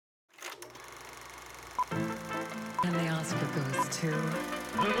this for those two.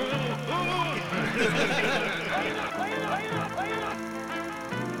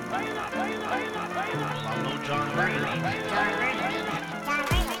 I'm no John Brady.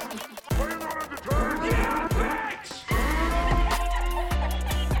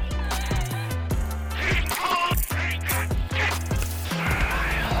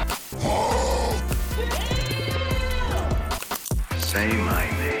 Say my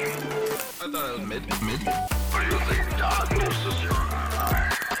name. I thought it was mid. What do you think darkness is your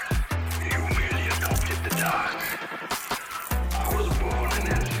eye? You merely adopted the dark. I was born in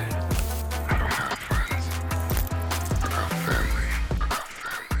it. I don't have friends. I got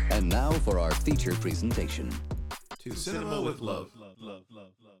family. And now for our feature presentation. To Cinema with Love.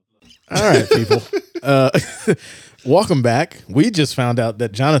 All right, people. Welcome back. We just found out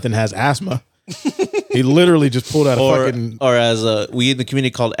that Jonathan has asthma. He literally just pulled out a fucking... Or as we in the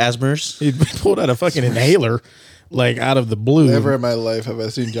community called asthmers. He pulled out a fucking inhaler, like, out of the blue. Never in my life have I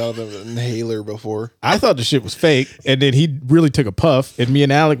seen Jonathan with an inhaler before. I thought the shit was fake, and then he really took a puff, and me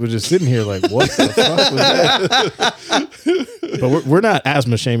and Alec was just sitting here like, what the fuck was that? But we're not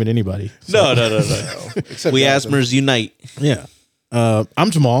asthma shaming anybody. So. No. Except We Jonathan. asthmers unite. Yeah.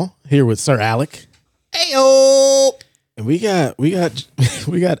 I'm Jamal, here with Sir Alec. Ayo! And we got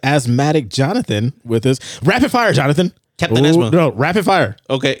asthmatic Jonathan with us. Rapid fire, Jonathan. Captain Asthma. No, rapid fire.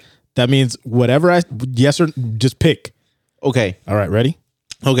 Okay. That means whatever yes or just pick. Okay. All right, ready?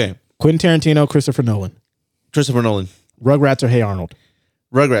 Okay. Quentin Tarantino, Christopher Nolan. Christopher Nolan. Rugrats or Hey Arnold.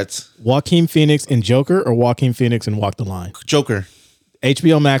 Rugrats. Joaquin Phoenix in Joker or Joaquin Phoenix in Walk the Line. Joker.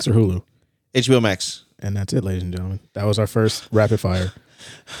 HBO Max or Hulu. HBO Max. And that's it, ladies and gentlemen. That was our first rapid fire.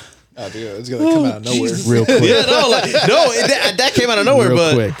 Oh, dude, it's gonna come out of nowhere. Real quick. Yeah, that came out of nowhere, Real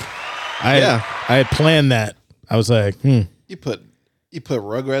but quick. I had planned that. I was like, You put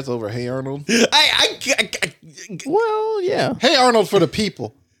Rugrats over Hey Arnold. well, yeah. Hey Arnold for the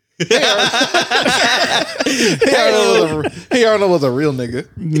people. Hey Arnold was a real nigga.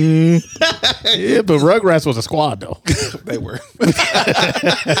 Yeah, but Rugrats was a squad though. They were.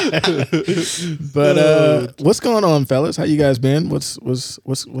 But what's going on, fellas? How you guys been? What's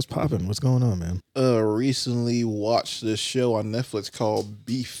popping? What's going on, man? Recently watched this show on Netflix called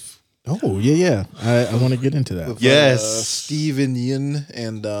Beef. Oh yeah. I want to get into that. With, Yes. Steven Yeun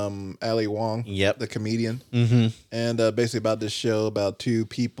and Ali Wong. Yep. The comedian. Mm-hmm. And basically about this show about two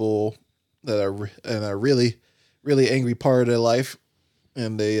people that are in a really, really angry part of their life,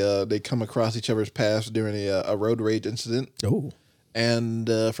 and they come across each other's paths during a road rage incident. Oh, And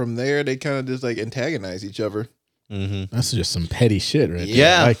from there, they kind of just like antagonize each other. Mm-hmm. that's just some petty shit, right? there.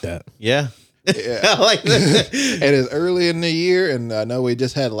 Yeah. I like that. Yeah. Yeah. I like that. And it's early in the year, and I know we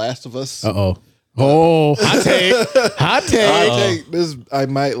just had Last of Us. Oh, hot take. Hot take. I think this. I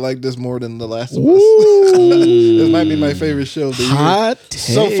might like this more than The Last of Us. This might be my favorite show of the Hot year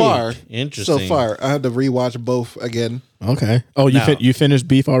so take. far. Interesting. So far, I had to rewatch both again. Okay. Oh, you finished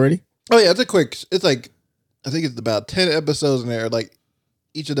Beef already? Oh yeah, it's like I think it's about 10 episodes in there. Like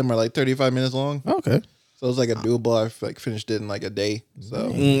each of them are like 35 minutes long. Okay. So it's like a doable. I like finished it in like a day.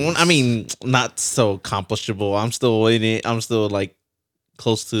 So I mean, not so accomplishable. I'm still waiting. I'm still like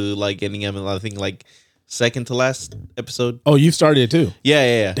close to like getting him. I think like second to last episode. Oh, you started it too.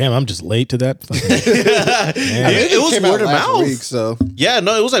 Yeah. Damn, I'm just late to that. Fucking- It was came out word of last mouth. week, so Yeah,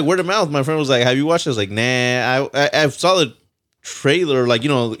 no, it was like word of mouth. My friend was like, "Have you watched it?" I was like, "Nah." I saw the trailer, like you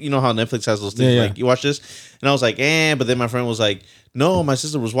know how Netflix has those things. Yeah. Like you watch this, and I was like, "Eh." But then my friend was like, "No, my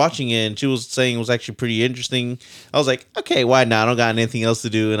sister was watching it, and she was saying it was actually pretty interesting." I was like, "Okay, why not? I don't got anything else to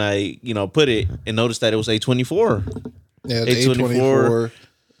do," and I put it and noticed that it was A24. yeah, it's A24.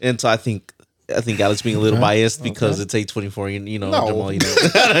 And so I think Alex being a little biased because it's A24. You know, No. Jamal, I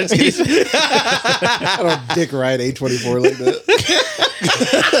don't dick ride A24 like that.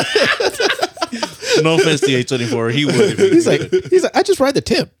 No offense to A24, he would. he's like, I just ride the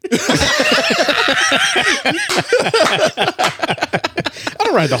tip. I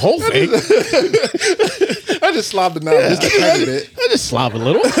don't ride the whole thing. I just slobbed it out just a tiny bit. I just slob a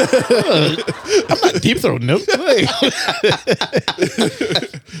little. I'm not deep throating them.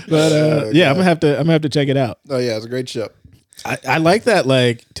 But yeah, I'm gonna have to check it out. Oh yeah, it's a great show. I like that.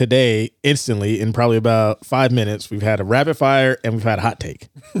 Like today, instantly, in probably about 5 minutes, we've had a rapid fire and we've had a hot take.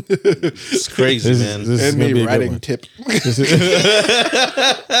 It's crazy, man. This is And gonna be me a good riding one. tip.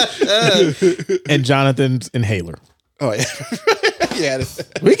 And Jonathan's inhaler. Oh yeah, yeah.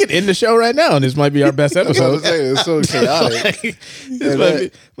 We could end the show right now, and this might be our best I was episode. saying, it's so chaotic.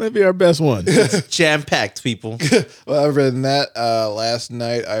 This might be our best one. Jam packed, people. Well, other than that, last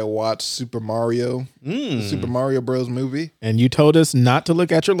night I watched Super Mario, the Super Mario Bros. Movie. And you told us not to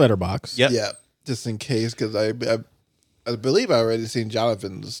look at your letterbox. Yep. Yeah, just in case, because I I believe I already seen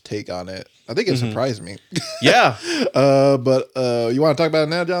Jonathan's take on it. I think it surprised me. Yeah. But you want to talk about it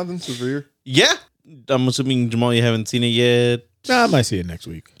now, Jonathan? Since we're here? Yeah. I'm assuming, Jamal, you haven't seen it yet. Nah, I might see it next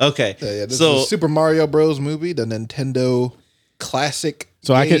week. Okay. Yeah. This is Super Mario Bros. Movie, the Nintendo classic.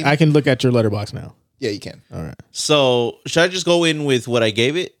 So game. I can look at your letterbox now. Yeah, you can. All right. So should I just go in with what I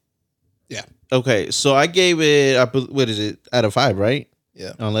gave it? Yeah. Okay. So I gave it, what is it, out of 5, right?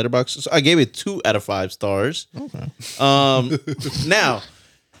 Yeah. On Letterboxd. So I gave it 2 out of 5 stars. Okay. Now,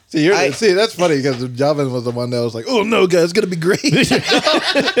 See, that's funny because Jonathan was the one that was like, "Oh no, guys, it's gonna be great."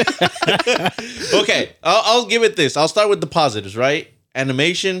 okay, I'll give it this. I'll start with the positives, right?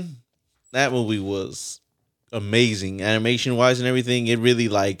 Animation, that movie was amazing. Animation wise and everything, it really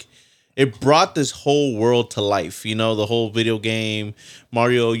it brought this whole world to life. You know, the whole video game,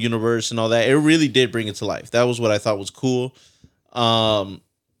 Mario universe and all that. It really did bring it to life. That was what I thought was cool.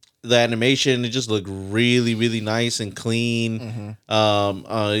 The animation, it just looked really, really nice and clean.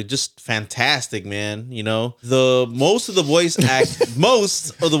 Just fantastic, man. You know, most of the voice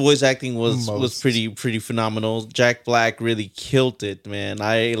acting was pretty phenomenal. Jack Black really killed it, man.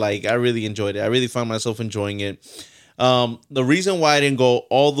 I really enjoyed it. I really found myself enjoying it. The reason why I didn't go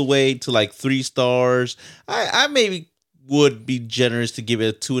all the way to 3 stars, I maybe would be generous to give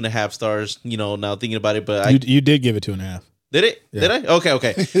it 2.5 stars. You know, now thinking about it, but you did give it 2.5. Did it? Yeah. Did I? Okay.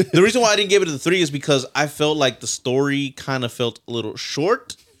 The reason why I didn't give it a 3 is because I felt like the story kind of felt a little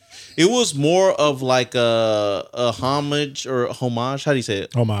short. It was more of like a homage or a homage. How do you say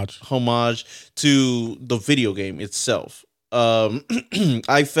it? Homage to the video game itself.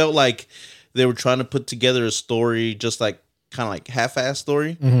 I felt like they were trying to put together a story, just kind of half-ass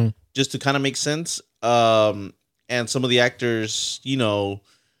story, just to kind of make sense. And some of the actors, you know,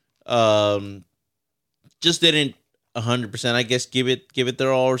 just didn't 100%, I guess, give it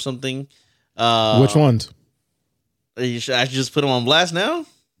their all or something. Which ones? I should just put them on blast now.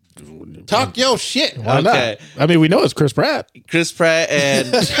 Talk your shit. Why not? I mean, we know it's Chris Pratt. And Chris Pratt,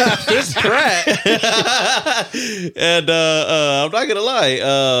 and I'm not gonna lie,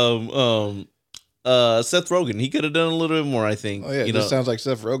 Seth Rogen, he could have done a little bit more, I think. Oh yeah, it just sounds like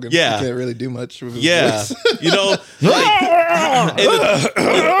Seth Rogen. Yeah, he can't really do much with his voice. You know,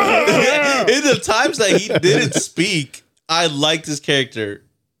 in the times that he didn't speak, I liked his character,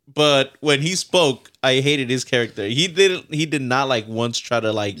 but when he spoke, I hated his character. He did not once try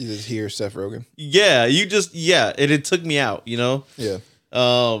to You just hear Seth Rogen. Yeah, and it took me out. You know. Yeah.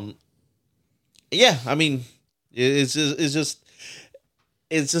 Yeah. I mean, it's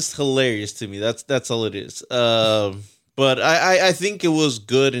just hilarious to me. That's all it is. But I think it was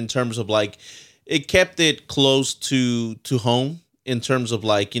good in terms of it kept it close to home in terms of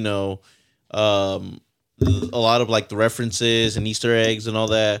you know, a lot of the references and Easter eggs and all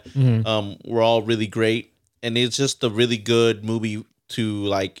that were all really great, and it's just a really good movie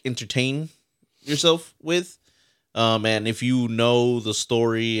to entertain yourself with. And if you know the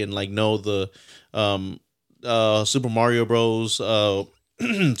story and know the Super Mario Bros.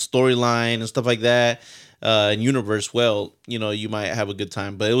 Storyline and stuff like that, and universe, well, you know, you might have a good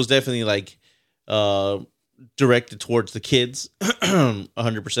time. But it was definitely directed towards the kids,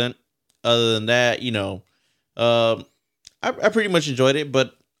 100%. Other than that, you know, I pretty much enjoyed it,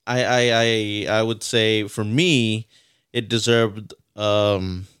 but I would say for me, it deserved a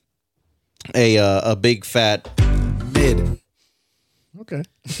big fat mid. Okay.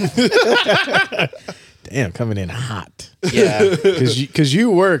 Damn, coming in hot. Yeah, because you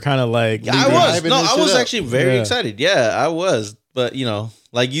were kind of I was actually very excited. Yeah, I was, but you know,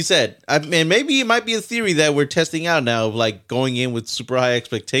 like you said, I mean, maybe it might be a theory that we're testing out now of going in with super high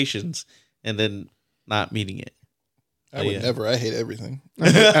expectations and then not meeting it. I would never. I hate everything. I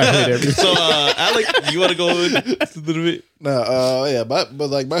hate everything. So, Alec, you want to go in a little bit? No, yeah, but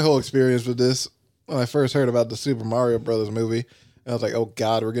my whole experience with this, when I first heard about the Super Mario Brothers movie, I was like, oh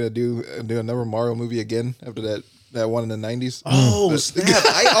God, we're gonna do another Mario movie again after that one in the 90s. Oh snap!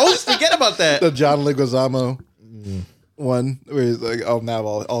 I always forget about that. The John Leguizamo one, where he's like, oh, now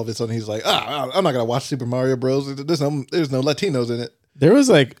all of a sudden he's like, I'm not gonna watch Super Mario Bros. There's no Latinos in it. There was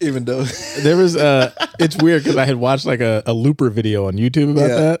even though there was it's weird because I had watched a Looper video on YouTube about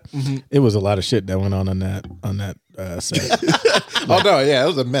that. Mm-hmm. It was a lot of shit that went on that set. Oh no, yeah, it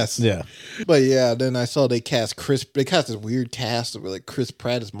was a mess. Yeah, but yeah, then I saw they cast this weird cast of Chris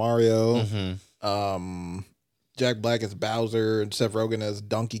Pratt as Mario, Jack Black as Bowser, and Seth Rogen as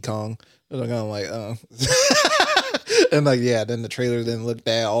Donkey Kong. And I'm kind of and then the trailer didn't look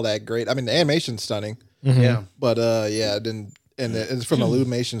all that great. I mean, the animation's stunning. Mm-hmm. Yeah, but then. And it's from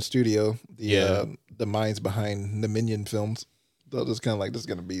Illumination Studio, the minds behind the Minion films. So it's kind of this is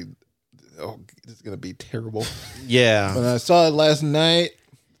going to be oh, this is gonna be terrible. Yeah. When I saw it last night,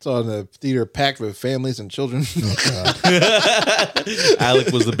 saw it in the theater packed with families and children.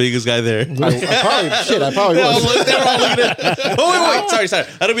 Alec was the biggest guy there. I probably was. They're all looking at. Oh wait. Sorry.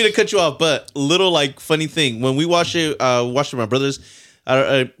 I don't mean to cut you off, but little like funny thing when we watched it with my brothers.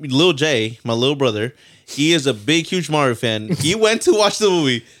 Lil Jay, my little brother, he is a big, huge Mario fan. He went to watch the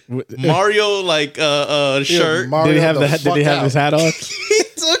movie Mario, like shirt. Mario Did he have the Did he have fuck his out. hat on? He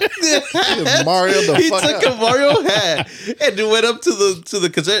took the hat. Mario the He fuck took out. a Mario hat and went up to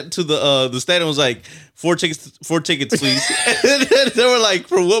the stand and was like, four tickets, please. And then they were like,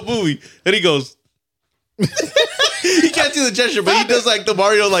 for what movie? And he goes. He can't do the gesture, but he does like the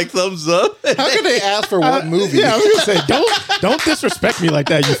Mario like thumbs up. How can they ask for what movie? Yeah, I was gonna say, don't disrespect me like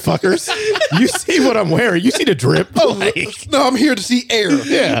that, you fuckers. You see what I'm wearing. You see the drip. Oh, Like, no, I'm here to see Air.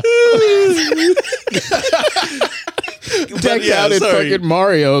 yeah. But Decked yeah, out in sorry. fucking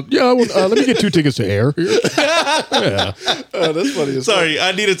Mario. Yeah, well, let me get 2 tickets to Air. Here. Yeah. That's funny. As fuck. Sorry,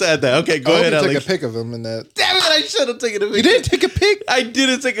 I needed to add that. Okay, go I hope ahead, you took Alex. a pic of him in that. Damn it, I should have taken a picture. You didn't take a pic? I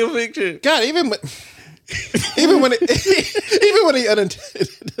didn't take a picture. God, even when he unintended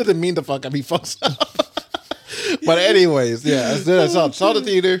didn't mean to fuck up, he fucks up. But anyways, yeah, I saw the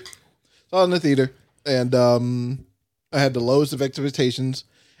theater, saw it in the theater, and I had the lowest of expectations,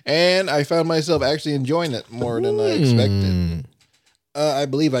 and I found myself actually enjoying it more than I expected. I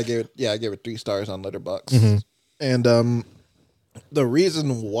believe I gave it 3 stars on Letterboxd, and the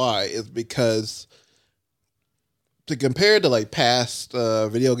reason why is because to compare to like past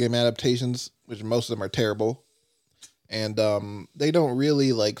video game adaptations, which most of them are terrible, and they don't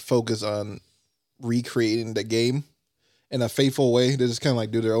really like focus on recreating the game in a faithful way. They just kind of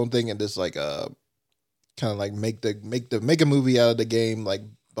like do their own thing and just like kind of like make a movie out of the game like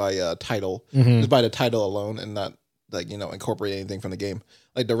by title, just by the title alone, and not like incorporate anything from the game.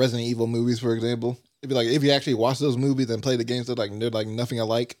 Like the Resident Evil movies, for example. If you actually watch those movies and play the games, they're like nothing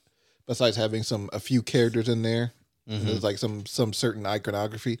alike besides having a few characters in there. There's like some certain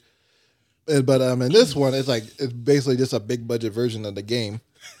iconography. But in this one, it's basically just a big budget version of the game.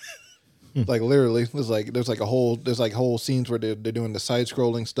 Like literally, there's whole scenes where they're doing the side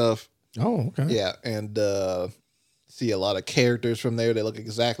scrolling stuff. Oh, okay. Yeah, and see a lot of characters from there. They look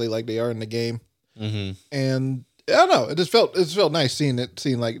exactly like they are in the game. And I don't know, it just felt nice seeing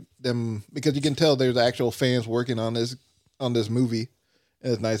like them, because you can tell there's actual fans working on this movie,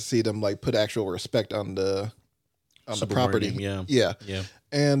 and it's nice to see them like put actual respect on the property. Yeah.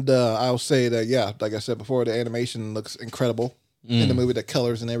 And I'll say that, like I said before, the animation looks incredible in the movie. The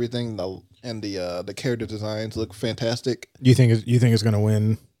colors and everything, the character designs look fantastic. You think it's gonna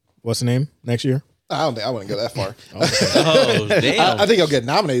win? What's the name next year? I wouldn't go that far. Oh, damn. I think it'll get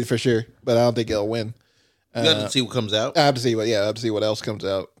nominated for sure, but I don't think it'll win. You got to see what comes out. I have to see what else comes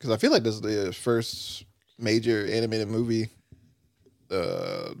out, because I feel like this is the first major animated movie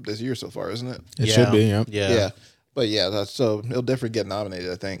this year so far, isn't it? It should be. Yeah. Yeah. But yeah, so it'll definitely get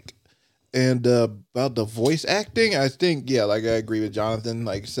nominated, I think. And about the voice acting, I think, like I agree with Jonathan.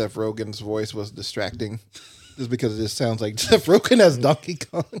 Like Seth Rogen's voice was distracting, just because it just sounds like Seth Rogen as Donkey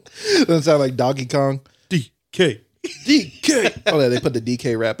Kong. Doesn't sound like Donkey Kong. DK. Oh, yeah, they put the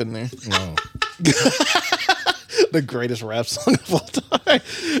DK rap in there. Oh. The greatest rap song of all time.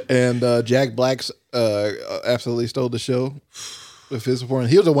 And Jack Black's absolutely stole the show with his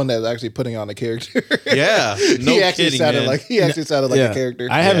performance. He was the one that was actually putting on the character. Yeah. No he actually kidding, sounded man. like a character.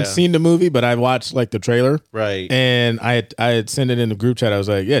 I haven't seen the movie, but I watched like the trailer. Right. And I had sent it in the group chat. I was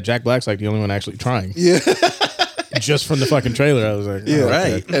like, yeah, Jack Black's like the only one actually trying. Yeah. Just from the fucking trailer, I was like, Yeah,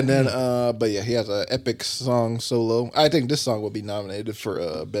 right. And then, but yeah, he has an epic song solo. I think this song will be nominated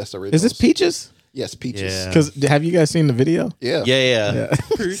for best original. Is this Peaches? Yes, Peaches. Yeah. Because have you guys seen the video? Yeah. Yeah.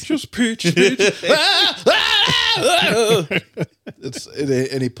 Peaches.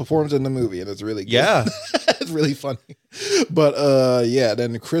 And he performs in the movie, and it's really good. Yeah. It's really funny. But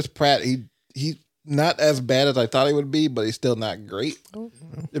then Chris Pratt, he not as bad as I thought he would be, but he's still not great.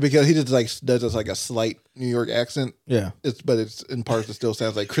 Because he just like does just like a slight New York accent. Yeah. But it's in parts it still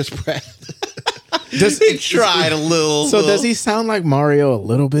sounds like Chris Pratt. He tried a little. So does he sound like Mario a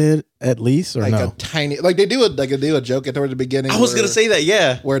little bit at least, or Like no? a tiny, like they do a joke at towards the beginning. I was going to say that,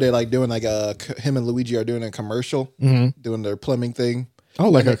 yeah. where they're like doing like him and Luigi are doing a commercial, doing their plumbing thing. Oh,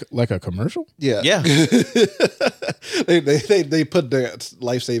 like a commercial? Yeah, Yeah. they put their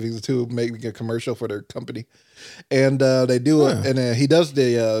life savings to making a commercial for their company, and they do it, and he does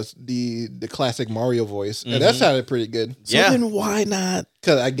the classic Mario voice, and that sounded pretty good. So then why not?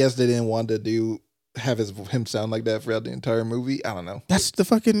 Because I guess they didn't want to do have him sound like that throughout the entire movie. I don't know. That's the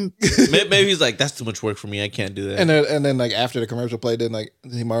fucking. Maybe he's like, that's too much work for me. I can't do that. And then like after the commercial played, then like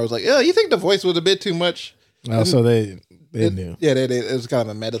Mario's like, yeah, you think the voice was a bit too much? Oh, so they knew. Yeah, it was kind of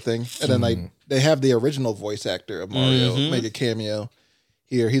a meta thing. And then like they have the original voice actor of Mario make a cameo.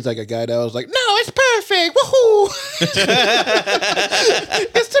 Here, he's like a guy that was like, no, it's perfect. Woohoo!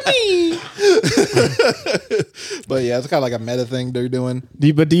 It's to me. But yeah, it's kind of like a meta thing they're doing.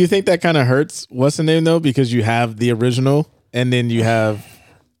 But do you think that kind of hurts? What's the name though? Because you have the original, and then you have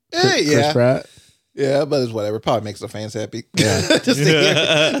Chris Pratt. Yeah, but it's whatever. Probably makes the fans happy. Yeah, just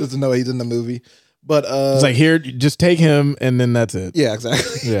to know he's in the movie. But it's like, here, just take him, and then that's it. Yeah,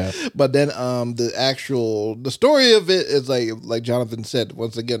 exactly. Yeah. But then the story of it is like Jonathan said,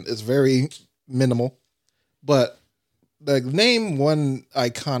 once again, it's very minimal. But like, name one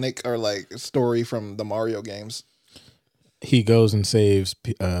iconic or like story from the Mario games. He goes and saves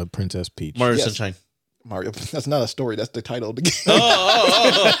Princess Peach. Mario Sunshine. Mario, that's not a story. That's the title of the game.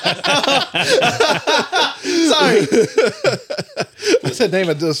 Sorry. That's the name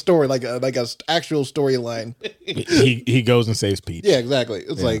of the story, like a actual storyline. He goes and saves Peach. Yeah, exactly.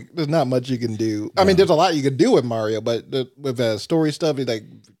 It's like there's not much you can do. I mean, there's a lot you can do with Mario, but with story stuff, you like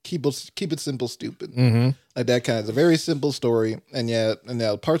keep it simple, stupid. Like that kind of. It's a very simple story,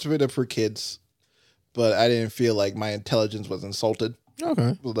 and parts of it are for kids. But I didn't feel like my intelligence was insulted.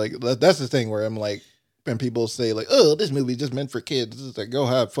 Okay. Like that's the thing where I'm like, when people say like, "Oh, this movie just meant for kids," it's like, go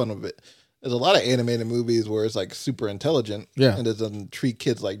have fun with it. There's a lot of animated movies where it's like super intelligent, and it doesn't treat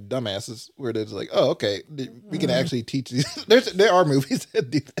kids like dumbasses. Where it's like, oh, okay, we can actually teach these. There are movies that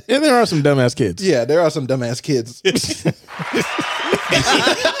do that. And there are some dumbass kids. Yeah, there are some dumbass kids.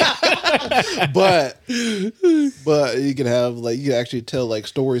 but you can have you can actually tell like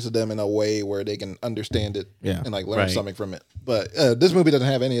stories of them in a way where they can understand it, and like learn something from it. But this movie doesn't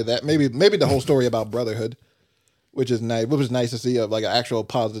have any of that. Maybe the whole story about brotherhood, which is nice. Which was nice to see of like an actual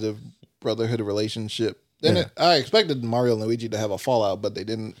positive brotherhood relationship. Then I expected Mario and Luigi to have a fallout, but they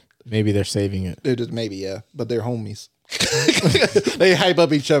didn't. Maybe they're saving it. They're just but they're homies. They hype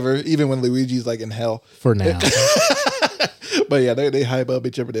up each other even when Luigi's like in hell. For now. But yeah, they hype up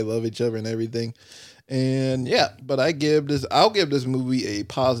each other. They love each other and everything. And yeah, but I'll give this movie a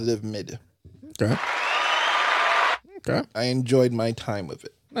positive mid. Okay. I enjoyed my time with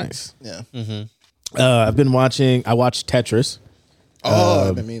it. Nice. Yeah. I watched Tetris.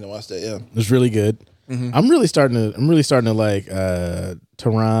 I've been meaning to watch that. Yeah, it was really good. I'm really starting to like Taron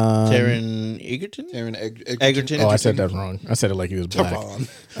Egerton. Egerton. Oh, I said that wrong. I said it like he was black. Taron.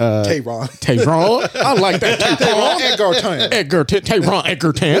 I like that. Egerton. Taron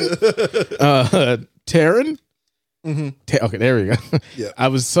Egerton. Taron. Okay, there we go. Yeah. I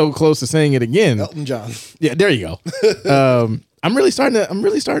was so close to saying it again. Elton John. Yeah, there you go. I'm really starting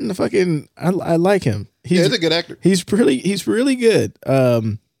to fucking. I like him. He's a good actor. He's really good.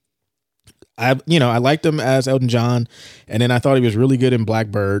 I liked him as Elton John, and then I thought he was really good in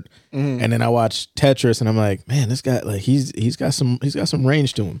Blackbird, and then I watched Tetris, and I'm like, man, this guy like he's got some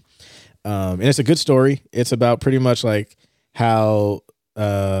range to him, and it's a good story. It's about pretty much like how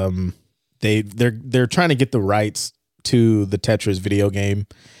they're trying to get the rights to the Tetris video game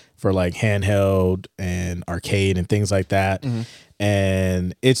for like handheld and arcade and things like that,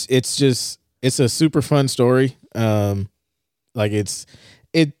 and it's a super fun story.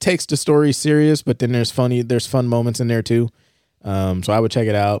 It takes the story serious, but then there's fun moments in there too. So I would check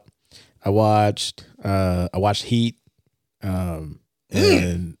it out. I watched Heat. And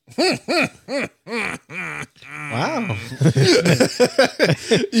wow.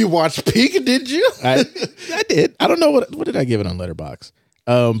 You watched Peak, did you? I did. I don't know what did I give it on Letterboxd.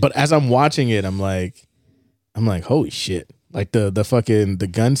 But as I'm watching it, I'm like, holy shit. Like the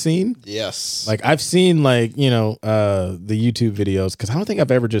gun scene. Yes. Like I've seen like, the YouTube videos, because I don't think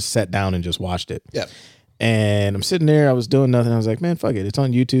I've ever just sat down and just watched it. Yeah. And I'm sitting there, I was doing nothing. I was like, man, fuck it. It's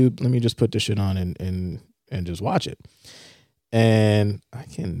on YouTube. Let me just put this shit on and just watch it. And I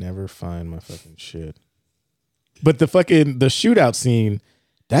can never find my fucking shit. But the shootout scene,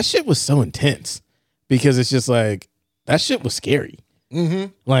 that shit was so intense, because it's just like, that shit was scary.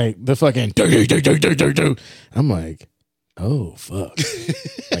 Like the fucking I'm like, oh fuck!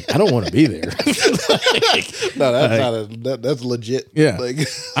 Like I don't want to be there. No, that's legit. Yeah, like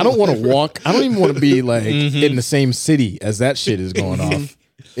I don't want to walk. I don't even want to be like in the same city as that shit is going off.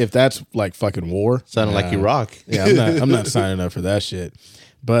 If that's like fucking war, sounding like Iraq. Yeah, I'm not signing up for that shit.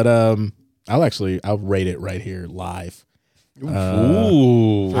 But I'll rate it right here live.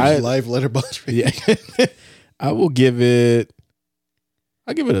 First live Letterboxd rating. Yeah, I will give it.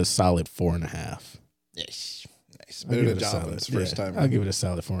 I'll give it a solid 4.5. Nice. better than Jonathan's first time. I'll give it a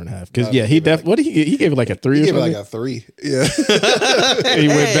solid 4.5. Because he gave it like a 3 He or gave it something. like a 3. Yeah. He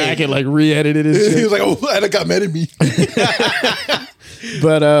went back and like re-edited it. He was like, "Oh, I got mad at me."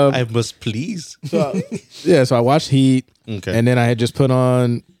 But I must please. so I watched Heat, Okay. and then I had just put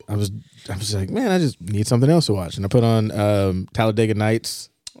on. I was like, man, I just need something else to watch, and I put on Talladega Nights.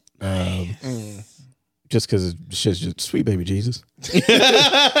 Just because it's just sweet baby Jesus.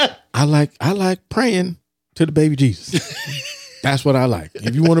 I like praying to the baby Jesus. That's what I like.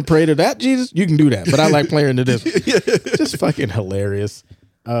 If you want to pray to that Jesus, you can do that. But I like playing to this. Just fucking hilarious.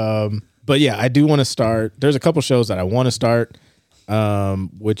 But yeah, I do want to start. There's a couple shows that I want to start,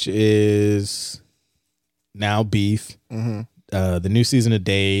 which is Now Beef, the new season of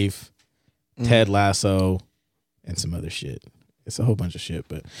Dave, Ted Lasso, and some other shit. It's a whole bunch of shit,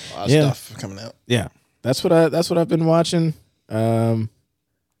 but A lot of stuff coming out. yeah, that's what I've been watching. Yeah,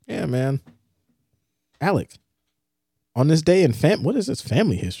 man. Alec, on this day in what is this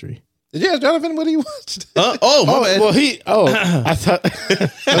family history? Did you ask Jonathan what he watched? My bad. Well, I thought,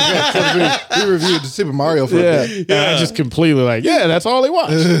 We reviewed the Super Mario for a bit. I just completely like, that's all he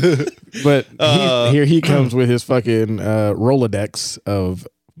watched. But here he comes with his fucking Rolodex of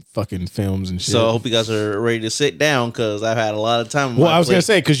fucking films and shit. So I hope you guys are ready to sit down because I've had a lot of time. Well, I was gonna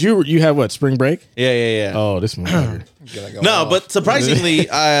say because you have what, spring break? Yeah. Oh, this one. No, but surprisingly,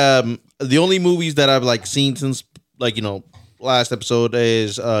 the only movies that I've like seen since last episode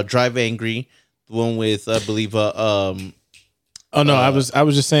is Drive Angry, the one with I believe Oh no, I was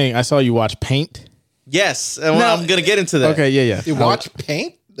just saying I saw you watch Paint. yes, and I'm gonna get into that. Okay, yeah. You watch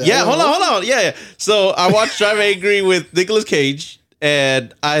Paint? Yeah, hold on. Yeah. So I watched Drive Angry with Nicolas Cage,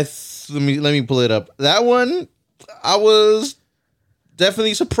 and let me pull it up. That one, I was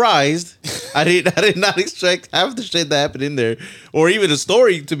definitely surprised. I did not expect half the shit that happened in there, or even the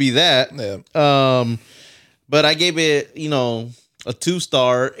story to be that. Yeah. But I gave it, a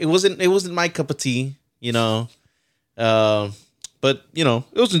 2-star. It wasn't my cup of tea, but it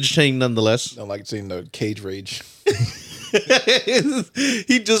was entertaining nonetheless. Don't like seeing the cage rage.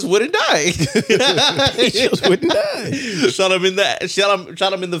 He just wouldn't die. He just wouldn't die. Shot him in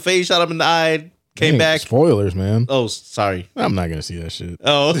the face, shot him in the eye, came back. Spoilers, man. Oh, sorry. I'm not gonna see that shit.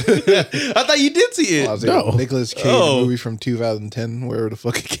 Oh, I thought you did see it. I was No. Nicolas Cage movie from 2010, wherever the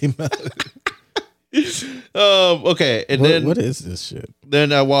fuck it came out. Okay, and then What is this shit?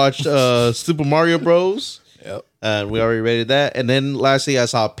 then I watched Super Mario Bros. Yep. And we already rated that. And then lastly, I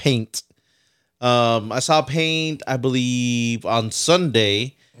saw Paint. I saw Paint, I believe, on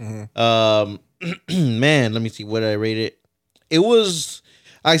Sunday. Man, let me see what I rated.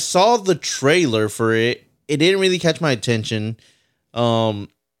 I saw the trailer for it. It didn't really catch my attention.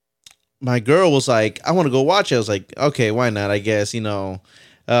 My girl was like, I want to go watch it. I was like, okay, why not? I guess,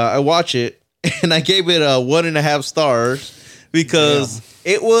 I watch it and I gave it 1.5 stars because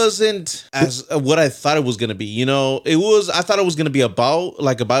it wasn't as what I thought it was going to be. I thought it was going to be about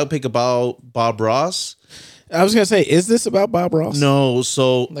like a biopic about Bob Ross. I was gonna say, is this about Bob Ross? No,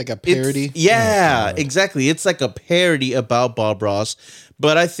 so Like a parody? Yeah, exactly. It's like a parody about Bob Ross,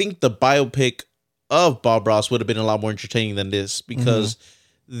 but I think the biopic of Bob Ross would have been a lot more entertaining than this because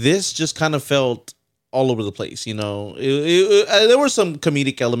this just kind of felt all over the place. There were some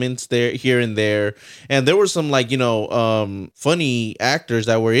comedic elements there, here and there, and there were some funny actors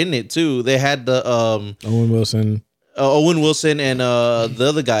that were in it too. They had the Owen Wilson and the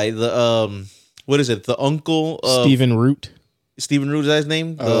other guy, what is it? The uncle Stephen Root Stephen Root, is that his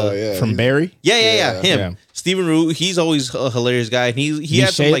name? from Barry. Yeah, him. Yeah. Stephen Root. He's always a hilarious guy. And he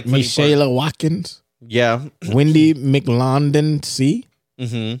had some like funny Michelle Watkins, yeah. Wendy McLondon. C.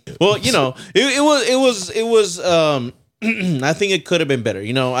 Well, it was. I think it could have been better.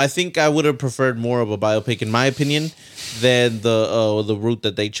 I think I would have preferred more of a biopic, in my opinion, than the route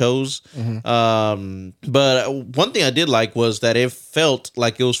that they chose. But one thing I did like was that it felt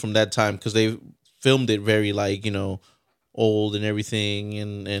like it was from that time because they filmed it very old and everything,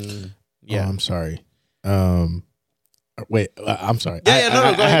 and yeah. Oh, I'm sorry. Wait, I'm sorry. Yeah, no, go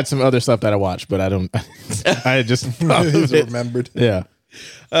I ahead. had some other stuff that I watched, but I don't. I just He's remembered. yeah.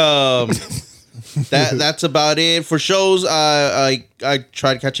 That's about it for shows. I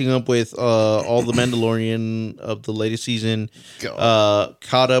tried catching up with all the Mandalorian of the latest season.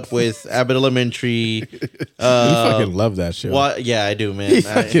 Caught up with Abbott Elementary. You fucking love that show. What? Yeah, I do, man. He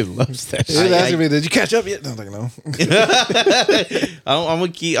fucking loves that He shit. was asking me, "Did you catch up yet?" I was like, "No." I'm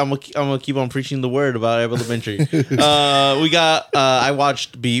gonna keep on preaching the word about Abbott Elementary. I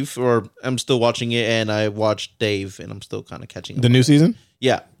watched Beef, or I'm still watching it, and I watched Dave, and I'm still kind of catching up. The new season?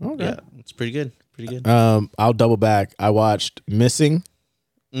 Yeah. Okay. Yeah, it's pretty good. Pretty good. I'll double back. I watched Missing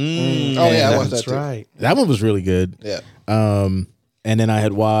Oh yeah, I watched that That's too. right. That one was really good. Yeah. And then I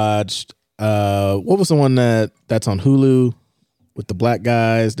had watched what was the one that's on Hulu with the black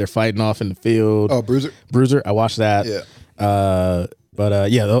guys? They're fighting off in the field. Oh, Bruiser. Bruiser. I watched that. Yeah.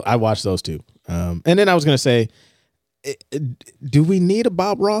 I watched those two. And then I was gonna say, do we need a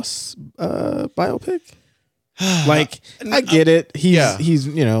Bob Ross biopic? Like, I get it. He's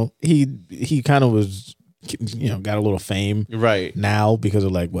he kind of was got a little fame Right. now because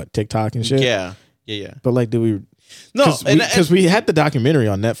of like what TikTok and shit. Yeah. But like, do we? No, Because we had the documentary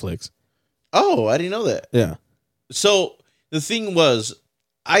on Netflix. Oh, I didn't know that. Yeah. So the thing was,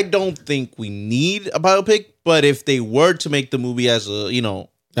 I don't think we need a biopic, but if they were to make the movie as a,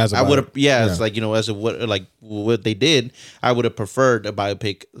 I would have, it's like, as a what they did, I would have preferred a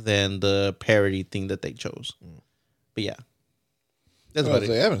biopic than the parody thing that they chose. But yeah, that's about I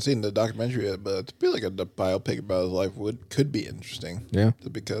it. haven't seen the documentary yet, but I feel like a biopic about his life could be interesting. Yeah.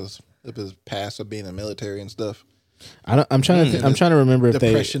 Because of his past of being in the military and stuff. I'm trying to remember if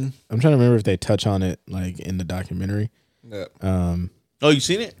Depression. I'm trying to remember if they touch on it like in the documentary. Yeah. Oh, you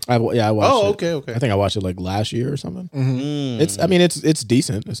seen it? I watched it. Okay. I think I watched it like last year or something. Mm-hmm. It's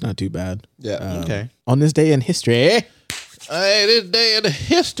decent. It's not too bad. Yeah. Okay. On this day in history. This day in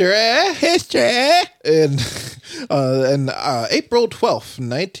history. And April 12th,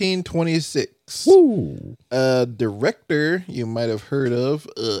 1926. Woo. Director you might have heard of,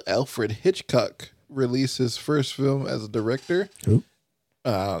 Alfred Hitchcock, released his first film as a director. Who?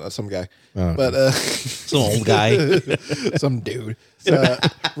 Some guy. Oh, But Some old guy. some dude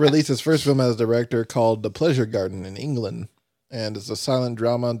released his first film as a director called The Pleasure Garden in England. And it's a silent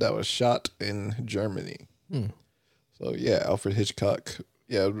drama that was shot in Germany. So yeah, Alfred Hitchcock.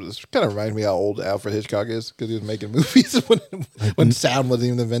 Yeah, it kind of reminds me how old Alfred Hitchcock is because he was making movies when sound wasn't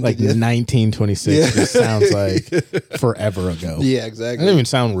even invented like yet. 1926. Yeah. Just sounds like forever ago. Yeah, It exactly. doesn't even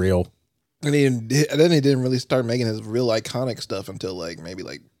sound real. And then he didn't really start making his real iconic stuff until maybe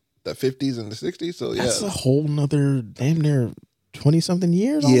the 50s and the 60s. So yeah, That's a whole nother damn near 20-something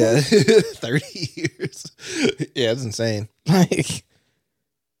years. yeah, almost. 30 years. Yeah, it's insane. Like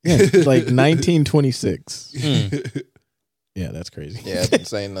 1926. Yeah, that's crazy. Yeah, it's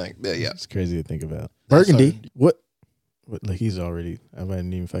insane. Yeah. It's crazy to think about. Burgundy. What? Like he's already. I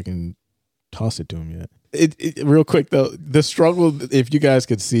haven't even fucking toss it to him yet. It real quick though. The struggle. If you guys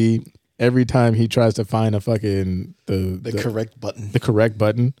could see every time he tries to find a fucking the correct button. the correct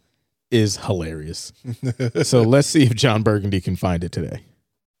button is hilarious. So let's see if John Burgundy can find it today.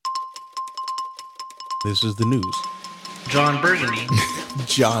 This is the news. John Burgundy.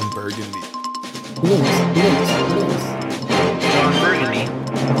 John Burgundy. John Burgundy.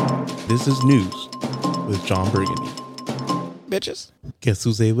 This is news with John Burgundy. Bitches. Guess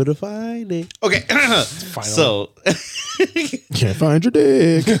who's able to find it? Okay. So Can't find your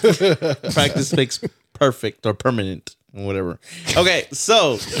dick. Practice makes perfect or permanent or whatever. Okay,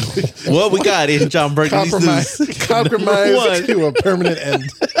 so what we got in John Burgundy's news? Compromise to a permanent end.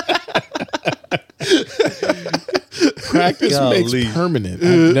 Practice Golly. makes permanent.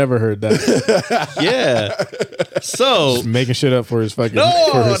 I've never heard that. Yeah. So Just making shit up for his fucking. for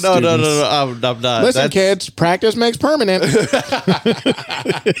no. his students. I'm not. Listen, kids, practice makes permanent.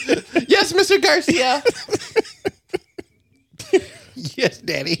 Yes, Mr. Garcia. Yes,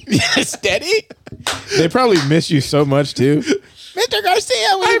 Daddy. Yes, Daddy. They probably miss you so much too. Mr.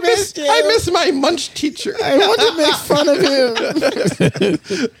 Garcia, we missed you. I miss my munch teacher. I want to make fun of him.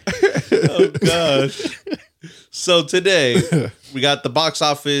 Oh gosh. So today we got the box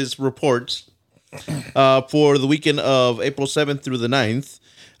office reports for the weekend of April 7th through the 9th.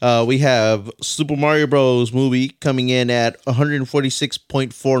 We have Super Mario Bros. Movie coming in at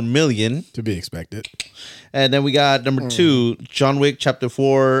 146.4 million. To be expected. And then we got number 2, John Wick Chapter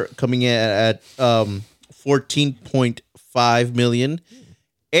 4 coming in at 14.5 million.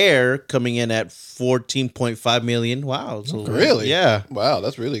 Air coming in at 14.5h million. Wow. So, Really? Yeah. Wow,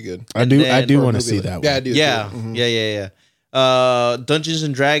 that's really good. I do then- want to see that one. Yeah, I do. Yeah. too. Mhm. Yeah. Dungeons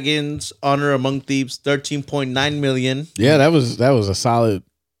and Dragons Honor Among Thieves 13.9 million. Yeah, that was a solid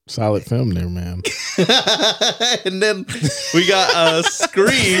film there, man. And then we got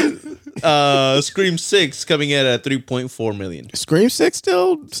Scream 6 coming in at 3.4 million. Scream 6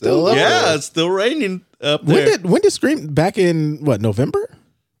 still up up? Yeah, it's still raining up there. When did Scream back in what, November?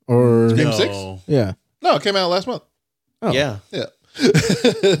 Or Scream 6? yeah. No, it came out last month. Oh. Yeah. Yeah.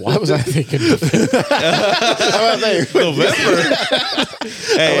 Why was I thinking November.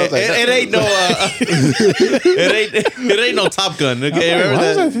 Hey, it ain't no it ain't no Top Gun, okay? Why Remember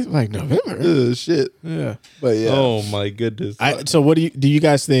was I that? thinking like November? Shit. Yeah. But yeah. Oh my goodness. So what do you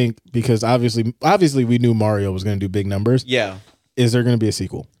guys think? Because obviously we knew Mario was going to do big numbers. Yeah. Is there going to be a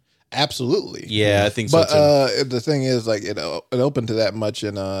sequel? Absolutely. Yeah, I think so But too. the thing is, like, it opened to that much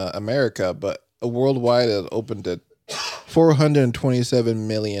in America, but worldwide it opened to 427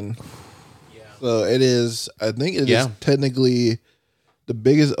 million. Yeah. So it is. I think it is technically the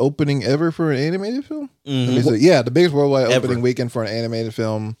biggest opening ever for an animated film. The biggest worldwide opening weekend for an animated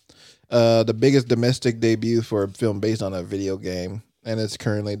film. The biggest domestic debut for a film based on a video game, and it's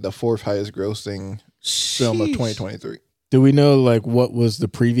currently the 4th highest grossing film of 2023. Do we know like what was the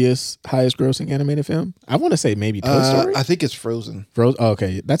previous highest grossing animated film? I want to say maybe Toy Story. I think it's Frozen. Frozen. Oh,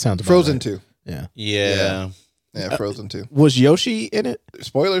 okay, that sounds about Frozen right. 2. Yeah. Yeah, Frozen 2. Was Yoshi in it?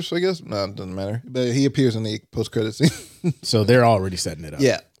 Spoilers, I guess. No, it doesn't matter. But he appears in the post-credit scene. So they're already setting it up.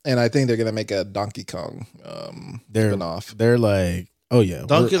 Yeah, and I think they're gonna make a Donkey Kong spin-off. They're like, oh yeah,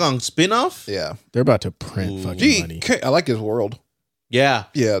 Donkey Kong spinoff? Yeah, they're about to print fucking money. I like his world. Yeah.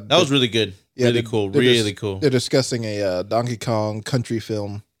 Yeah, That was really good. Yeah, really cool. Really cool. They're discussing a Donkey Kong country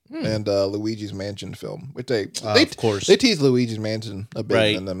film and Luigi's Mansion film, which of course they tease Luigi's Mansion a bit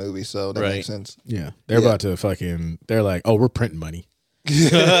Right. in the movie, so that makes sense. Yeah, they're about to fucking. They're like, oh, we're printing money.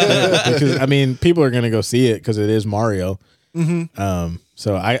 Because I mean, people are gonna go see it because it is Mario.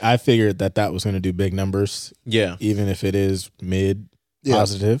 So I figured that was gonna do big numbers. Yeah. Even if it is mid,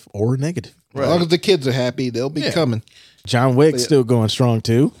 positive, or negative. As long as the kids are happy, they'll be coming. John Wick's still going strong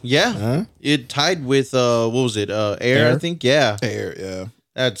too. Yeah. It tied with what was it? Air, I think. Yeah. Air, yeah.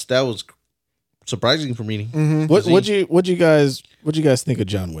 That was surprising for me. What'd you guys think of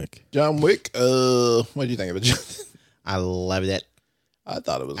John Wick? John Wick. What do you think of it? I love that. I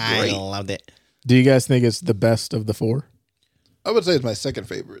thought it was I great. loved it. Do you guys think it's the best of the 4? I would say it's my second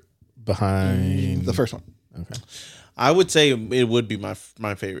favorite. Behind The first one. Okay. I would say it would be my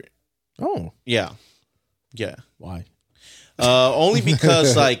favorite. Oh, Yeah. why? Only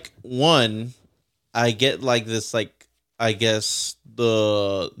because like one, I get like this like I guess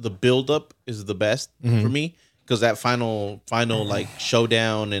the build up is the best for me because that final like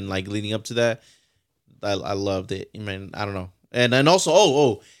showdown and like leading up to that, I loved it. I mean, I don't know, and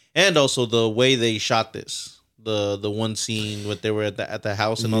also and also the way they shot this, the one scene when they were at the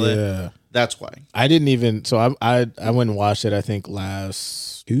house and all that. That's why I didn't even. So I went and watched it. I think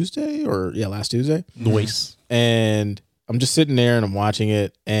last Tuesday. Noise. And I'm just sitting there and I'm watching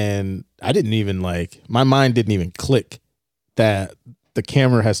it, and I didn't even like. My mind didn't even click that the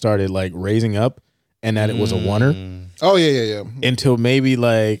camera had started like raising up, and that it was a oneer. Oh yeah. Until maybe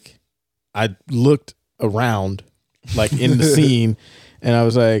like I looked around, like in the scene, and I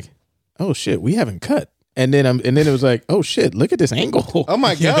was like, "Oh shit, we haven't cut." And then it was like, "Oh shit, look at this angle." Oh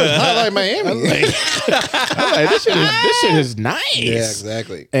my god, it's hot like Miami. I'm like, this shit is nice. Yeah,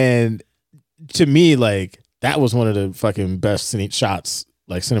 exactly. And to me, like that was one of the fucking best shots,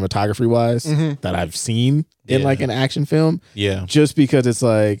 like cinematography wise, that I've seen in like an action film. Yeah. Just because it's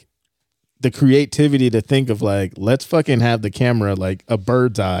like the creativity to think of like, let's fucking have the camera like a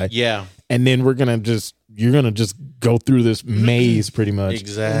bird's eye. Yeah. And then you're gonna just go through this maze pretty much.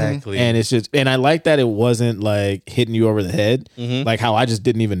 Exactly. And it's just, and I like that it wasn't like hitting you over the head, like how I just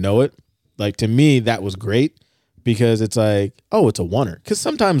didn't even know it. Like to me, that was great because it's like, oh, it's a oneer. Because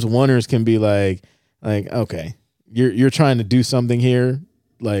sometimes oneers can be like, okay, you're trying to do something here,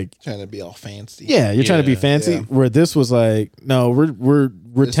 like Trying to be all fancy. yeah, you're trying to be fancy. Yeah. Where this was like, no,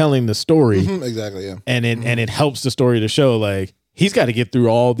 we're telling the story, Exactly. Yeah. and it helps the story to show like he's got to get through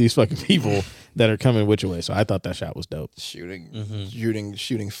all these fucking people that are coming which way. So I thought that shot was dope. Shooting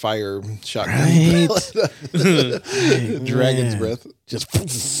fire shotgun. Right. Dragon's Man. breath.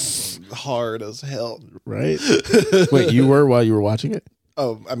 Just Hard as hell. right. Wait, you were while you were watching it?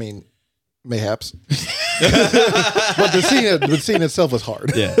 Oh, I mean, mayhaps. But the scene itself was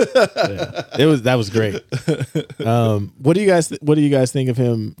hard. Yeah. That was great. What do you guys think of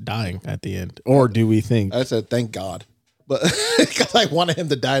him dying at the end? Or do we think I said, thank God. But because I wanted him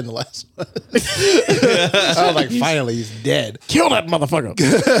to die in the last one. I was like, finally, he's dead. kill that motherfucker?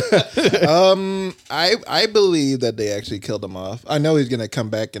 I believe that they actually killed him off. I know he's gonna come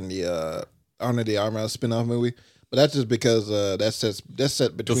back in the Honor the Armor spinoff movie, but that's just because that's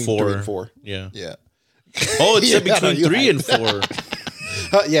set between 3 and 4. Yeah. Yeah. Oh, it's set Yeah, between you're 3 and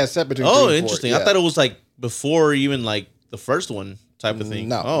 4. Yeah, set between 3 Oh, and 4. interesting. Yeah. I thought it was like before even like the first one type of thing.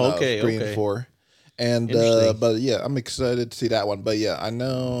 No. Oh, no, okay. 3 Okay. and 4. And Interesting. but yeah, I'm excited to see that one. But yeah,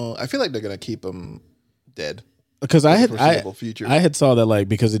 I feel like they're gonna keep him dead. Because I foreseeable future. had saw that like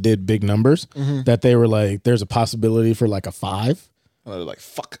because it did big numbers that they were like there's a possibility for like a 5. And they're like,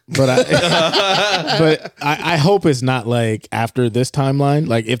 fuck. But I hope it's not like after this timeline.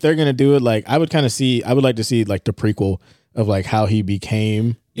 Like if they're gonna do it, like I would like to see like the prequel of like how he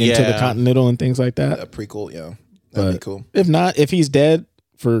became into the Yeah. Continental and things like that. A prequel, yeah. That'd be cool. If not, if he's dead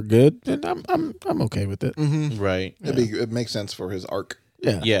for good, then I'm okay with it. Right. It makes sense for his arc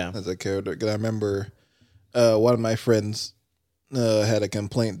Yeah. as a character. Because I remember one of my friends had a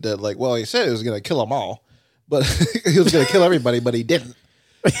complaint that like, well, he said he was going to kill them all, but he was going to kill everybody, but he didn't.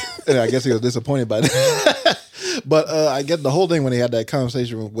 And I guess he was disappointed by that. But I get the whole thing when he had that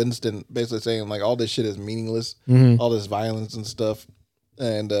conversation with Winston, basically saying like all this shit is meaningless, all this violence and stuff.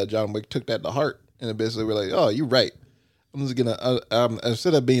 And John Wick took that to heart, and basically we're like, oh, you're right. I'm just gonna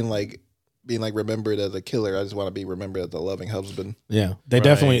instead of being like remembered as a killer, I just want to be remembered as a loving husband. Yeah, they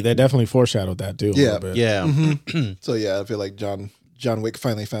definitely foreshadowed that too. A little bit. Yeah. So yeah, I feel like John Wick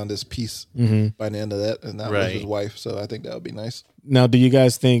finally found his peace by the end of that, and that was his wife. So I think that would be nice. Now, do you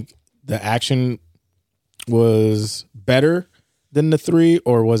guys think the action was better than the 3,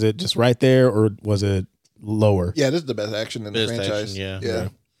 or was it just right there, or was it lower? Yeah, this is the best action in the Best franchise. action, yeah.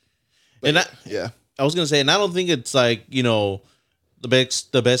 And I I was gonna say, and I don't think it's like, you know, the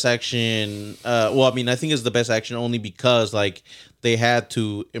best action. Well, I mean, I think it's the best action only because like they had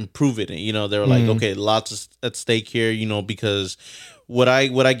to improve it. You know, they were like, okay, lots at stake here. You know, because what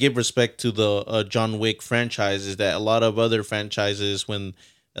I give respect to the John Wick franchise is that a lot of other franchises, when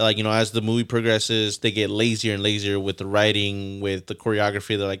like, you know, as the movie progresses, they get lazier and lazier with the writing, with the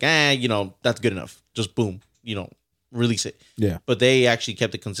choreography. They're like, you know, that's good enough. Just boom, you know, release it. Yeah. But they actually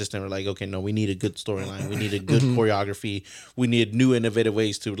kept it consistent. We're like, okay, no, we need a good storyline. We need a good choreography. We need new innovative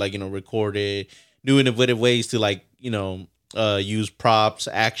ways to like, you know, record it. New innovative ways to like, you know, use props,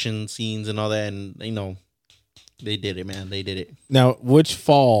 action scenes and all that. And, you know, they did it, man. They did it. Now, which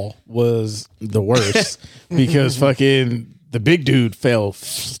fall was the worst? Because fucking the big dude fell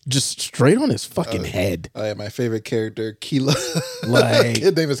just straight on his fucking head. My favorite character, Keela. Like,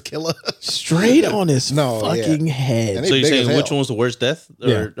 his name is Killa. Straight on his fucking head. And So you're big saying as which hell. one was the worst death? Or,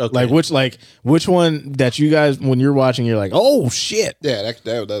 Yeah. okay. Which one that you guys, when you're watching, you're like, oh shit. Yeah,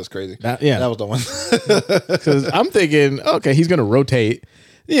 that was crazy. That was the one. Because I'm thinking, okay, he's gonna rotate.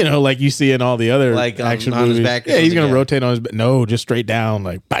 You know, like you see in all the other Like action on his movies. back or Yeah, he's something, gonna yeah. rotate on his back. No, just straight down,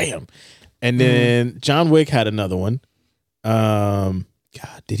 like bam. And then John Wick had another one. God,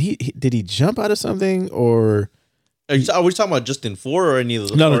 did he jump out of something or Are we talking about just in 4 or any of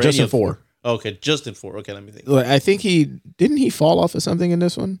the? no? or Just any in of 4. Okay, just in 4. Okay, let me think. Like, I think he fall off of something in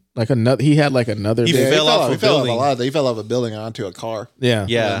this one. Like another, he had like another. He big- fell off a building. He fell off a building onto a car. yeah,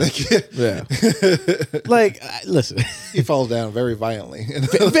 Yeah. yeah. Like, listen, He falls down very violently.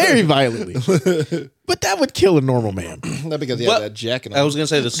 very violently, but that would kill a normal man. Not because he What? had that jacket. I was gonna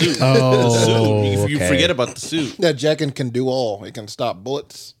say the suit. Oh, the suit. You okay. forget about the suit. That jacket can do all. It can stop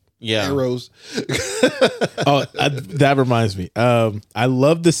bullets, Yeah. arrows. That reminds me. I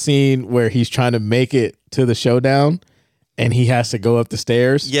love the scene where he's trying to make it to the showdown, and he has to go up the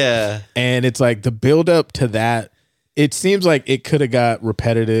stairs. Yeah. And it's like the build up to that. It seems like it could have got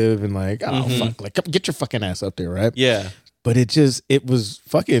repetitive and like, oh fuck, like get your fucking ass up there, right? Yeah. But it was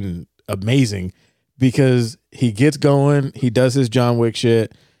fucking amazing because he gets going, he does his John Wick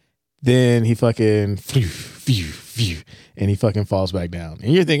shit, then he fucking and he fucking falls back down.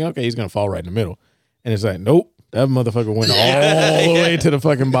 And you're thinking, okay, he's gonna fall right in the middle. And it's like, nope, that motherfucker went all the way to the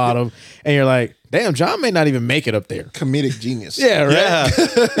fucking bottom. And you're like, damn, John may not even make it up there. Comedic genius. Yeah, right. Yeah.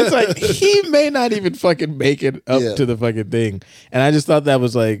 It's like he may not even fucking make it up Yeah. to the fucking thing. And I just thought that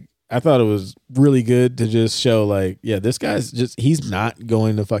was like, I thought it was really good to just show like, yeah, this guy's just, he's not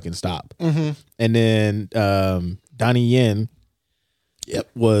going to fucking stop. And then Donnie Yen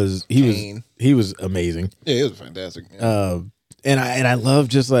was amazing. Yeah, it was fantastic. Yeah. And I love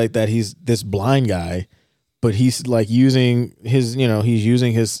just like that he's this blind guy, but he's like using his, he's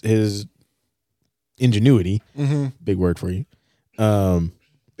using his ingenuity. Big word for you. I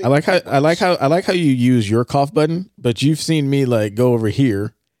like how you use your cough button, but you've seen me like go over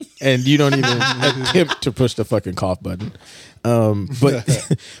here and you don't even attempt to push the fucking cough button.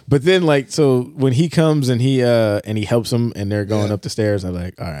 But then like, so when he comes and he helps him and they're going up the stairs, I'm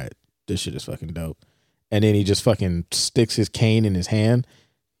like, all right, this shit is fucking dope. And then he just fucking sticks his cane in his hand.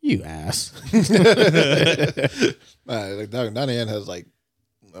 You ass. Like Donnie Yen has like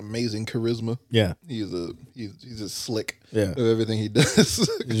amazing charisma. Yeah. He's just slick. Yeah. With everything he does.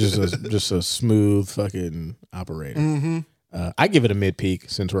 He's just a smooth fucking operator. I give it a mid peak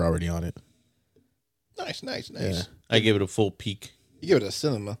since we're already on it. Nice. Yeah. I gave it a full peak. You give it a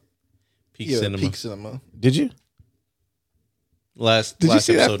cinema. Peak You give it a cinema. peak cinema. Did you? Last Did you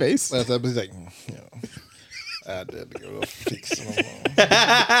see episode. that face? Last episode, he's like, I did give it a peak cinema.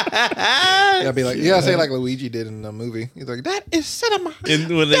 Yeah, be like, you gotta say like Luigi did in the movie. He's like, that is cinema.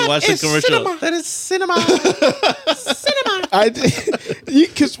 And when they watch the is commercial, cinema. that is cinema. Cinema.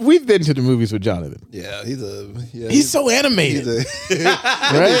 Because we've been to the movies with Jonathan. Yeah, He's so animated,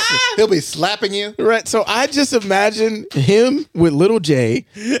 right? He'll be slapping you. Right. So I just imagine him with little Jay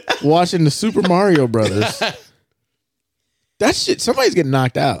watching the Super Mario Brothers. That shit, somebody's getting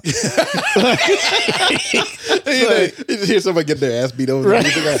knocked out. You just hear somebody get their ass beat over. Right.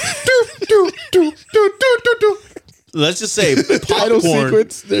 Let's just say Title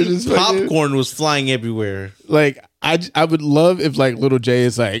sequence. They're just fucking- popcorn was flying everywhere. Like I would love if like little Jay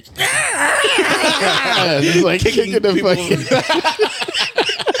is like, just like kicking the fucking.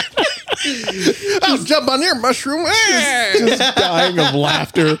 I'll jump on your mushroom. Just dying of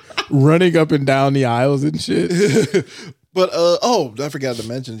laughter, running up and down the aisles and shit. But I forgot to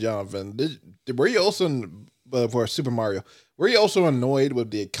mention, Jonathan. Were you also for Super Mario? Were you also annoyed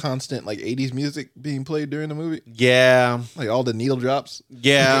with the constant like 80s music being played during the movie? Yeah. Like all the needle drops?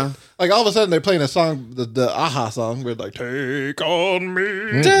 Yeah. Like all of a sudden they're playing a song, the Aha song, where like, take on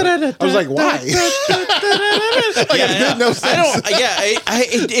me. I was like, why? Like, it made no sense.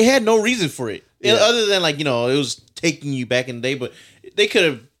 It had no reason for it. Yeah. Other than like, it was taking you back in the day, but they could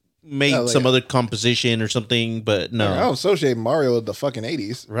have made some other composition or something, but no. I don't associate Mario with the fucking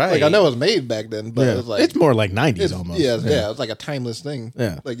 80s. Right. Like I know it was made back then, but it's like it's more like 90s almost. Yeah, it's like a timeless thing.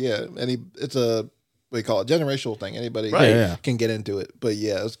 Yeah. Like it's a what do you call it? Generational thing. Anybody can get into it. But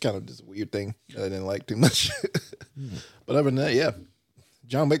yeah, it's kind of just a weird thing that I didn't like too much. But other than that, yeah.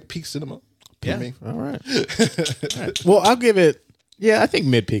 John Wick peak cinema. Yeah. Me. All right. Well, I'll give it. Yeah, I think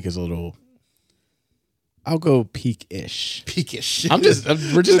mid peak is a little. I'll go peak-ish. Peakish.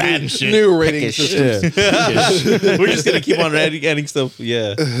 We're just adding shit. New rating system. Yeah. We're just gonna keep on adding stuff.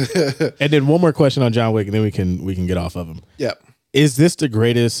 Yeah. And then one more question on John Wick, and then we can get off of him. Yeah. Is this the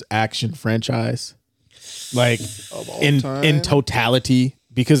greatest action franchise? Like Of all in time? totality?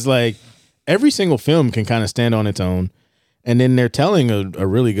 Because like every single film can kind of stand on its own, and then they're telling a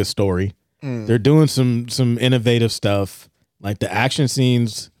really good story. They're doing some innovative stuff. Like the action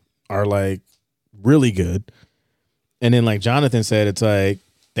scenes are like really good. And then like Jonathan said, it's like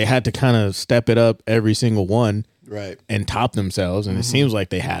they had to kind of step it up every single one Right. and top themselves, and it seems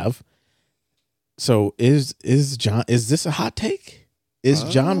like they have. So is this a hot take? Is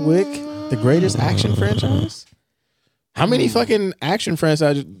John Wick the greatest action franchise? How many fucking action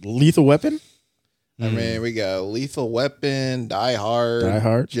franchises? Lethal Weapon? I mean, we got Lethal Weapon, Die Hard,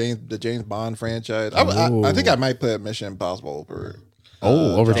 the James Bond franchise. I think I might put Mission Impossible over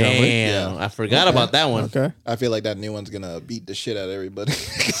John Wick. Damn, I forgot about that one. Okay. I feel like that new one's gonna beat the shit out of everybody.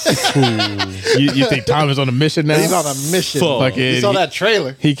 You think Tom is on a mission now? He's on a mission. Fuck it. You saw that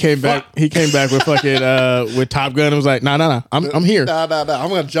trailer. He came back. He came back with fucking with Top Gun and was like, nah. I'm here. Nah. I'm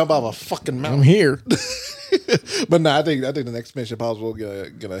gonna jump off a fucking mountain. I'm here. But I think the next Mission Impossible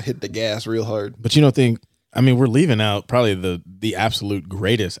gonna hit the gas real hard. But you don't think? I mean, we're leaving out probably the absolute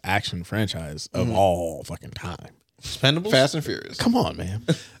greatest action franchise of all fucking time. Expendables? Fast and Furious. Come on, man.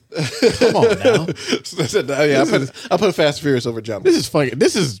 Come on now. Yeah, I put Fast and Furious over John Wick.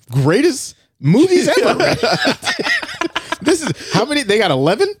 This is greatest movies ever. This is how many? They got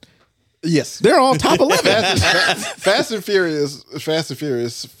 11. Yes, They're all top 11. Fast and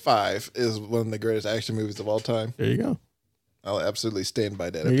Furious 5 is one of the greatest action movies of all time. There you go. I'll absolutely stand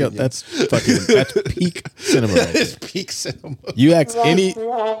by that There you opinion. go. That's peak cinema. Right It's there. peak cinema. You ask any.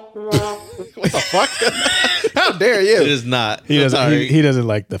 What the fuck? How dare It you? is not. He doesn't. Sorry. He doesn't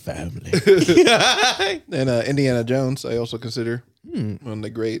like the family. And Indiana Jones, I also consider one of the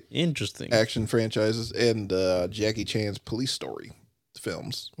great Interesting. action franchises, and Jackie Chan's Police Story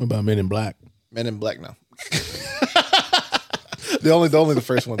films. What about Men in Black? Men in Black now. Only the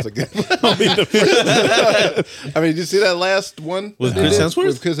first one's a good one. I mean, did you see that last one? With Chris Hemsworth?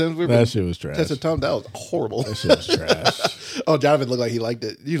 With Chris Hemsworth? That shit was trash. Tessa Thompson, that was horrible. That shit was trash. Oh, Jonathan looked like he liked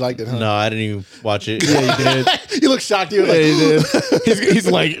it. You liked it, huh? No, I didn't even watch it. Yeah, he did. You look shocked. You were Yeah, like, he did. He's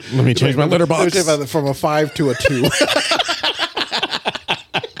like, let me change my letterbox. From a 5 to a 2.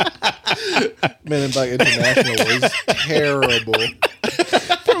 Men in Black International was terrible.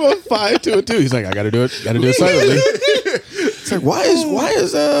 From a 5 to a 2. He's like, I gotta do it. Gotta do it silently. It's like, why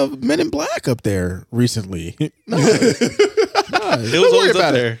is Men in Black up there recently? No, It was always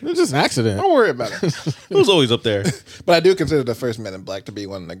up there. it was just an accident. Don't worry about it. It was always up there. But I do consider the first Men in Black to be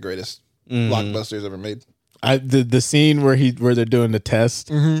one of the greatest blockbusters ever made. The scene where they're doing the test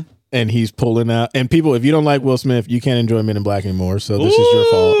and he's pulling out, and people, if you don't like Will Smith, you can't enjoy Men in Black anymore. So this is your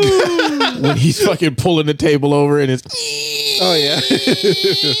fault. When he's fucking pulling the table over and it's Oh yeah.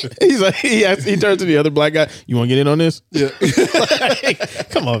 he's like he turns to the other black guy. You want to get in on this? Yeah. Like,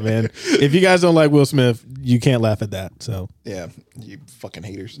 come on, man. If you guys don't like Will Smith, you can't laugh at that. So Yeah. You fucking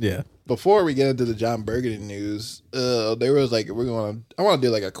haters. yeah. before we get into the John Burgundy news, there was like I want to do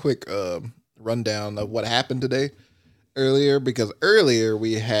like a quick rundown of what happened today. Earlier, because earlier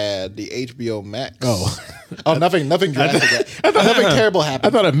we had the HBO Max. Oh, nothing drastic. Nothing terrible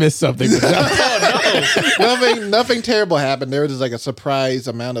happened. I thought I missed something. Nothing terrible happened. There was just like a surprise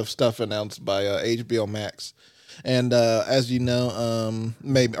amount of stuff announced by HBO Max. And as you know,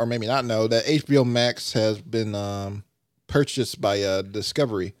 maybe or maybe not know, that HBO Max has been purchased by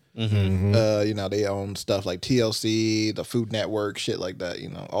Discovery. Mm-hmm. You know, they own stuff like TLC, the Food Network, shit like that. You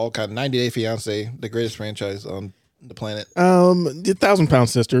know, all kind of 90 Day Fiance, the greatest franchise on the planet. The 1,000-Pound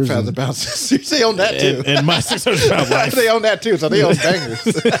Sisters. 1,000-Pound Sisters. They own that too. And my 600-pound life. They own that too, so they own bangers.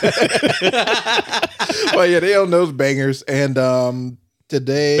 Well, yeah, they own those bangers. And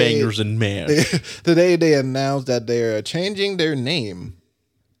today, bangers and man. Today they announced that they're changing their name.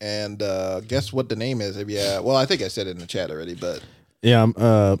 And guess what the name is? Yeah, well, I think I said it in the chat already, but yeah,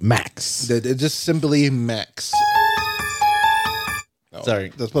 Max. It's just simply Max. Oh, sorry,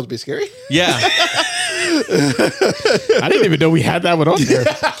 that's supposed to be scary. Yeah. I didn't even know we had that one on there.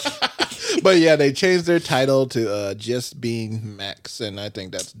 But yeah, they changed their title to just being Max, and I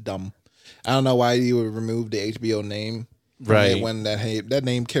think that's dumb. I don't know why you would remove the HBO name, right? When that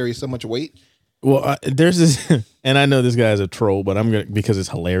name carries so much weight. Well, there's this, and I know this guy is a troll, but I'm gonna because it's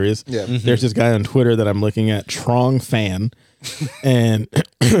hilarious. Yeah, There's this guy on Twitter that I'm looking at, Trong Fan, and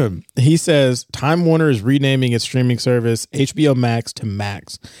he says Time Warner is renaming its streaming service HBO Max to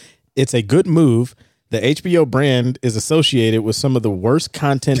Max. It's a good move. The HBO brand is associated with some of the worst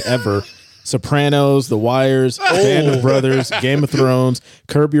content ever. Sopranos, The Wires, Band of Brothers, Game of Thrones,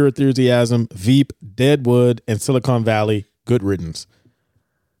 Curb Your Enthusiasm, Veep, Deadwood, and Silicon Valley. Good riddance.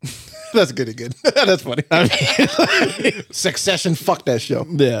 That's good. That's funny. I mean, Succession, fuck that show.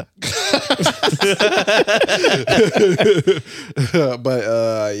 Yeah.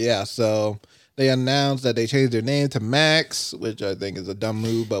 But yeah, so they announced that they changed their name to Max, which I think is a dumb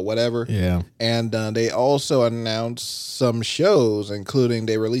move, but whatever. Yeah. And they also announced some shows, including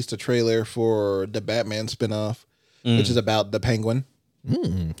they released a trailer for the Batman spinoff, which is about the Penguin.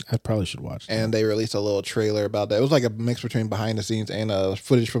 I probably should watch that. And they released a little trailer about that. It was like a mix between behind the scenes and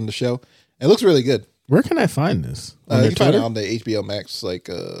footage from the show. It looks really good. Where can I find this? You can find it on the HBO Max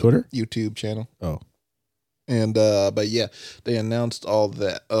Twitter YouTube channel. Oh. And but yeah, they announced all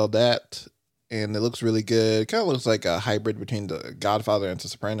that, and it looks really good. It kind of looks like a hybrid between the Godfather and The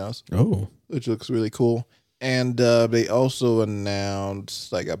Sopranos. Oh, which looks really cool. And they also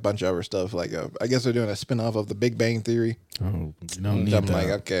announced like a bunch of other stuff. Like I guess they're doing a spinoff of The Big Bang Theory. Oh, we don't need I'm that. like,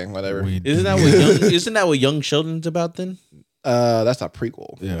 okay, whatever. Isn't that what Young Sheldon's about then? That's a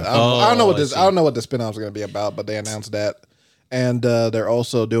prequel. Yeah. I don't know what this. I don't know what the spinoff is going to be about, but they announced that. And they're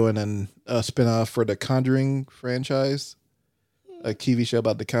also doing a spinoff for the Conjuring franchise, a TV show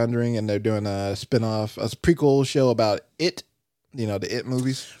about the Conjuring, and they're doing a spinoff, a prequel show about It. You know, the It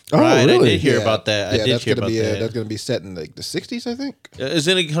movies. Oh, right, really? I did hear about that. That's gonna be that's gonna be set in like the 60s, I think.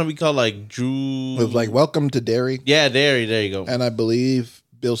 Isn't it gonna be called like Drew? It was like Welcome to Derry. Yeah, Derry. There you go. And I believe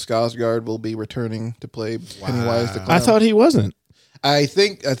Bill Skarsgård will be returning to play Pennywise the Clown. I thought he wasn't. I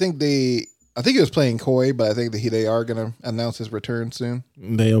think he was playing coy, but I think they are gonna announce his return soon.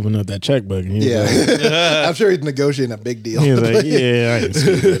 They opened up that checkbook. And he was like, I'm sure he's negotiating a big deal. he was like, yeah, I can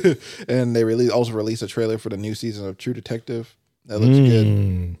see that. And they also released a trailer for the new season of True Detective. That looks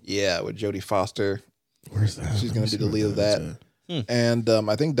good. Yeah, with Jodie Foster. Where's that? She's going to be the lead of that. And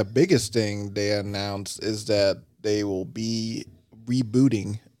I think the biggest thing they announced is that they will be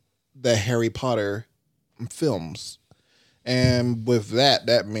rebooting the Harry Potter films. And with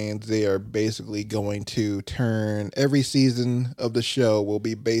that means they are basically going to turn every season of the show will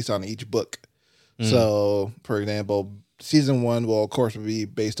be based on each book. So, for example, season 1 will, of course, be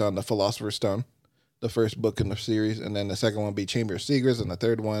based on the Philosopher's Stone, the first book in the series, and then the second one will be Chamber of Secrets, and the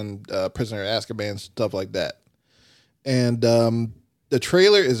third one, Prisoner of Azkaban, stuff like that. And the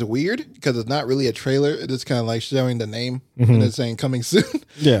trailer is weird because it's not really a trailer. It's just kind of like showing the name and it's saying coming soon.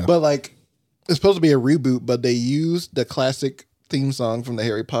 Yeah. But like, it's supposed to be a reboot, but they used the classic theme song from the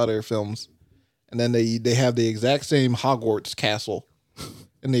Harry Potter films. And then they have the exact same Hogwarts castle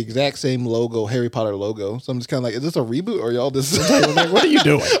and the exact same logo, Harry Potter logo. So I'm just kind of like, is this a reboot or y'all just like, what are you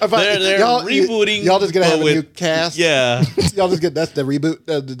doing? They're rebooting. Y'all just gonna have a new cast. Yeah. Y'all just that's the reboot.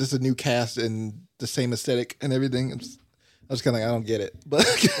 This is a new cast and the same aesthetic and everything. I was kind of like, I don't get it,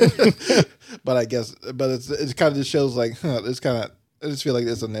 but I guess, but it kind of just shows like, it's kind of. I just feel like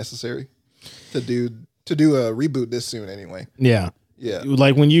it's unnecessary to do a reboot this soon anyway. Yeah. Yeah.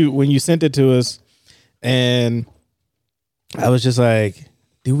 Like when you sent it to us, and I was just like,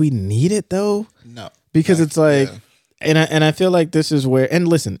 do we need it though? No, because it's like And I feel like this is where, and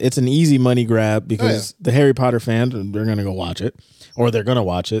listen, it's an easy money grab because the Harry Potter fans, they're gonna go watch it, or they're gonna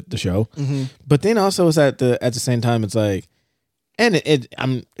watch it, the show. But then also it's at the same time, it's like, and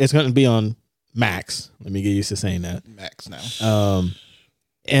it's gonna be on Max. Let me get used to saying that. Max now.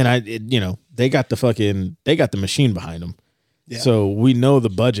 And they got the machine behind them. Yeah. So we know the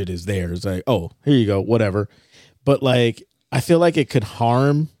budget is there. It's like, oh, here you go, whatever. But like, I feel like it could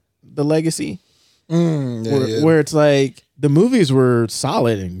harm the legacy. Where it's like the movies were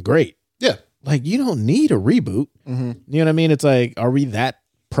solid and great. Yeah. Like you don't need a reboot. You know what I mean? It's like, are we that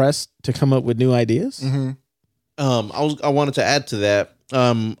pressed to come up with new ideas? I wanted to add to that.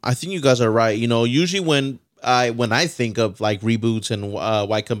 I think you guys are right. Usually when I think of like reboots and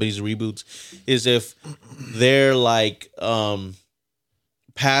why companies reboots is if they're like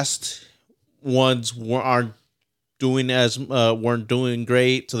past ones weren't doing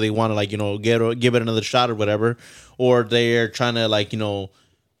great, so they want to like give it another shot or whatever, or they're trying to like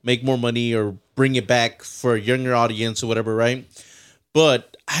make more money or bring it back for a younger audience or whatever, right?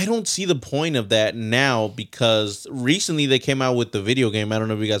 But I don't see the point of that now because recently they came out with the video game. I don't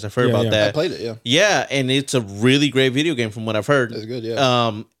know if you guys have heard about that. I played it, yeah. Yeah, and it's a really great video game from what I've heard. It's good,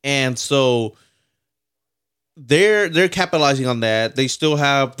 yeah. And so they're capitalizing on that. They still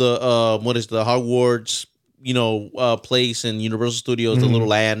have the Hogwarts, place in Universal Studios, the little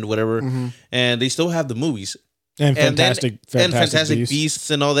land, whatever. And they still have the movies. And Fantastic Beasts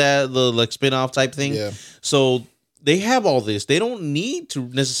and all that, the like spin-off type thing. Yeah. So they have all this. They don't need to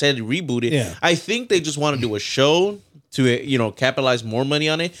necessarily reboot it. Yeah. I think they just want to do a show to capitalize more money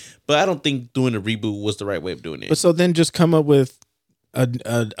on it. But I don't think doing a reboot was the right way of doing it. But so then just come up with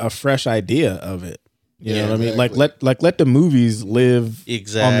a fresh idea of it. You know what I mean? Like let the movies live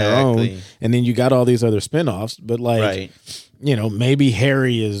on their own, and then you got all these other spinoffs. But like, maybe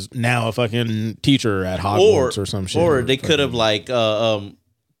Harry is now a fucking teacher at Hogwarts or some shit. Or they could have like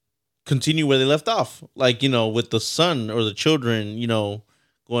continue where they left off, like with the son or the children,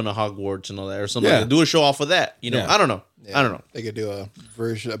 going to Hogwarts and all that, or something. Like do a show off of that. I don't know. Yeah. I don't know. They could do a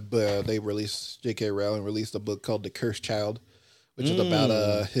version. They released J.K. Rowling released a book called The Cursed Child, which is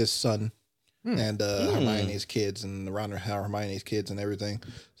about his son. And Hermione's kids and Ron Hermione's kids and everything.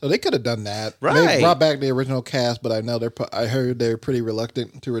 So they could have done that. Right. They brought back the original cast, but I know I heard they're pretty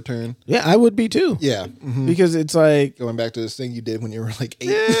reluctant to return. Yeah, I would be too. Yeah. Because it's like going back to this thing you did when you were like 8.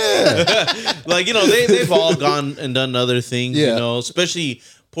 Yeah. Like, they've all gone and done other things, especially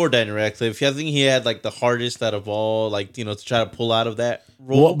poor Daniel Radcliffe. I think he had like the hardest out of all, like, to try to pull out of that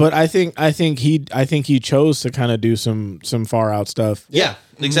role. Well, but I think he chose to kind of do some far out stuff. Yeah,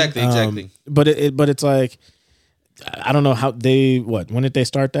 exactly. But it's like, I don't know how when did they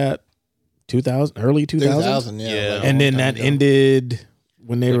start that? 2000, early 2000, yeah. Like, and then that ended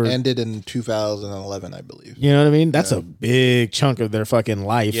when they ended in 2011, I believe. You know what I mean? That's a big chunk of their fucking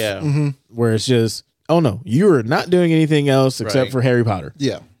life. Yeah. Where it's just, oh no, you are not doing anything else except for Harry Potter.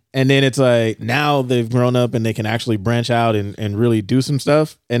 Yeah. And then it's like, now they've grown up and they can actually branch out and really do some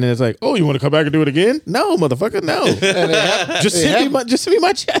stuff. And then it's like, oh, you want to come back and do it again? No, motherfucker, no. Just send me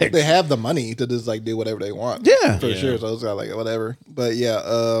my check. They have the money to just like do whatever they want. Yeah. For sure. So it's like whatever. But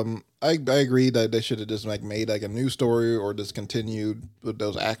yeah, I agree that they should have just like made like a new story or just continued with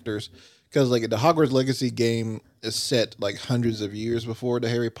those actors. Because like the Hogwarts Legacy game is set like hundreds of years before the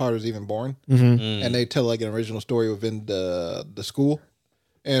Harry Potter's even born. And they tell like an original story within the school.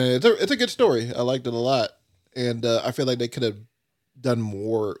 And it's a good story. I liked it a lot, and I feel like they could have done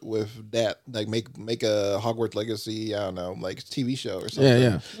more with that. Like make a Hogwarts Legacy, I don't know, like TV show or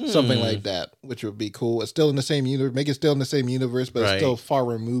something. Something like that, which would be cool. It's still in the same universe. Make it still in the same universe, but it's still far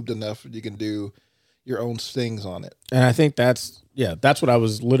removed enough that you can do your own things on it. And I think that's what I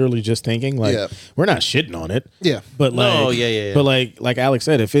was literally just thinking. Like, we're not shitting on it. Yeah. But like, but like Alex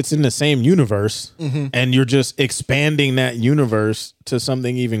said, if it's in the same universe and you're just expanding that universe to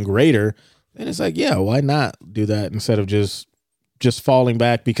something even greater, then it's like, yeah, why not do that instead of just falling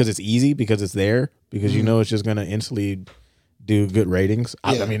back because it's easy, because it's there, because it's just going to instantly do good ratings.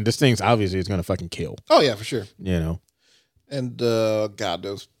 I mean, this thing's obviously it's going to fucking kill. Oh yeah, for sure. And God,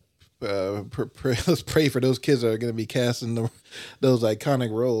 those let's pray for those kids that are going to be casting those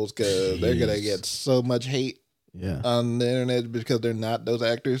iconic roles, because they're going to get so much hate on the internet because they're not those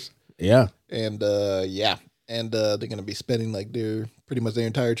actors. Yeah. And they're going to be spending like pretty much their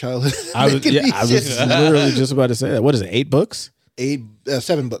entire childhood. I was literally just about to say that. What is it? 8 books?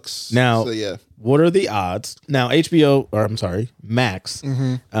 7 books. Now, so, what are the odds? Now, Max,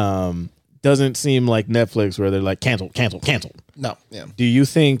 doesn't seem like Netflix where they're like cancel. No, yeah. Do you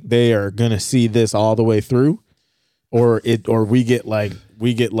think they are gonna see this all the way through, or we get like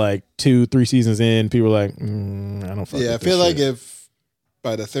we get like 2-3 seasons in, people are like, I don't. Yeah, I feel like if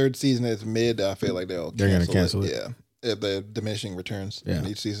by the third season it's mid, I feel like they're gonna cancel it. Yeah, if the diminishing returns in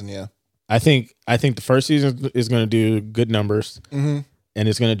each season. Yeah, I think the first season is going to do good numbers, and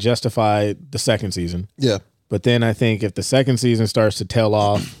it's going to justify the second season. Yeah. But then I think if the second season starts to tail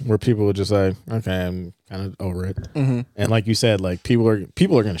off, where people are just like, okay, I'm kind of over it, and like you said, like people are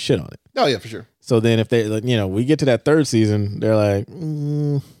going to shit on it. Oh yeah, for sure. So then if they, like, we get to that third season, they're like,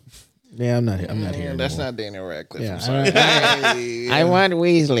 yeah, I'm not here. That's anymore. not Daniel Radcliffe. Yeah, I'm sorry. I want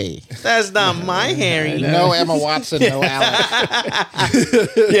Weasley. That's not my Harry. No Emma Watson, no Alex.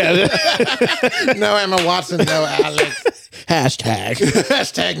 Yeah. No Emma Watson, no Alex.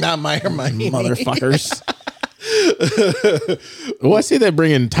 Hashtag not my Hermione. motherfuckers. Well, I see they're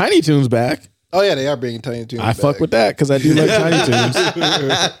bringing Tiny Toons back. Oh yeah, they are bringing Tiny Toons. I fuck with that because I do like Tiny Toons.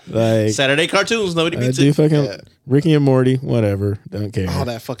 Like Saturday cartoons, nobody I beats do it. fucking Ricky and Morty, whatever. Don't care. all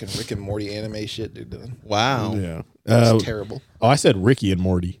that fucking Rick and Morty anime shit they're doing. Wow. Yeah. That's terrible. Oh, I said Ricky and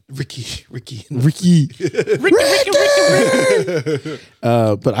Morty. Ricky. Ricky.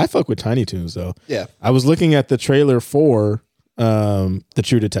 But I fuck with Tiny Toons though. Yeah. I was looking at the trailer for The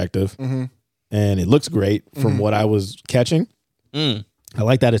True Detective, and it looks great from what I was catching. I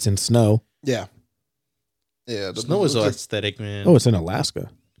like that it's in snow. Yeah. Yeah. Snow is so aesthetic, man. Oh, it's in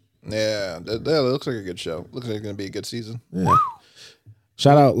Alaska. Yeah. That looks like a good show. Looks like it's going to be a good season. Yeah.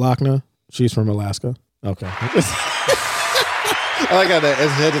 Shout out Lochna. She's from Alaska. Okay. I like how that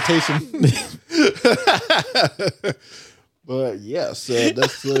as hesitation. But yes,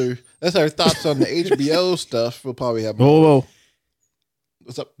 that's our thoughts on the HBO stuff. We'll probably have more. Whoa.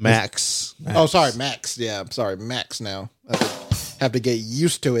 What's up? Max. Oh, sorry, Max. Yeah, I'm sorry, Max now. I have to get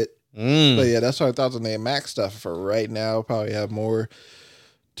used to it. But yeah, that's our thoughts on the Max stuff for right now. Probably have more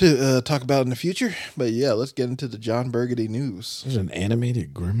to talk about in the future. But yeah, let's get into the John Burgundy news. There's an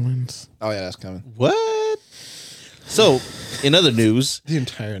animated Gremlins. Oh yeah, that's coming. What? So, in other news, The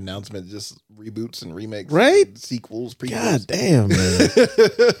entire announcement is just reboots and remakes, Right? and sequels, prequels. God damn, man.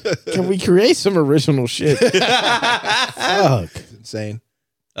 Can we create some original shit? Fuck. It's insane.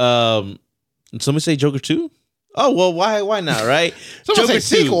 somebody say Joker 2? Oh, well, why not, right? Someone Joker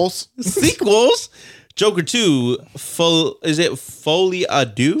say 2. sequels. Sequels? Joker 2, is it Folie à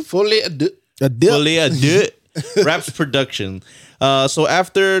Deux? Fully adu- A dip. Folie à Deux Raps production. So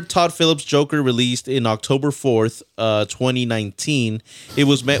after Todd Phillips' Joker released in October 4th, 2019, it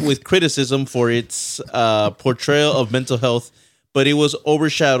was met with criticism for its portrayal of mental health, but it was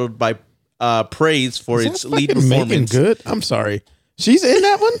overshadowed by praise for its lead Fucking Megan performance. Good. I'm sorry. She's in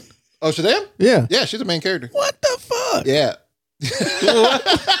that one? Oh, Shazam? Yeah. Yeah, she's the main character. What the fuck? Yeah.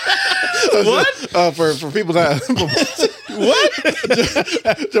 What? For people that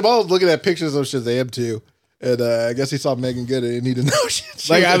what? Jamal was looking at pictures of Shazam too, and I guess he saw Megan Good and he didn't know she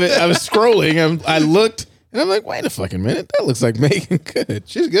Like I was scrolling, I looked, and I'm like, wait a fucking minute, that looks like Megan Good.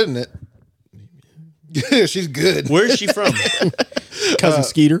 she's good in it. She's good. Where is she from? Cousin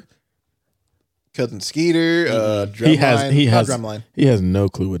Skeeter. Cousin Skeeter, He has Drumline. he has no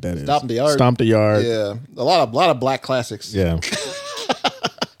clue what that is. Stomp the Yard. Stomp the Yard. Yeah, a lot of black classics. Yeah.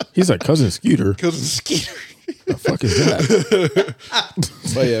 He's like Cousin Skeeter. Cousin Skeeter. The fuck is that?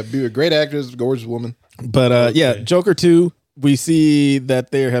 But yeah, be a great actress, gorgeous woman. But yeah, Joker 2, we see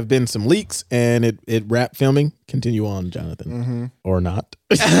that there have been some leaks and it wrapped filming. Continue on, Jonathan. Or not.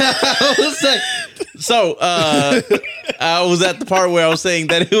 I was like, so I was at the part where I was saying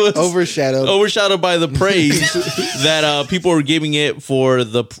that it was overshadowed by the praise that people were giving it for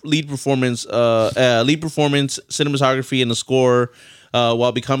the lead performance, cinematography, and the score,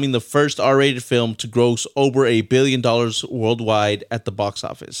 while becoming the first R-rated film to gross over $1 billion worldwide at the box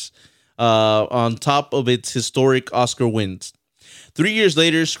office, on top of its historic Oscar wins. 3 years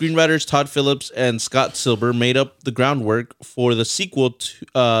later, screenwriters Todd Phillips and Scott Silber made up the groundwork for the sequel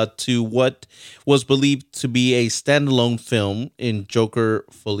to what was believed to be a standalone film in Joker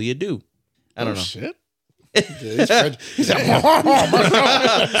Folie à Deux. I don't know. Shit. He's French. He's like,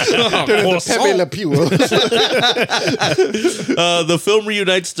 Pepe Le Pew. The film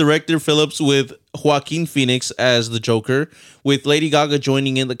reunites director Phillips with Joaquin Phoenix as the Joker, with Lady Gaga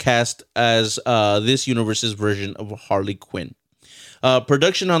joining in the cast as this universe's version of Harley Quinn.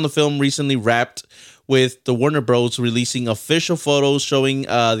 Production on the film recently wrapped, with the Warner Bros. Releasing official photos showing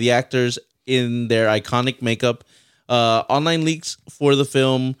the actors in their iconic makeup. Online leaks for the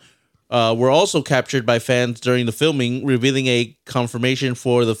film were also captured by fans during the filming, revealing a confirmation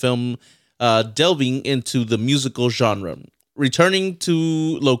for the film delving into the musical genre. Returning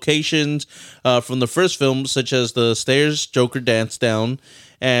to locations from the first film, such as the stairs Joker danced down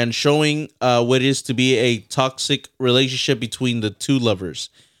and showing what is to be a toxic relationship between the two lovers.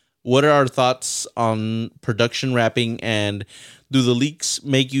 What are our thoughts on production wrapping, and do the leaks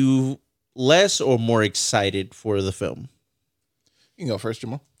make you less or more excited for the film? You can go first,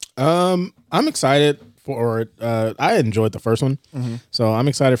 Jamal. I'm excited for it. I enjoyed the first one, so I'm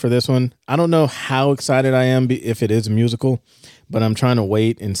excited for this one. I don't know how excited I am if it is a musical, but I'm trying to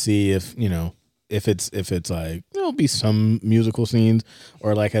wait and see if if it's like there'll be some musical scenes,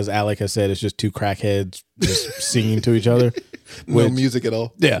 or like as Alec has said, it's just two crackheads just singing to each other. No music at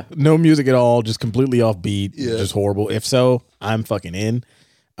all. Yeah, no music at all, just completely off beat, Yeah. just horrible. If so, I'm fucking in.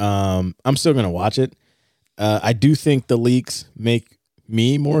 I'm still gonna watch it. I do think the leaks make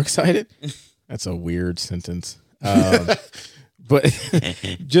me more excited. That's a weird sentence. But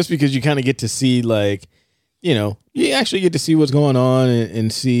just because you kind of get to see, like, you actually get to see what's going on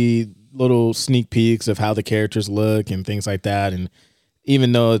and see little sneak peeks of how the characters look and things like that. And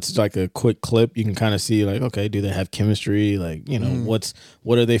even though it's like a quick clip, you can kind of see, like, okay, do they have chemistry? Like,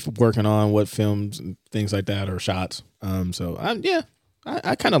 what are they working on? What films and things like that, or shots? So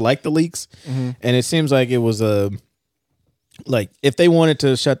I kind of like the leaks, and it seems like it was like if they wanted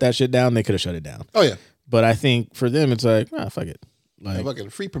to shut that shit down, they could have shut it down. Oh yeah, But I think for them, it's like, fuck it. like Like, fucking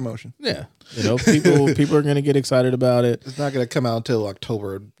free promotion. yeah, people are gonna get excied about it. It's not gonna come out until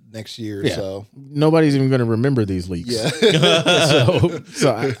October next year. Yeah. So Nobody's even gonna remember these leaks. yeah,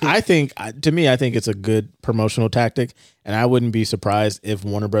 So I think, to me, I think it's a good promotional tactic, and I wouldn't be surprised if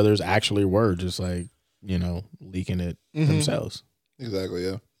Warner Brothers actually were just like, leaking it themselves. exactly.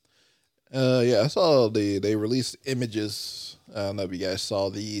 Yeah. Yeah, I saw they released images. I don't know if you guys saw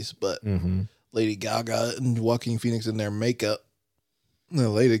these, but Lady Gaga and Joaquin Phoenix in their makeup.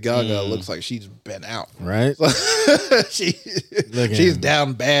 Lady Gaga looks like she's been out. Right? She's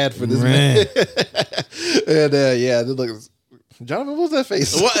down bad for this man. And yeah, it looks. Jonathan, what was that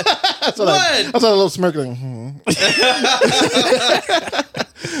face? What? I saw a little smirk. Like,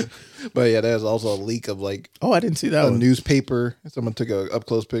 But yeah, there's also a leak of like Oh, I didn't see that a one. newspaper. Someone took a up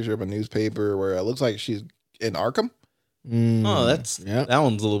close picture of a newspaper where it looks like she's in Arkham. Oh, that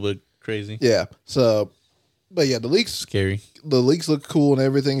one's a little bit crazy. Yeah. So, but yeah, the leaks Scary. look cool and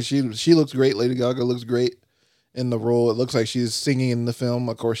everything. She looks great. Lady Gaga looks great in the role. It looks like she's singing in the film.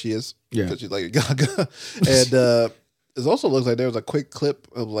 Of course she is. Yeah. Because she's Lady Gaga. And it also looks like there was a quick clip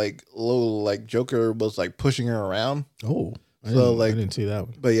of like little like Joker was like pushing her around. Oh, I like- didn't see that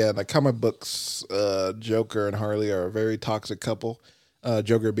one. But yeah, in the comic books, Joker and Harley are a very toxic couple.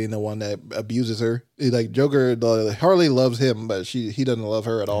 Joker being the one that abuses her. Harley loves him, but he doesn't love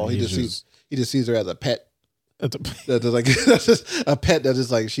her at all. He just sees her as a pet. That's That's like that's just a pet that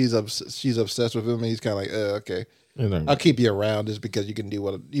is like she's obsessed with him, and he's kind of like, okay, I'll keep you around just because you can do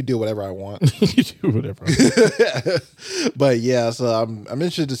whatever I want. You do whatever. But yeah, so I'm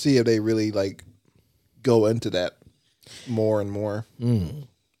interested to see if they really like go into that more and more,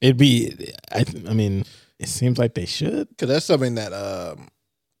 It'd be. I mean, it seems like they should. because that's something that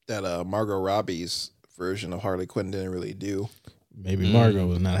Margot Robbie's version of Harley Quinn didn't really do. Maybe Margot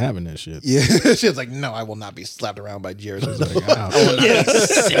was not having that shit. Yeah, she was like, no, I will not be slapped around by Jared. Like, wow.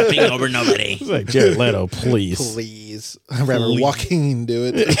 Stepping over nobody. It's like, Jared Leto, please. Please, I'd rather Joaquin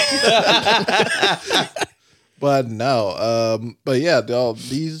do it. But no, but yeah,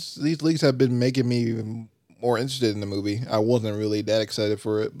 these leaks have been making me even more interested in the movie. I wasn't really that excited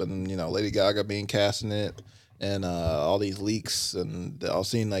for it, but Lady Gaga being cast in it, and all these leaks, and I've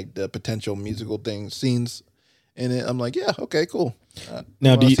seen like the potential musical scenes in it. I'm like, yeah, okay, cool.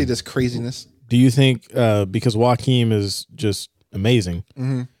 Now, do you see this craziness? Do you think because Joaquin is just amazing,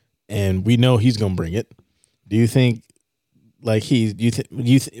 and we know he's gonna bring it? Do you think like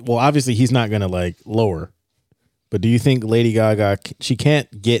well, obviously he's not gonna like lower, but do you think Lady Gaga, she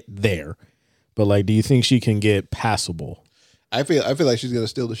can't get there, but like, do you think she can get passable? I feel like she's gonna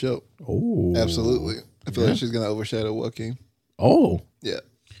steal the show. Oh, Absolutely. I feel like she's gonna overshadow Joaquin. Oh, Yeah.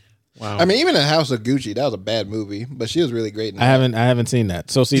 Wow. I mean, even in House of Gucci, that was a bad movie, but she was really great in I that. haven't seen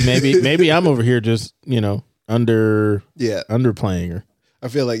that. So see, maybe I'm over here just Yeah. underplaying her. I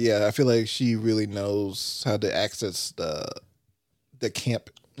feel like she really knows how to access the camp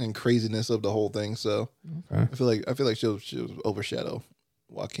and craziness of the whole thing. So Okay. I feel like she'll overshadow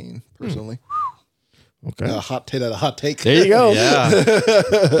Joaquin personally. Okay, A hot take. there you go. Yeah.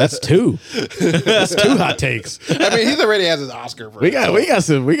 That's two. That's two hot takes. I mean, he's already has his Oscar for We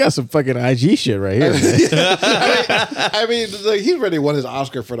it. got some fucking IG shit right here. Man. I mean, like, he already won his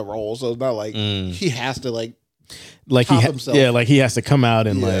Oscar for the role, so it's not like he has to like. Like Top himself. yeah, like he has to come out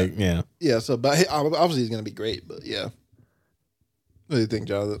and Yeah. like yeah. Yeah, so but obviously he's gonna be great, but yeah. What do you think,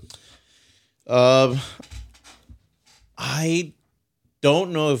 Jonathan? I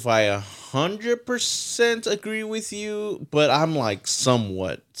don't know if I 100% agree with you, but I'm like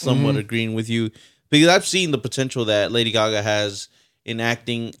somewhat agreeing with you because I've seen the potential that Lady Gaga has in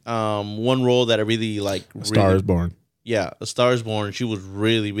acting. One role that I really like, Star is Born. Yeah, A Star is Born. She was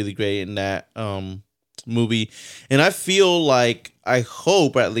really, really great in that movie, and I feel like, I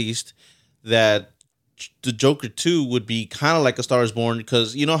hope at least, that the Joker 2 would be kind of like A Star is Born,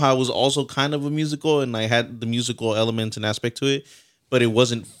 because you know how it was also kind of a musical and I had the musical elements and aspect to it, but it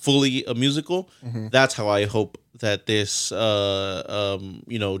wasn't fully a musical. That's how I hope that this Joker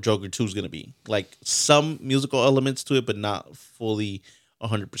 2 is going to be. Like some musical elements to it, but not fully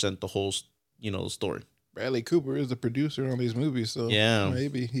 100% the whole story. Bradley Cooper is the producer on these movies, so Yeah.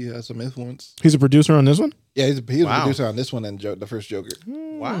 maybe he has some influence. He's a producer on this one? Yeah, he's a Wow. producer on this one and the first Joker.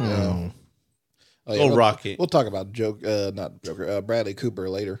 Wow. Oh, Go we'll, Rocket. We'll talk about Bradley Cooper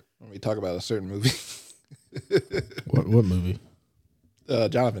later when we talk about a certain movie. What movie?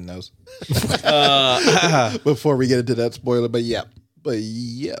 Jonathan knows. Before we get into that spoiler, but yeah.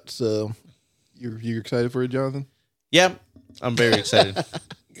 So you're excited for it, Jonathan? Yeah, I'm very excited.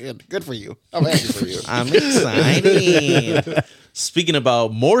 Good for you. I'm happy for you. I'm excited. Speaking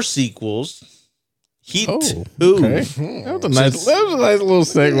about more sequels, Heat 2. Okay. That was a nice little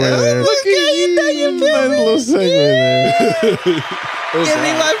segue there. Look at you, Nice little segue there. Give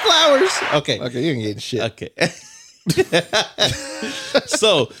me my flowers. Okay. Okay, you ain't getting shit. Okay.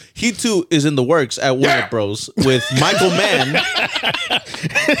 So, Heat 2 is in the works at Warner Bros. With Michael Mann.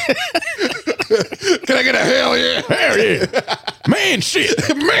 Can I get a hell yeah? Hell yeah. Man shit.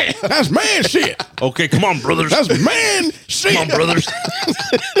 Man. That's man shit. Okay, come on, brothers. That's man shit. Come on, brothers.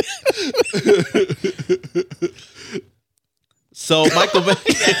 So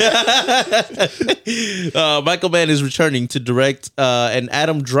Michael Mann is returning to direct, and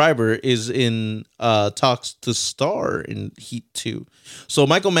Adam Driver is in talks to star in Heat 2. So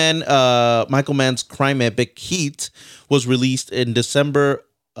Michael Mann's crime epic Heat was released in December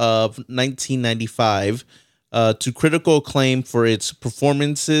of 1995 to critical acclaim for its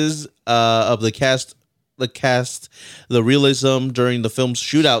performances of the cast, the realism during the film's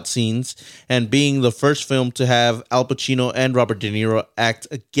shootout scenes, and being the first film to have Al Pacino and Robert De Niro act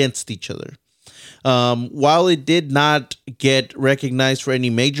against each other. While it did not get recognized for any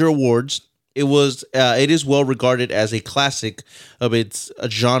major awards, it is well regarded as a classic of its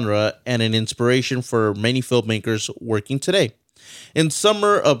genre and an inspiration for many filmmakers working today. In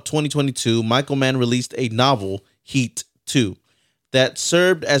summer of 2022, Michael Mann released a novel, Heat 2, that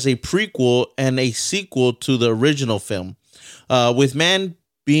served as a prequel and a sequel to the original film, with Mann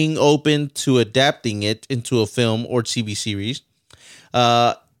being open to adapting it into a film or TV series.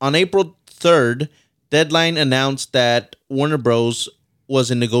 On April 3rd, Deadline announced that Warner Bros. Was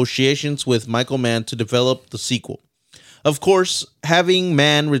in negotiations with Michael Mann to develop the sequel. Of course, having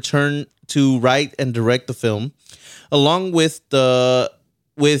Mann return to write and direct the film, along with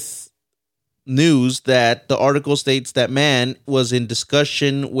news that the article states that Mann was in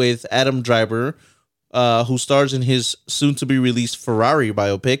discussion with Adam Driver, who stars in his soon-to-be-released Ferrari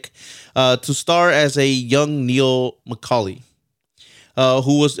biopic, to star as a young Neil McCauley,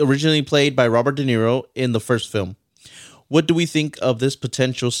 who was originally played by Robert De Niro in the first film. What do we think of this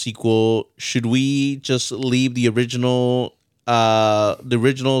potential sequel? Should we just leave the original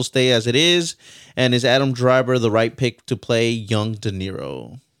stay as it is? And is Adam Driver the right pick to play young De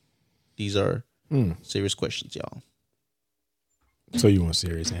Niro? These are serious questions, y'all. So you want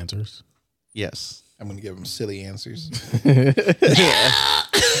serious answers? Yes. I'm going to give him silly answers.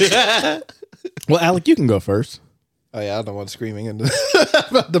 Well, Alec, you can go first. Oh, yeah, I'm the one screaming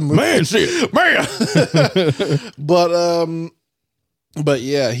about the movie. Man shit. Man. But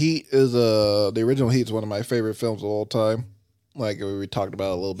yeah, Heat is the original Heat is one of my favorite films of all time. Like we talked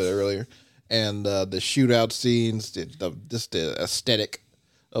about a little bit earlier, and the shootout scenes, the aesthetic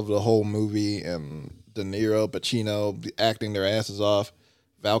of the whole movie, and De Niro, Pacino acting their asses off,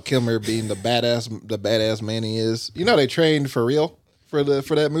 Val Kilmer being the badass man he is. You know, they trained for real for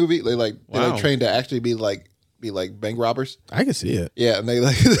that movie. They trained to actually be like bank robbers. I can see it. Yeah, and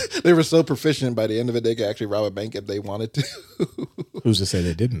they were so proficient by the end of it they could actually rob a bank if they wanted to. Who's to say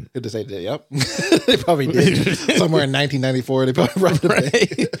they didn't? Who's to say that? Yep, they probably did. Somewhere in 1994, they probably robbed a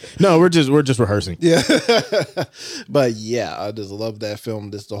bank. No, we're just rehearsing. Yeah, but yeah, I just love that film.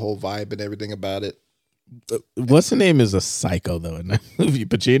 Just the whole vibe and everything about it. What's the name is a psycho though in that movie?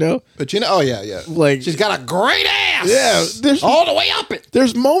 Pacino. Oh yeah. Like she's got a great ass. Yeah, there's all the way up it.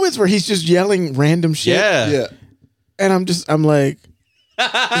 There's moments where he's just yelling random shit. Yeah. And I'm like, I'm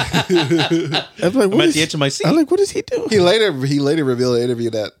at the edge of my seat. I'm like, what is he doing? He later revealed in an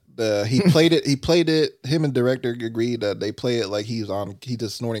interview that He played it. He played it. Him and director agreed that they play it like he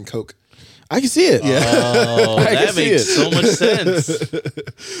just snorting coke. I can see it. Yeah. Oh, I can that see makes it. so much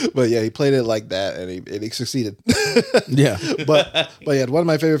sense. But yeah, he played it like that, and he succeeded. Yeah. but yeah, one of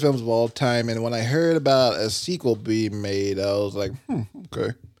my favorite films of all time. And when I heard about a sequel being made, I was like,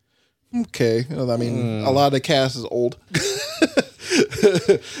 okay. You know, I mean, a lot of the cast is old.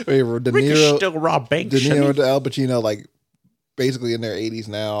 De Niro, still rob banks. De Niro, Al Pacino, like basically in their 80s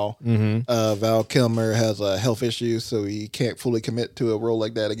now. Val Kilmer has health issues, so he can't fully commit to a role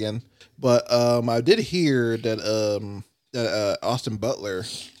like that again. But I did hear that Austin Butler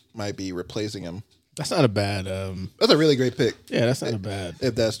might be replacing him. That's not a bad. That's a really great pick. Yeah, that's not a bad.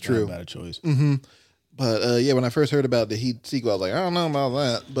 If that's true. Not a bad choice. But yeah, when I first heard about the Heat sequel, I was like, I don't know about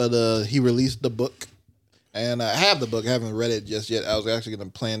that. But he released the book, and I have the book. I haven't read it just yet. I was actually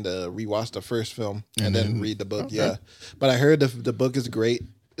going to plan to rewatch the first film and then read the book. Okay. Yeah, but I heard the book is great.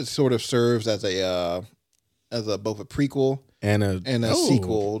 It sort of serves as both a prequel and a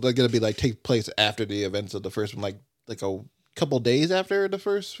sequel. They're going to be like take place after the events of the first one, like a couple days after the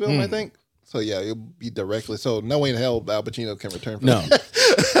first film, I think. So yeah, it'll be directly. So no way in hell Al Pacino can return for that.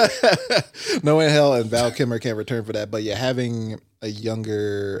 No way in hell and Val Kilmer can't return for that. But yeah, having a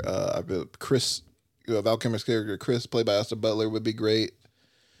younger Chris, Val Kilmer's character Chris, played by Austin Butler, would be great.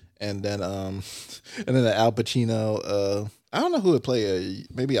 And then the Al Pacino. I don't know who would play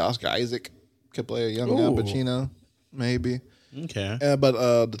maybe Oscar Isaac could play a young Al Pacino, maybe. Okay.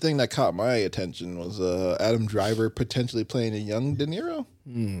 But the thing that caught my attention was Adam Driver potentially playing a young De Niro,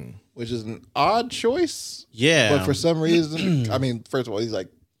 which is an odd choice. Yeah. But for some reason, I mean, first of all, he's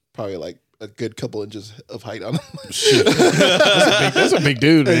probably a good couple inches of height on him. That's a big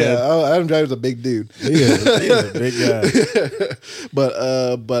dude, man. Yeah, Adam Driver's a big dude. He is a big guy.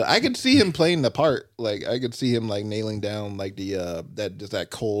 But I could see him playing the part. Like I could see him like nailing down like that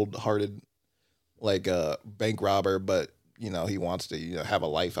cold hearted bank robber, but you know, he wants to have a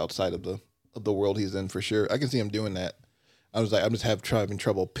life outside of the world he's in for sure. I can see him doing that. I'm just having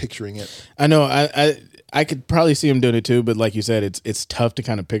trouble picturing it. I know. I could probably see him doing it too, but like you said, it's tough to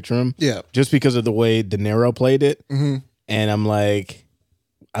kind of picture him. Yeah. Just because of the way De Niro played it. Mm-hmm. And I'm like,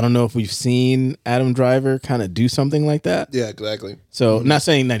 I don't know if we've seen Adam Driver kind of do something like that. Yeah, exactly. So not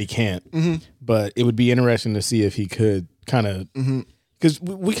saying that he can't, but it would be interesting to see if he could kind of, because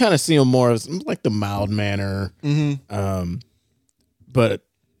we kind of see him more as like the mild manner. But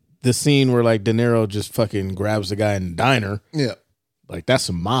the scene where like De Niro just fucking grabs the guy in the diner, like that's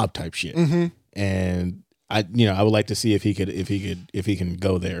some mob type shit. And I would like to see if he can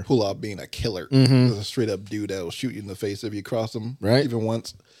go there. Pull off being a killer, a straight up dude that will shoot you in the face if you cross him, right? Even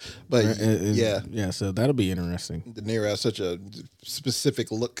once. But yeah. So that'll be interesting. De Niro has such a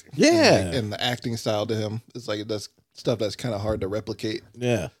specific look, and the acting style to him. It's like that's stuff that's kind of hard to replicate.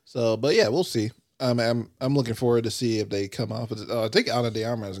 Yeah. So, but yeah, we'll see. I'm looking forward to see if they come off. I think Ana de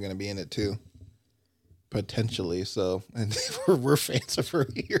Armas is going to be in it too, potentially. So, and we're fans of her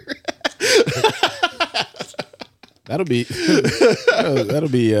here. That'll be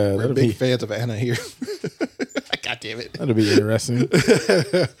We're big fans of Anna here. God damn it. That'll be interesting.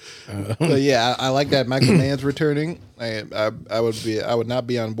 But yeah, I like that Michael Mann's returning. I would not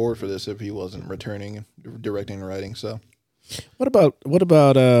be on board for this if he wasn't returning, directing and writing. So, what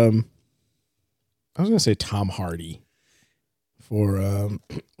about I was gonna say Tom Hardy for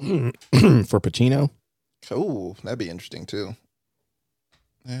for Pacino. Oh, that'd be interesting too.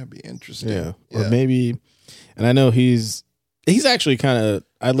 That'd be interesting. Yeah. Or maybe, and I know he's actually kind of.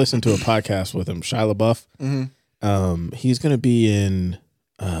 I listened to a podcast with him, Shia LaBeouf. He's gonna be in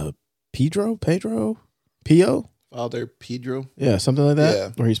Pedro, Father Pedro. Yeah, something like that. Yeah.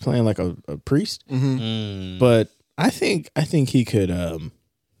 Where he's playing like a priest. But I think he could.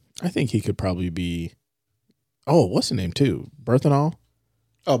 I think he could probably be. Oh, what's the name too? Berthenol.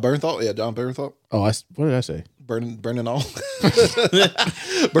 Oh, Bernthal. Yeah, John Bernthal. Oh, what did I say? Burning all.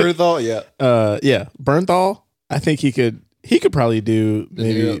 Bernthal. Yeah. Yeah, Bernthal. I think he could probably do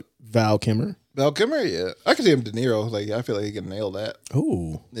maybe Val Kilmer. Val Kilmer. Yeah, I can see him De Niro. Like I feel like he can nail that.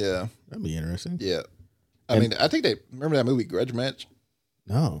 Oh, yeah, that'd be interesting. Yeah. I mean, I think they remember that movie Grudge Match.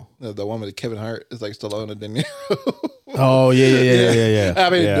 No, the one with Kevin Hart is like Stallone and De Niro. Oh yeah. I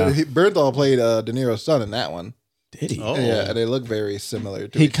mean, Bernthal played De Niro's son in that one. Did he? Oh. Yeah, and they look very similar.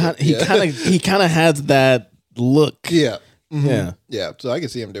 To he kind of has that look. Yeah, yeah. So I can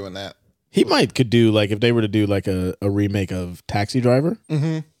see him doing that. He could do like if they were to do like a remake of Taxi Driver.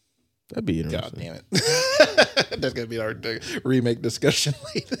 That'd be interesting. God damn it. That's gonna be our remake discussion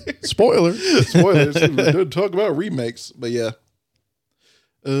later. Spoilers. Don't talk about remakes, but yeah.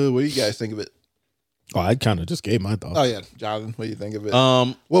 What do you guys think of it? Oh, I kind of just gave my thoughts. Oh yeah, Jonathan, what do you think of it?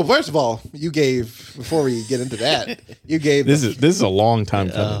 Well, first of all, you gave before we get into that, you gave This is a long time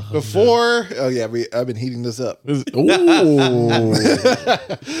coming. before. Oh yeah, I've been heating this up. Ooh.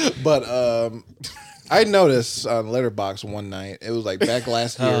 But I noticed on Letterboxd one night. It was like back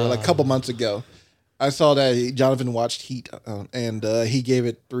last year, like a couple months ago. I saw that Jonathan watched Heat, and he gave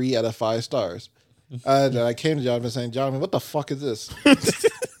it 3 out of 5 stars. And I came to Jonathan saying, "Jonathan, what the fuck is this?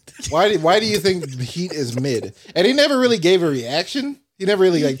 Why do you think Heat is mid?" And he never really gave a reaction. He never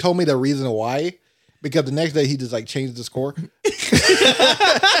really like told me the reason why. Because the next day he just like changed the score. He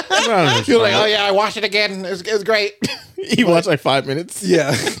was like, "Oh yeah, I watched it again. It was great." He watched like 5 minutes.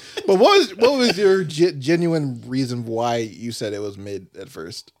 Yeah, but what was your genuine reason why you said it was mid at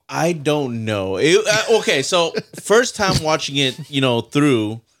first? I don't know. Okay, so first time watching it,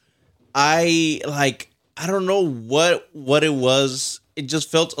 through, I don't know what it was. It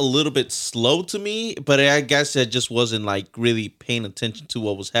just felt a little bit slow to me, but I guess I just wasn't like really paying attention to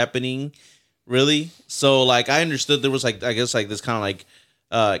what was happening, really. So like I understood there was like I guess like this kind of like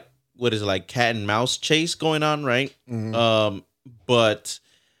what is it, like cat and mouse chase going on, right? Mm-hmm. But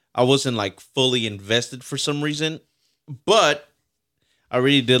I wasn't like fully invested for some reason. But I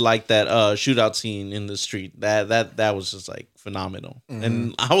really did like that shootout scene in the street. That was just like phenomenal. Mm-hmm.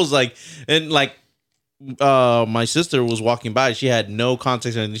 And I was like, my sister was walking by. She had no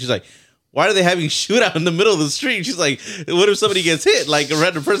context, and she's like, "Why are they having shootout in the middle of the street?" She's like, "What if somebody gets hit, like a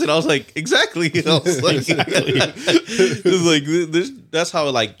random person?" I was like, "Exactly." I was like, exactly. It was like that's how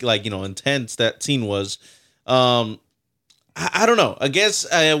intense that scene was. I don't know. I guess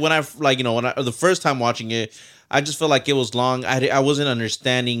when the first time watching it, I just felt like it was long. I wasn't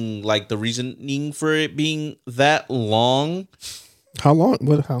understanding like the reasoning for it being that long. How long?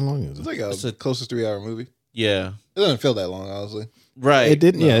 How long is it? It's like the closest 3-hour movie. Yeah, it doesn't feel that long, honestly. Right? It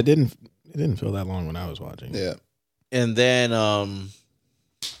didn't. No. Yeah, it didn't feel that long when I was watching. Yeah, and then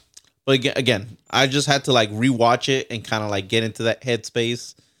but again, I just had to like rewatch it and kind of like get into that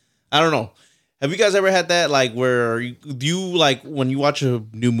headspace. I don't know. Have you guys ever had that like where do you like when you watch a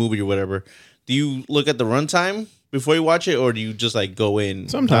new movie or whatever? Do you look at the runtime before you watch it, or do you just like go in?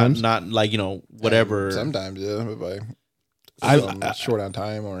 Sometimes, not like whatever. Sometimes, yeah. I'm short on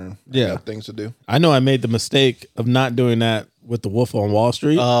time or got things to do. I know I made the mistake of not doing that with The Wolf on Wall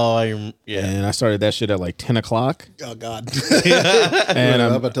Street. Oh, and I started that shit at like 10 o'clock. Oh God! And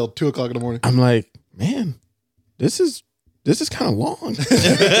I'm up until 2 o'clock in the morning. I'm like, man, this is kind of long. So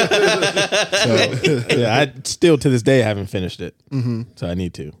yeah, I still to this day haven't finished it. Mm-hmm. So I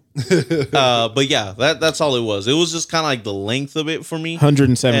need to. But yeah, that's all it was. It was just kind of like the length of it for me.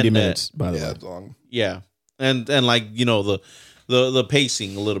 170 minutes, by the way. It's long. Yeah, and like the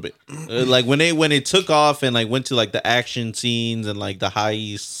pacing a little bit, like when it took off and like went to like the action scenes and like the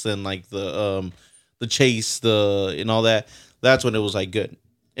heists and like the chase and all that. That's when it was like good.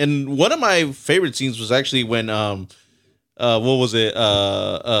 And one of my favorite scenes was actually when what was it?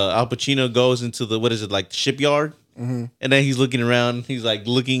 Al Pacino goes into the shipyard, mm-hmm. and then he's looking around. He's like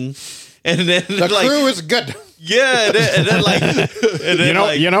looking, and then the crew is good. Yeah, and then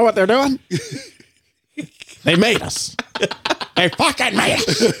like, you know what they're doing? They made us. They fucking made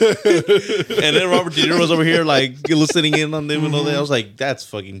us. And then Robert De Niro was over here like listening in on them and all that. I was like, that's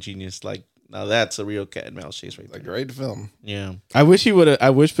fucking genius. Like, now that's a real cat and mouse chase right there. A great film. Yeah. I wish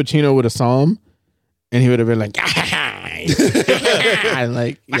Pacino would have saw him, and he would have been like,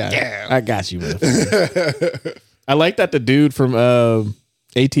 like, yeah, I got you. I like that the dude from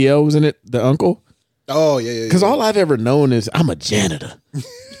ATL was in it, the uncle. Oh yeah. Because all I've ever known is I'm a janitor.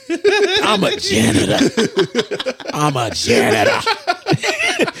 I'm a janitor. I'm a janitor.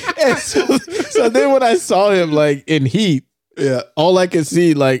 And so then when I saw him like in Heat, yeah, all I could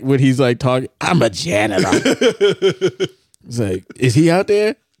see like when he's like talking, I'm a janitor. It's like, is he out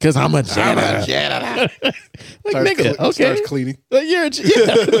there? Because I'm a janitor. I'm a janitor. Like, nigga, okay. Starts cleaning. Like, you're a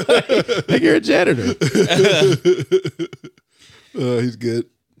janitor. He's good.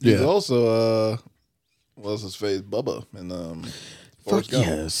 He's Yeah. also what's his face? Bubba and Fuck Gump.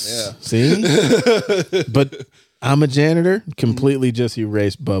 yes. Yeah. See? But I'm a janitor. Completely just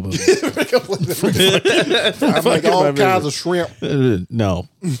erased Bubba. I'm like all kinds of shrimp. No.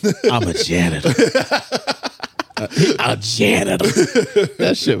 I'm a janitor. A janitor.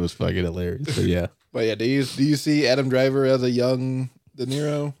 That shit was fucking hilarious. But yeah. But yeah, do you see Adam Driver as a young De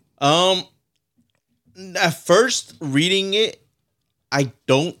Niro? At first reading it, I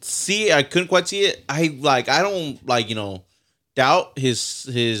don't see it. I couldn't quite see it. I don't doubt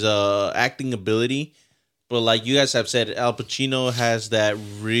his acting ability, But like you guys have said, Al Pacino has that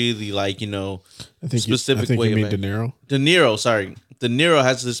really like, I think specific I think way you mean of De Niro. De Niro, sorry. De Niro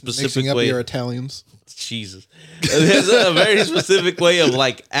has this specific Mixing up way. your Italians. Jesus. There's a very specific way of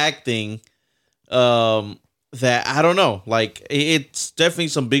like acting that I don't know. Like it's definitely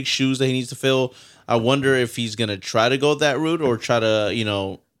some big shoes that he needs to fill. I wonder if he's going to try to go that route or try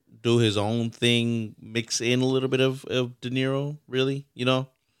to, do his own thing, mix in a little bit of De Niro, really,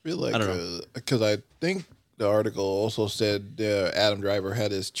 Feel like, I don't know. because I think the article also said Adam Driver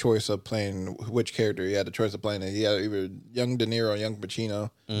had his choice of playing which character he had the choice of playing. He had either young De Niro or young Pacino,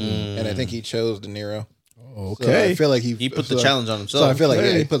 and I think he chose De Niro. Okay. So I feel like He put the challenge on himself. So I feel like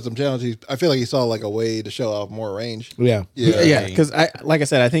Okay. he put some challenge. I feel like he saw like a way to show off more range. Yeah. Yeah. Because like I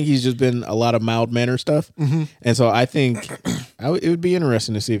said, I think he's just been a lot of mild manner stuff, and so I think it would be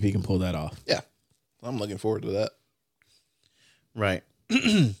interesting to see if he can pull that off. Yeah, I'm looking forward to that. Right.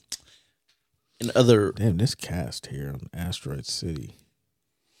 In other, Damn, this cast here on Asteroid City.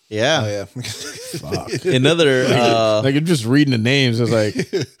 yeah. Oh yeah, Fuck. In other, Like I'm just reading the names. I was like,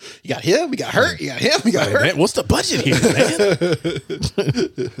 you got him. You got hurt. You got him. You got hurt. man, what's the budget here, man?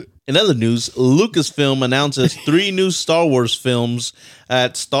 in other news, Lucasfilm announces 3 new Star Wars films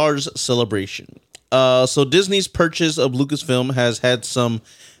at Stars Celebration. So Disney's purchase of Lucasfilm has had some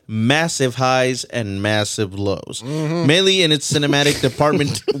massive highs and massive lows, mainly in its cinematic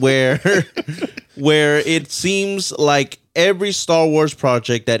department, where it seems like every Star Wars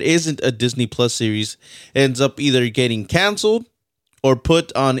project that isn't a Disney Plus series ends up either getting canceled or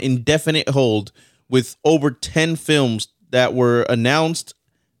put on indefinite hold, with over 10 films that were announced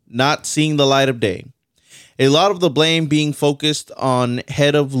not seeing the light of day. A lot of the blame being focused on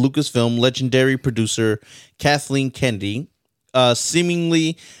head of Lucasfilm, legendary producer Kathleen Kennedy,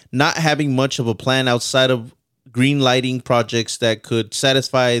 seemingly not having much of a plan outside of greenlighting projects that could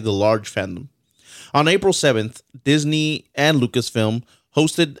satisfy the large fandom. On April 7th, Disney and Lucasfilm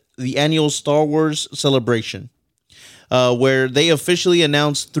hosted the annual Star Wars celebration, where they officially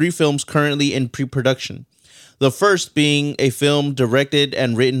announced 3 films currently in pre-production. The first being a film directed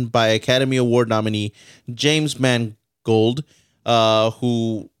and written by Academy Award nominee James Mangold,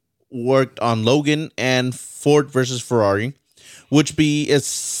 who worked on Logan and Ford versus Ferrari, which is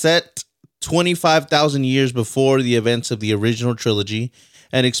set 25,000 years before the events of the original trilogy,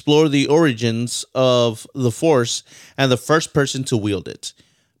 and explore the origins of the Force and the first person to wield it.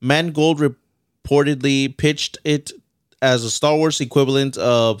 Mangold reportedly pitched it as a Star Wars equivalent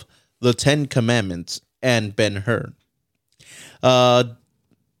of the 10 Commandments and Ben-Hur.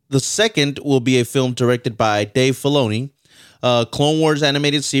 The second will be a film directed by Dave Filoni, Clone Wars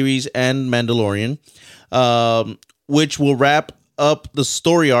animated series and Mandalorian, which will wrap up the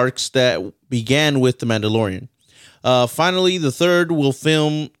story arcs that began with The Mandalorian. Finally, the third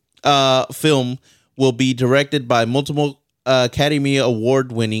film will be directed by multiple Academy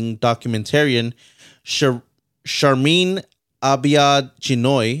Award-winning documentarian Sharmeen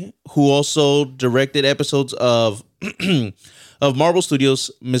Abiad-Chinoy, who also directed episodes of of Marvel Studios'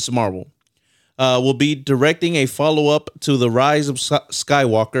 Ms. Marvel. Will be directing a follow-up to The Rise of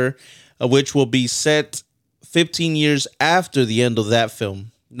Skywalker, which will be set 15 years after the end of that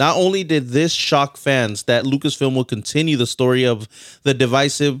film. Not only did this shock fans that Lucasfilm will continue the story of the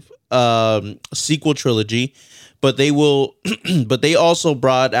divisive sequel trilogy, but they also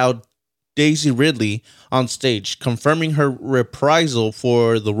brought out Daisy Ridley on stage, confirming her reprisal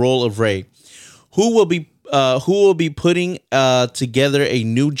for the role of Rey, who will be putting together a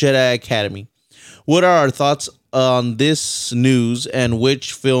new Jedi Academy. What are our thoughts on this news, and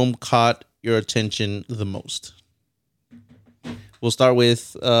which film caught your attention the most? We'll start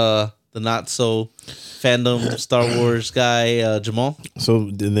with the not so fandom Star Wars guy, Jamal. So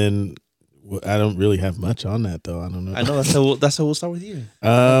and then I don't really have much on that though. I don't know. I know that's how we'll start with you.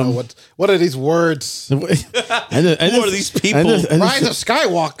 What are these words? Who Who are these people? Rise of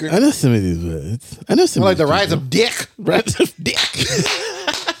Skywalker. I know some of these words. I know some Like of the these rise people. of Dick. Rise of Dick.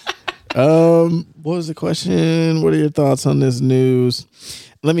 What was the question? What are your thoughts on this news?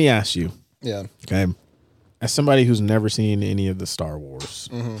 Let me ask you. Yeah. Okay. As somebody who's never seen any of the Star Wars,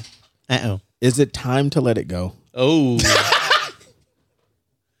 is it time to let it go? Oh,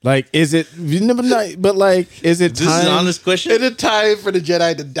 Like, is it? But like, is it this time? is an honest question. Is it time for the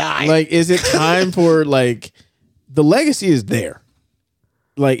Jedi to die? Like, is it time for like the legacy is there?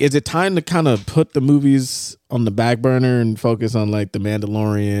 Like, is it time to kind of put the movies on the back burner and focus on like the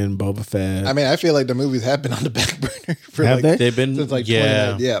Mandalorian, Boba Fett? I mean, I feel like the movies have been on the back burner for Have like they? They've been since like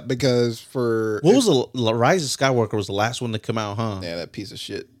yeah. 29 yeah, because for What was the Rise of Skywalker was the last one to come out, huh? yeah, that piece of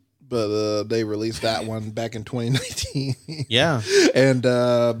shit. but they released that one back in 2019. Yeah. And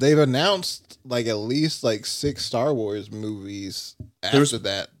they've announced like at least like 6 Star Wars movies after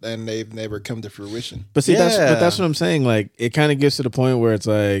that, and they've never come to fruition. But see, that's Yeah. what I'm saying. Like, it kind of gets to the point where it's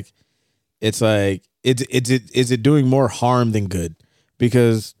like, is it doing more harm than good?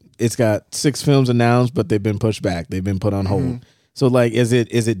 Because it's got 6 films announced, but they've been pushed back. They've been put on hold. So, like, is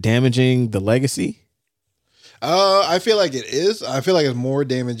it damaging the legacy? I feel like it is. I feel like it's more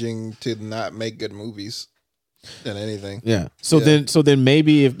damaging to not make good movies than anything. Yeah. So then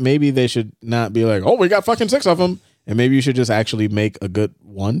maybe they should not be like, oh, we got fucking 6 of them, and maybe you should just actually make a good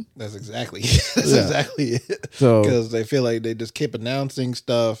one. That's exactly exactly it. So because they feel like they just keep announcing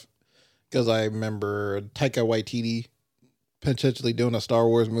stuff. Because I remember Taika Waititi potentially doing a Star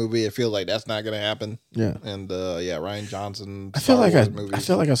Wars movie. It feels like that's not going to happen. Yeah. And Ryan Johnson. I feel like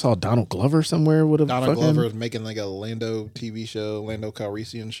I saw Donald Glover somewhere with a Donald Glover is making like a Lando TV show, Lando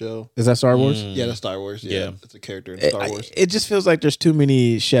Calrissian show. Is that Star Wars? Yeah, that's Star Wars. Yeah, it's a character in Star Wars. It just feels like there's too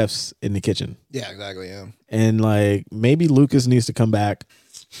many chefs in the kitchen. Yeah, exactly. Yeah. And like maybe Lucas needs to come back,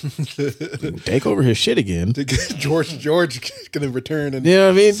 take over his shit again. George gonna return and You know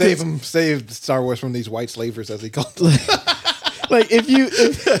what I mean? save Star Wars from these white slavers, as he called them. Like if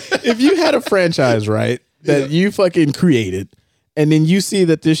you had a franchise, right, that you fucking created, and then you see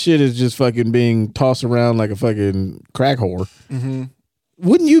that this shit is just fucking being tossed around like a fucking crack whore,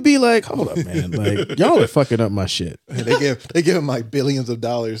 wouldn't you be like, hold up, man, like y'all are fucking up my shit? they give him like billions of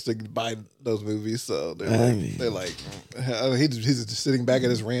dollars to buy those movies, so they're like he's just sitting back at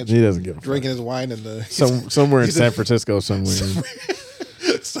his ranch. He doesn't give a drinking his wine in the somewhere in San Francisco somewhere.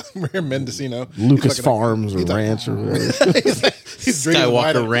 Somewhere in Mendocino, Lucas Farms or Ranch or whatever. he's drinking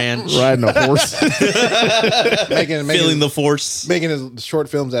wine Skywalker Ranch. Riding a horse. Feeling the force. making his short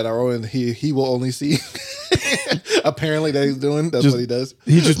films that are only he will only see. Apparently, that he's doing. That's what he does.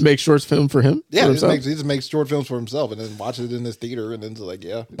 He just makes short film for him. Yeah, for he himself? just makes short films for himself and then watches it in his theater and then it's like,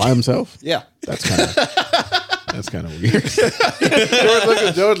 yeah, By himself. yeah. That's kind of weird.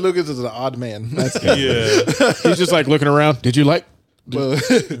 George Lucas is an odd man. That's kind of He's just like looking around. Did you like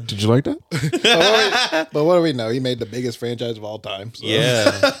that? But what do we know? He made the biggest franchise of all time. So.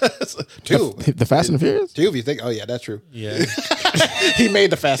 Yeah. 2. The Fast and the Furious? 2, if you think, oh yeah, that's true. Yeah. He made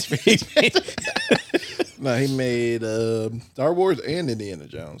the Fast Furious. No, he made Star Wars and Indiana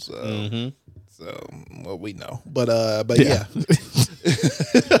Jones. So well, we know. But yeah.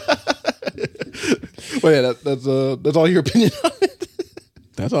 But yeah, that's all your opinion on it.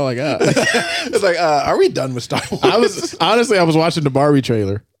 That's all I got. It's like, are we done with Star Wars? I was watching the Barbie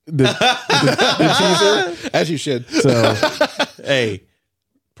trailer. The teaser. As you should. So Hey,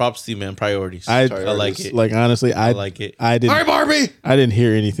 props to you, man. Priorities. I like it. like honestly, I like it. I didn't All right, Barbie. I didn't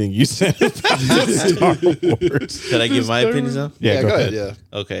hear anything you said about Star Wars. Should I give my opinions now? Yeah, go ahead. Yeah.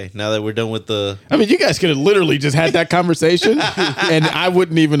 Okay. Now that we're done with the I mean, you guys could have literally just had that conversation and I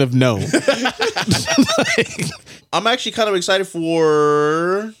wouldn't even have known. I'm actually kind of excited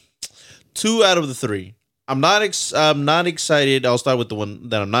for 2 out of the 3. I'm not excited. I'll start with the one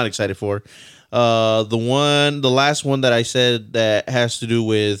that I'm not excited for. The last one that I said that has to do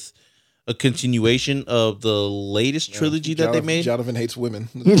with a continuation of the latest trilogy that they made. Jonathan hates women.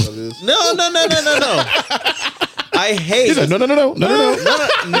 That's what it is. No. I hate. No.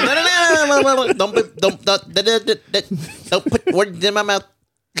 Don't put words in my mouth.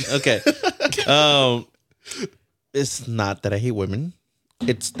 Okay. It's not that I hate women.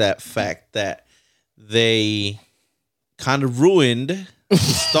 It's that fact that they kind of ruined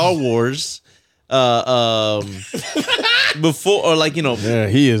Star Wars before, or like, Yeah,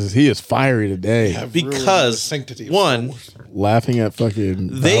 he is fiery today. because the sanctity of one, Star Wars. Laughing at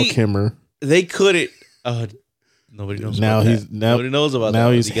fucking Val Kilmer. they couldn't. Nobody knows. Now about he's that. now Nobody knows about now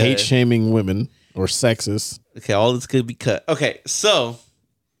that. he's You gotta- hate shaming women or sexist. Okay, all this could be cut. Okay, so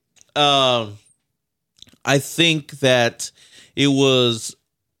I think that it was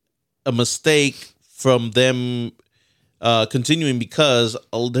a mistake from them continuing because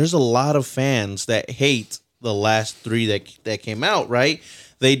there's a lot of fans that hate the last 3 that came out, right?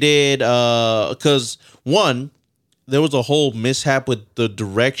 They did because one, there was a whole mishap with the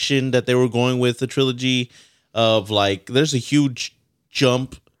direction that they were going with the trilogy of like there's a huge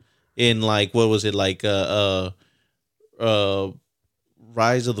jump in like what was it like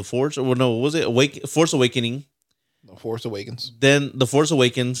Rise of the Force, or no, what was it Force Awakening? The Force Awakens. Then The Force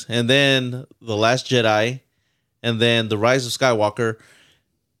Awakens, and then The Last Jedi, and then The Rise of Skywalker.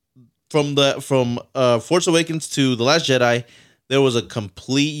 From Force Awakens to The Last Jedi, there was a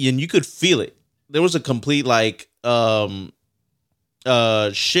complete, and you could feel it. There was a complete like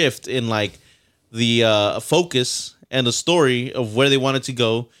shift in like the focus and the story of where they wanted to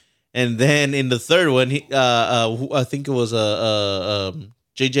go. And then in the third one, I think it was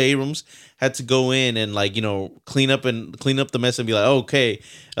J.J. Abrams had to go in and like clean up the mess and be like, okay,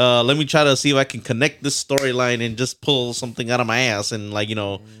 let me try to see if I can connect this storyline and just pull something out of my ass and like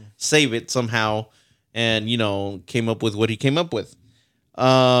save it somehow, and came up with what he came up with.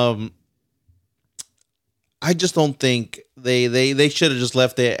 I just don't think they should have just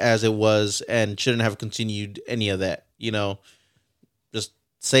left it as it was and shouldn't have continued any of that. Just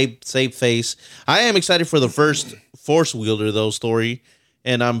save face. I am excited for the first Force wielder though story,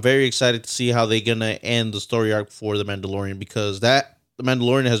 and I'm very excited to see how they're gonna end the story arc for the Mandalorian, because the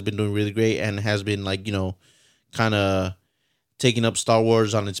Mandalorian has been doing really great and has been like kind of taking up Star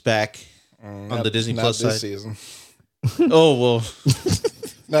Wars on its back on the Disney Plus this side. Season. Oh well,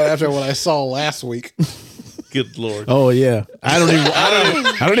 Not after what I saw last week. good lord. Oh yeah, I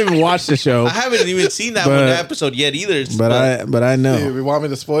don't even watch the show, I haven't even seen that But- one episode yet either. but I know. Dude, you want me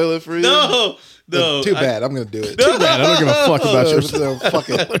to spoil it for you? no. Too bad. I'm gonna do it. Too bad. I don't give a fuck about your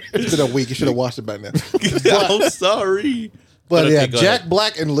It's been a week. You should have watched it by now. I'm sorry. But okay, yeah, go Jack ahead.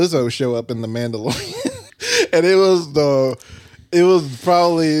 Black and Lizzo show up in The Mandalorian, and it was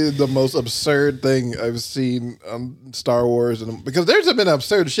probably the most absurd thing I've seen on Star Wars, and because there's been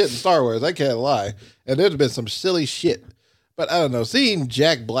absurd shit in Star Wars, I can't lie, and there's been some silly shit. But I don't know, seeing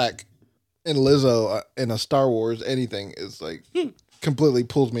Jack Black and Lizzo in a Star Wars anything is like completely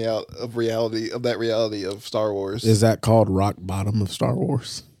pulls me out of reality of Star Wars. Is that called rock bottom of Star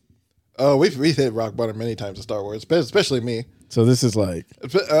Wars? Oh, we've hit rock bottom many times in Star Wars, especially me. So this is like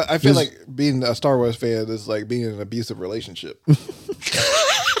I feel like being a Star Wars fan is like being in an abusive relationship.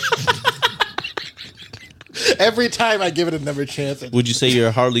 Every time I give it another chance. Would you say you're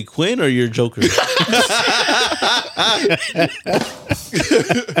a Harley Quinn or you're a Joker?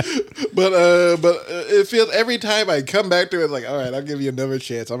 But it feels every time I come back to it, like, all right, I'll give you another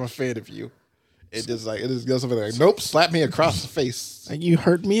chance. I'm a fan of you. It just goes something like, nope, slap me across the face. you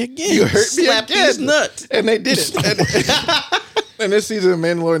hurt me again. You hurt me Slapped again. his nut. And they did it. And this season of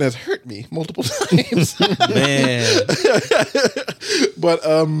Mandalorian has hurt me multiple times. Man.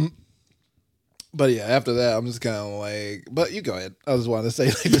 But yeah, after that, I'm just kind of like, but you go ahead. I just wanted to say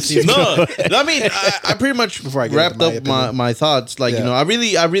like this. No, I mean, I pretty much Before I get wrapped into my up my, opinion. my thoughts. Like, Yeah. I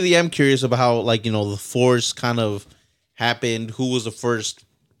really am curious about how, like, the Force kind of happened. Who was the first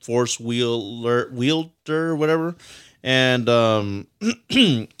Force wielder, whatever. And and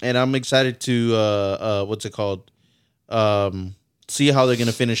I'm excited to what's it called? See how they're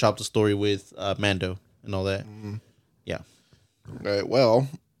gonna finish out the story with Mando and all that. Yeah. All right, well,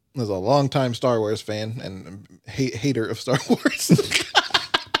 as a longtime Star Wars fan and hater of Star Wars,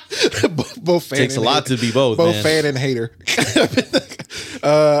 both fan Takes a and lot hater. to be both, Both man. fan and hater.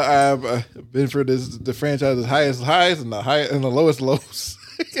 I've been for the franchise's highest highs and the lowest lows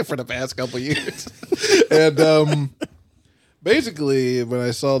for the past couple years. And basically, when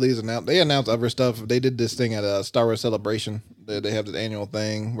I saw these they announced other stuff. They did this thing at a Star Wars Celebration. They have this annual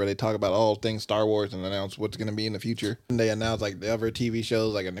thing where they talk about all things Star Wars and announce what's going to be in the future. And they announced like the other TV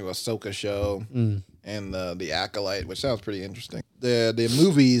shows, like a new Ahsoka show and the Acolyte, which sounds pretty interesting. The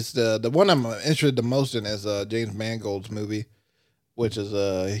movies, the one I'm interested the most in is James Mangold's movie, which is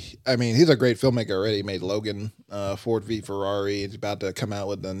I mean, he's a great filmmaker already. He made Logan, Ford v Ferrari. He's about to come out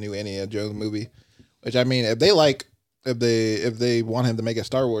with the new Indiana Jones movie, which I mean, if they want him to make a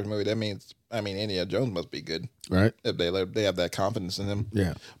Star Wars movie, that means Indiana Jones must be good, right? if they have that confidence in him.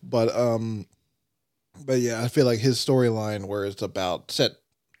 Yeah. But yeah, I feel like his storyline where it's about set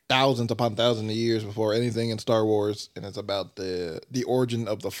thousands upon thousands of years before anything in Star Wars, and it's about the origin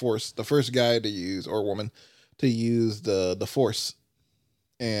of the Force, the first guy to use or woman to use the Force,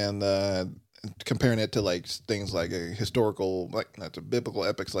 and comparing it to like things like a historical, like not to biblical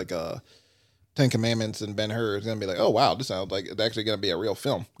epics like Ten Commandments and Ben-Hur is gonna be like, oh wow, this sounds like it's actually gonna be a real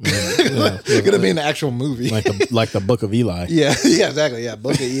film. It's gonna be an actual movie, like the Book of Eli. yeah, exactly, yeah,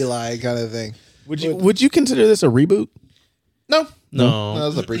 Book of Eli kind of thing. Would you consider this a reboot? No, No.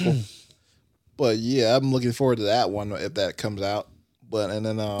 that's a prequel. But yeah, I'm looking forward to that one if that comes out. But and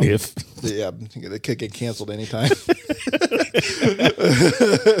then If yeah, it could get canceled anytime.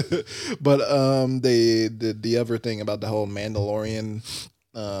 But they did the other thing about the whole Mandalorian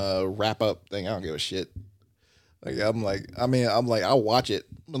wrap up thing. I don't give a shit. I'm like I'll watch it,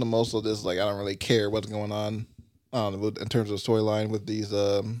 but the most of this, like, I don't really care what's going on in terms of storyline with these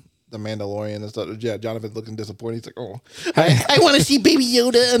the Mandalorian and stuff. Yeah, Jonathan's looking disappointed. He's like, oh, I want to see Baby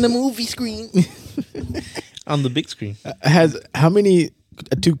Yoda on the movie screen. On the big screen. how many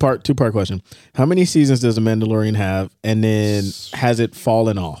a two-part question. How many seasons does The Mandalorian have, and then has it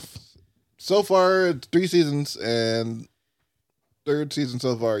fallen off? So far, it's 3 seasons, and third season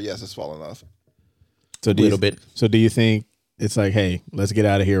so far, yes, it's fallen off. So Little bit. So do you think it's like, hey, let's get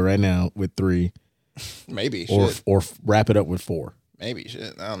out of here right now with 3, Maybe or wrap it up with 4? maybe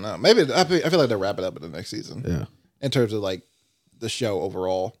shit. I don't know. Maybe I feel like they'll wrap it up in the next season. Yeah. In terms of like the show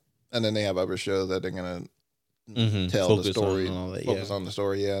overall, and then they have other shows that they're gonna tell Focus the story, on all that, focus on the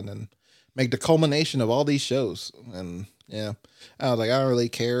story, and then make the culmination of all these shows. And yeah, I was like, I don't really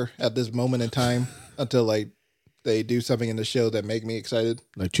care at this moment in time until like they do something in the show that make me excited.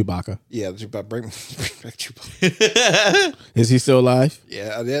 Like Chewbacca. Yeah, bring back Chewbacca. Is he still alive?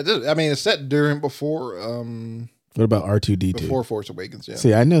 Yeah, I mean, it's set before What about R2D2? before Force Awakens. Yeah,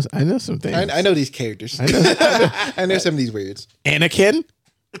 See, I know some things. I know these characters. I know some of these weirds. Anakin,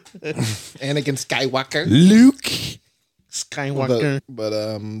 Anakin Skywalker. Luke. Skywalker. But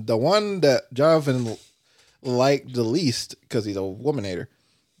the one that Jonathan liked the least because he's a womanator.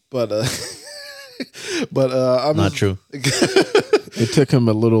 But I'm Not true. It took him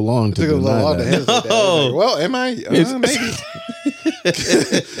a little long to Took a little deny long to that. hesitate. Like, well, am I? Maybe.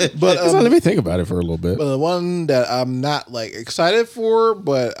 But So let me think about it for a little bit. But the one that I'm not like excited for,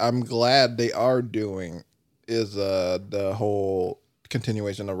 but I'm glad they are doing is the whole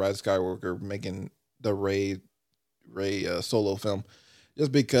continuation of Rise of Skywalker making the Rey solo film.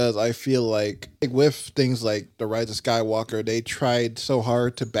 Just because I feel like with things like the Rise of Skywalker, they tried so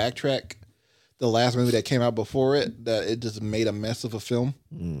hard to backtrack the last movie that came out before it that it just made a mess of a film.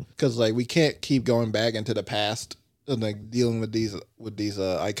 Because like we can't keep going back into the past and like dealing with these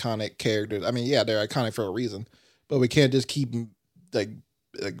iconic characters. I mean, yeah, they're iconic for a reason, but we can't just keep like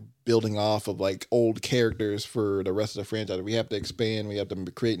building off of like old characters for the rest of the franchise. We have to expand. We have to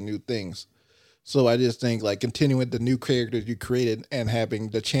create new things. So I just think like continuing the new characters you created and having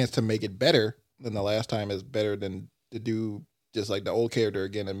the chance to make it better than the last time is better than to do just like the old character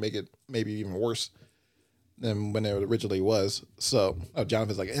again and make it maybe even worse than when it originally was. So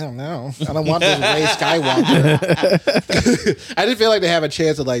Jonathan's like, I don't know. I don't want this Rey Skywalker. I just feel like they have a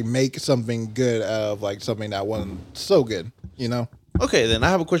chance to like make something good out of like something that wasn't so good, you know? Okay, then I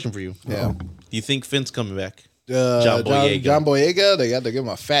have a question for you. Yeah. Do you think Finn's coming back? John Boyega. John Boyega, they got to give him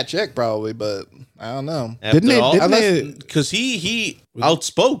a fat check probably, but I don't know. Didn't they- Because he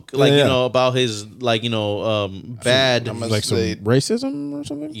outspoke like Yeah. about his like bad I'm gonna Like some say- racism or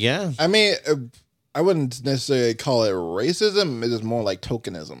something? yeah. I mean, I wouldn't necessarily call it racism. It's just more like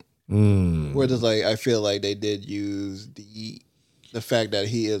tokenism. Where it's like I feel like they did use the fact that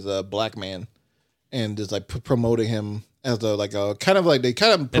he is a black man and just like promoting him as a kind of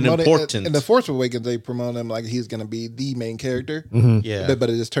promoted importance. in the Force Awakens. They promote him like he's gonna be the main character. Yeah. But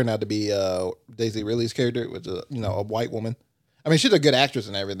it just turned out to be Daisy Ridley's character, which is a white woman. I mean, she's a good actress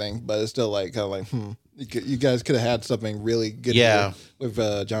and everything, but it's still like kind of like you guys could have had something really good. Yeah. With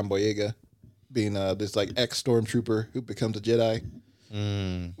John Boyega being this like ex stormtrooper who becomes a Jedi,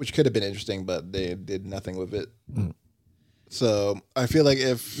 which could have been interesting, but they did nothing with it. So I feel like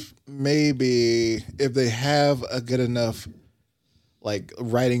if they have a good enough like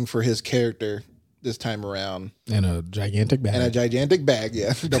writing for his character this time around And a gigantic bag. and a gigantic bag,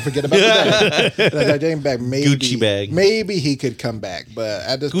 yeah, don't forget about the bag, and a gigantic bag, maybe Gucci bag. maybe he could come back, but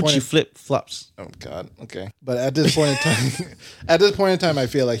at this Gucci point, flip flops. oh god, okay, but at this point in time, I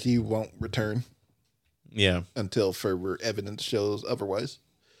feel like he won't return Yeah. until further evidence shows otherwise.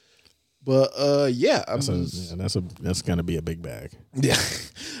 But yeah, That's gonna be a big bag. yeah,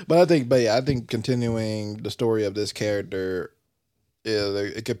 I think continuing the story of this character,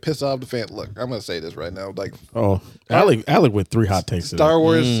 it could piss off the fan. Look, I'm gonna say this right now, like Oh, Alec with 3 hot takes. today.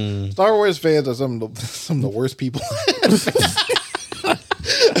 Star Wars fans are some of the worst people.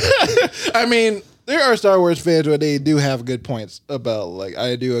 I mean, there are Star Wars fans where they do have good points about like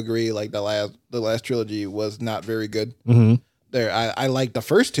I do agree like the last trilogy was not very good. There, I like the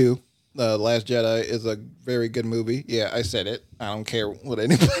first two. The Last Jedi is a very good movie. Yeah, I said it. I don't care what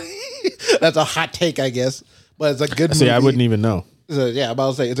anybody. That's a hot take, I guess, but it's a good movie. See, I wouldn't even know. So, yeah, I'm about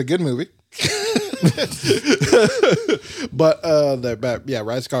to say it's a good movie. But Rise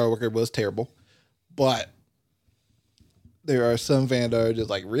of Skywalker was terrible. But there are some fans that are just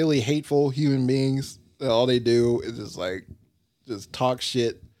like really hateful human beings. All they do is just talk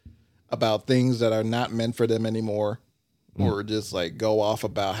shit about things that are not meant for them anymore. Or just like go off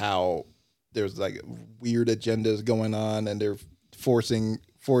about how there's like weird agendas going on and they're forcing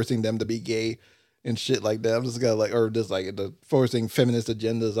them to be gay and shit like that. I'm just gonna forcing feminist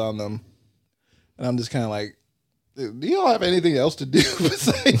agendas on them, and I'm just kind of like, do y'all have anything else to do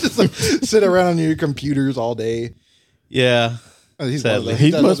besides just like sit around on your computers all day? Yeah. He's Sadly.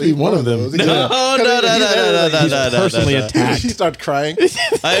 He must be one of them. Yeah. No. He's personally He attacked. starts crying.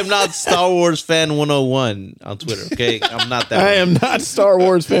 I am not Star Wars fan 101 on Twitter. Okay, I'm not that. I am not Star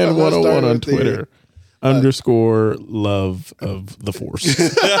Wars fan I'm not 101 Star on Wars Twitter. Underscore love of the Force.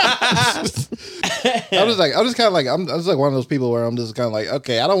 I'm just like one of those people where I'm just kind of like,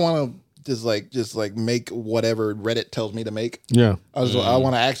 okay, I don't want to just like make whatever Reddit tells me to make. Yeah. I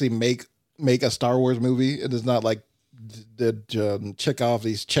want to actually make a Star Wars movie. It is not like check off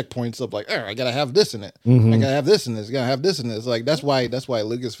these checkpoints of like, oh, I gotta have this in it. I gotta have this in this. I gotta have this in this. Like that's why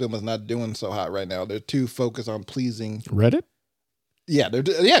Lucasfilm is not doing so hot right now. They're too focused on pleasing Reddit? Yeah,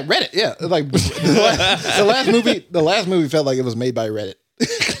 Reddit. Yeah, like the last movie felt like it was made by Reddit.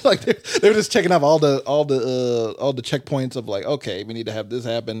 Like they were just checking off all the checkpoints of like, okay, we need to have this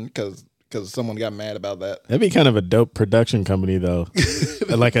happen because someone got mad about that. That'd be kind of a dope production company though.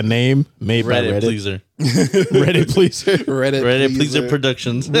 Like a name made by Reddit Reddit. pleaser. Reddit pleaser. Reddit pleaser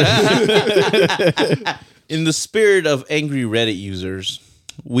Productions. In the spirit of angry Reddit users,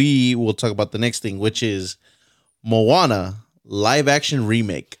 we will talk about the next thing, which is Moana live action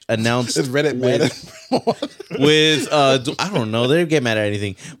remake announced. Is Reddit mad at with I don't know, they get mad at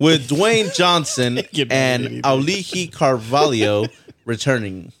anything, with Dwayne Johnson and Auli'i Carvalho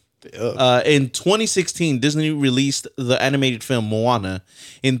returning. In 2016, Disney released the animated film Moana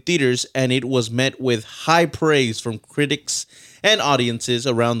in theaters, and it was met with high praise from critics and audiences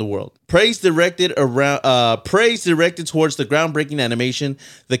around the world. Praise directed towards the groundbreaking animation,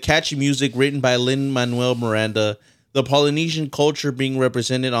 the catchy music written by Lin-Manuel Miranda, the Polynesian culture being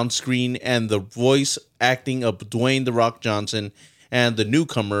represented on screen, and the voice acting of Dwayne "The Rock" Johnson and the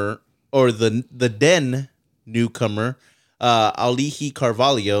newcomer, or the then newcomer, Auli'i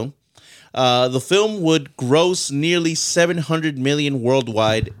Carvalho. The film would gross nearly $700 million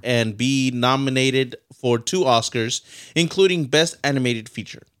worldwide and be nominated for 2 Oscars, including Best Animated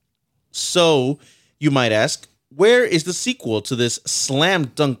Feature. So, you might ask, where is the sequel to this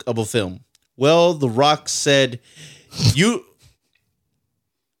slam dunk of a film? Well, The Rock said, you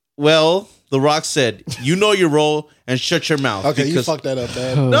know your role and shut your mouth. Okay, you fucked that up,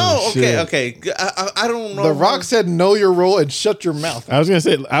 man. No, shit. okay. I don't know. The Rock said, "Know your role and shut your mouth." I was gonna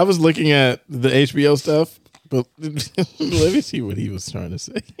say I was looking at the HBO stuff, but let me see what he was trying to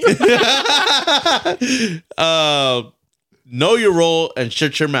say. Know your role and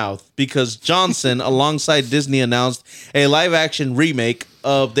shut your mouth, because Johnson, alongside Disney, announced a live-action remake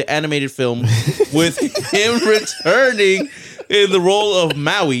of the animated film with him returning in the role of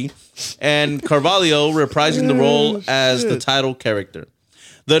Maui and Carvalho reprising the role as the title character.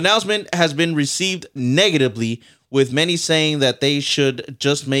 The announcement has been received negatively, with many saying that they should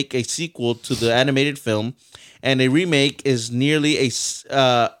just make a sequel to the animated film, and a remake of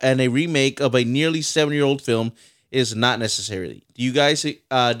a nearly 7-year-old film is not necessary. Do you guys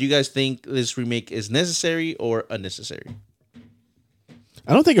think this remake is necessary or unnecessary?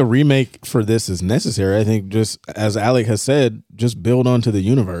 I don't think a remake for this is necessary. I think, just as Alec has said, just build onto the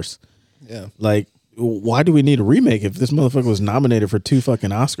universe. Yeah. Like, why do we need a remake if this motherfucker was nominated for 2 fucking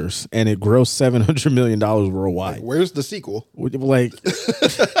Oscars and it grossed $700 million worldwide? Like, where's the sequel? Like,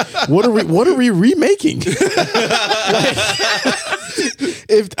 what are we remaking?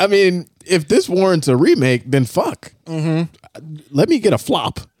 If this warrants a remake, then fuck. Let me get a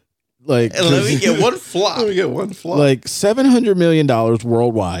flop. Like, let me get one flop. Let me get one flop. Like $700 million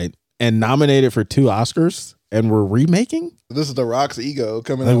worldwide and nominated for 2 Oscars, and we're remaking. This is The Rock's ego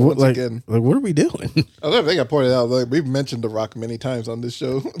coming out once again. Like, what are we doing? I think I pointed out, like, we've mentioned The Rock many times on this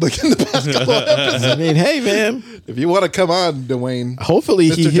show, like in the past couple of episodes. I mean, hey man, if you want to come on, Dwayne, hopefully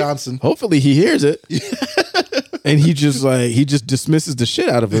Mr. Johnson, hopefully he hears it, and he just dismisses the shit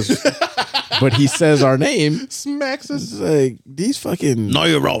out of us. But he says our name, smacks us. It's like, these fucking Know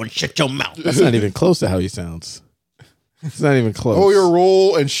your role and shut your mouth. That's not even close to how he sounds. It's not even close. Know your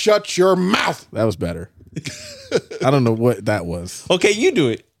role and shut your mouth. That was better. I don't know what that was. Okay, you do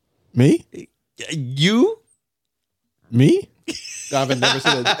it. Me? You? Me? I've never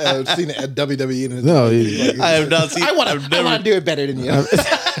seen it at WWE. In his No, I have not seen. I want to do it better than you.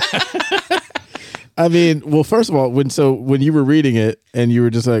 I mean, well, first of all, when you were reading it and you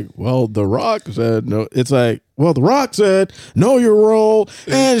were just like, well, The Rock said no, it's like, well, The Rock said, know your role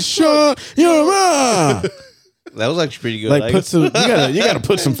and shut your mouth. That was actually pretty good. Like, you gotta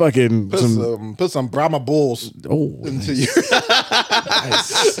put some fucking put some Brahma bulls into your.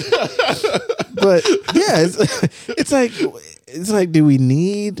 But yeah, it's like, do we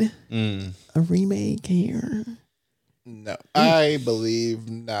need a remake here? No, I believe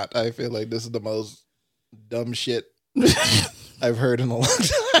not. I feel like this is the most dumb shit I've heard in a long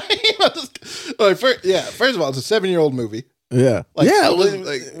time. First of all, it's a 7-year-old movie. Yeah. Like, yeah.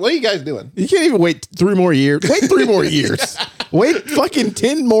 What are you guys doing? You can't even wait 3 more years. Wait 3 more years. Wait fucking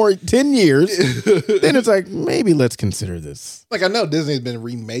 10 years. Then it's like, maybe let's consider this. Like, I know Disney's been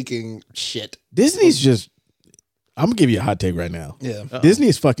remaking shit. Disney's just, I'm going to give you a hot take right now. Yeah. Disney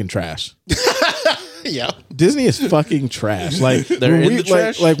is fucking trash. Yeah. Disney is fucking trash. Like, They're when in we, the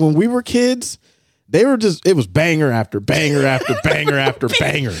trash? like when we were kids, they were just, it was banger after banger after banger after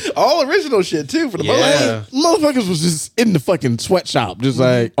banger. All original shit, too, for the most part. Yeah. Motherfuckers was just in the fucking sweatshop, just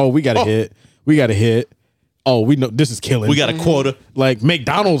like, oh, we got to hit. We got to hit. Oh, we know this is killing. We got a quota. Like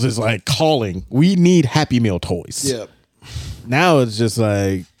McDonald's is like calling. We need Happy Meal toys. Yeah. Now it's just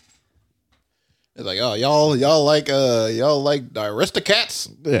like, It's like, oh, y'all like the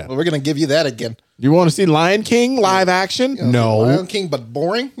Aristocats? Yeah. Well, we're gonna give you that again. you want to see Lion King live action? No. Lion King, but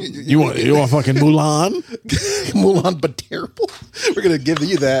boring. You want fucking Mulan? Mulan, but terrible. We're gonna give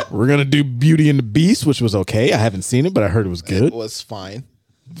you that. We're gonna do Beauty and the Beast, which was okay. I haven't seen it, but I heard it was It good. was fine,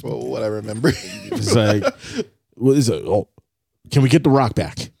 for what I remember. It's like, what is it? Oh, can we get The Rock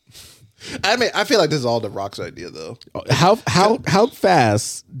back? I mean, I feel like this is all the Rock's idea, though. How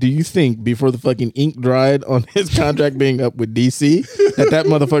fast do you think before the fucking ink dried on his contract being up with DC that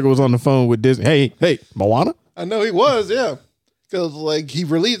motherfucker was on the phone with Disney? Hey, Moana? I know he was, yeah. Because like he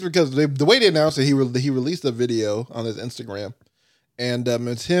released the way they announced it, he released a video on his Instagram, and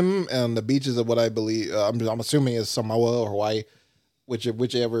it's him on the beaches of what I believe I'm assuming is Samoa or Hawaii,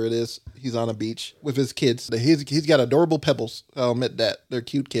 whichever it is. He's on a beach with his kids. He's got adorable pebbles. I'll admit that they're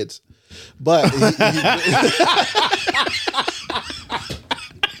cute kids, but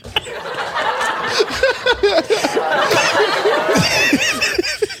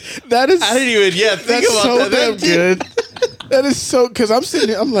That is I didn't even think that's about so that. damn good. That is so, because I'm sitting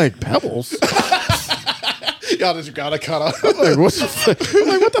there, I'm like, pebbles? y'all just gotta cut off. I'm like, what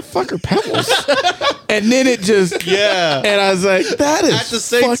the fuck are pebbles? And then it just, Yeah. and I was like, that is At the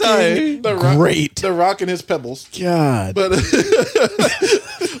same fucking time, great. The Rock and his pebbles. God. But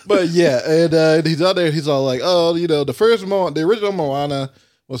yeah, and he's out there. He's all like, "Oh, the original Moana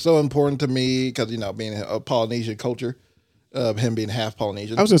was so important to me because being a Polynesian culture, him being half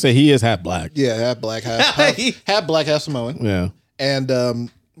Polynesian. I was going to say, he is half black. Yeah, half black, half black, half Samoan. Yeah. And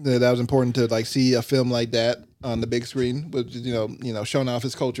that was important to like see a film like that on the big screen, with showing off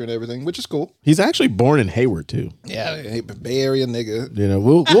his culture and everything, which is cool. He's actually born in Hayward, too. Yeah, Bay Area nigga.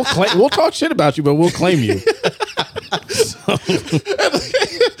 We'll talk shit about you, but we'll claim you. So,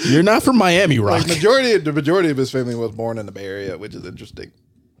 you're not from Miami, Rock. Like the majority of his family was born in the Bay Area, which is interesting.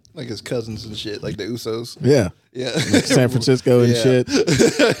 Like his cousins and shit, like the Usos. Yeah. Yeah. Like San Francisco and Yeah. shit.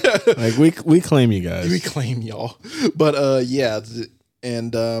 Like we claim you guys. We claim y'all. But yeah,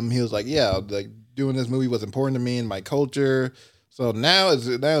 and he was like, yeah, like doing this movie was important to me and my culture. So now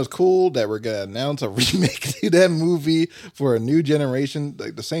it's cool that we're gonna announce a remake to that movie for a new generation,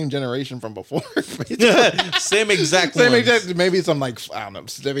 like the same generation from before. Same exact Same ones. exact. Maybe some I don't know,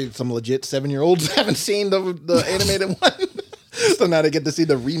 maybe some legit 7-year-olds haven't seen the animated one. So now they get to see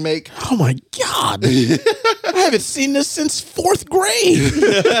the remake. Oh my God. I haven't seen this since 4th grade.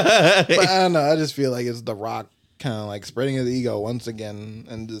 But I don't know. I just feel like it's The Rock kind of like spreading his ego once again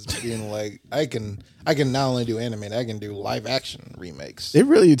and just being like, I can not only do animated, I can do live action remakes. It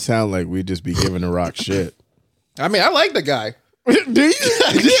really would sound like we'd just be giving The Rock shit. I mean, I like the guy. Do you?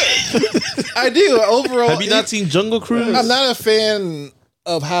 I do. Overall, Have you not seen Jungle Cruise? I'm not a fan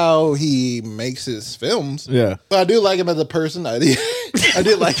of how he makes his films. Yeah. But I do like him as a person. I do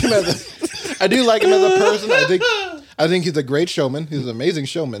like him as a person. I think he's a great showman. He's an amazing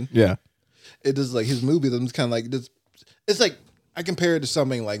showman. Yeah. It is like his movie is kind of like this. It's like I compare it to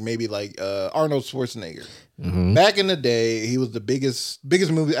something like maybe like Arnold Schwarzenegger. Mm-hmm. Back in the day, he was the biggest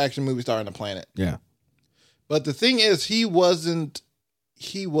action movie star on the planet. Yeah. But the thing is, he wasn't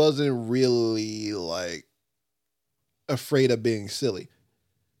really like afraid of being silly.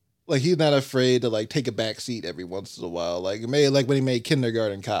 Like he's not afraid to like take a back seat every once in a while. Like when he made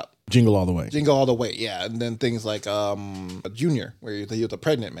Kindergarten Cop. Jingle All the Way. Jingle All the Way, yeah. And then things like Junior, where he was a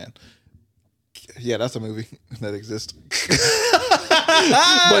pregnant man. Yeah, that's a movie that exists.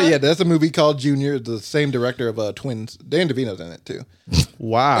 But yeah, that's a movie called Junior. The same director of Twins. Dan DeVito's in it too.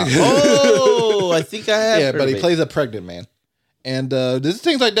 Wow. Oh, I think I have. Yeah, heard but he of it. plays a pregnant man. And there's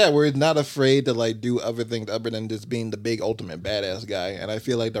things like that where he's not afraid to like do other things other than just being the big ultimate badass guy. And I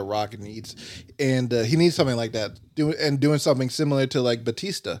feel like The Rock needs something like that. Doing something similar to like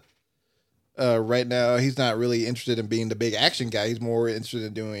Batista. Right now, he's not really interested in being the big action guy. He's more interested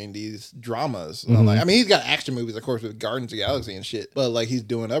in doing these dramas. Mm-hmm. He's got action movies, of course, with Guardians of the Galaxy and shit. But like he's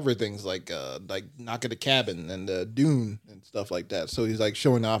doing other things like Knock at the Cabin and Dune and stuff like that. So he's like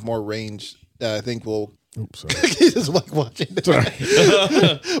showing off more range that I think will Oops, sorry. He's just like watching. But I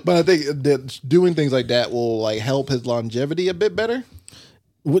think that doing things like that will like help his longevity a bit better.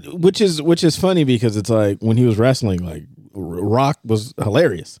 Which is funny because it's like when he was wrestling, like Rock was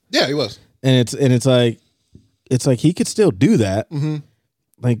hilarious. Yeah, he was. And it's like he could still do that. Mm-hmm.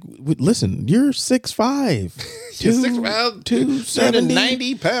 Like, listen, you're 6'5", You're 6'5",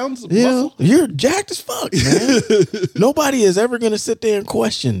 290 pounds of muscle. You're jacked as fuck, man. Nobody is ever gonna sit there and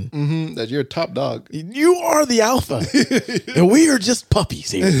question That you're a top dog. You are the alpha, and we are just puppies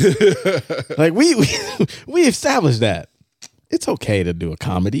here. Like we established that. It's okay to do a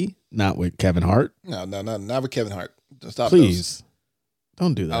comedy, not with Kevin Hart. No, not with Kevin Hart. Stop. Please,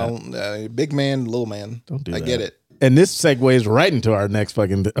 don't do that. Big man, little man. Don't do that. I get it. And this segues right into our next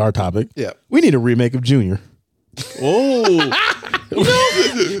our topic. Yeah. We need a remake of Junior. Oh, I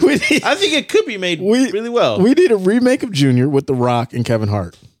think it could be made really well. We need a remake of Junior with The Rock and Kevin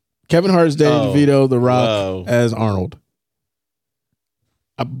Hart. Kevin Hart as Danny DeVito, The Rock as Arnold.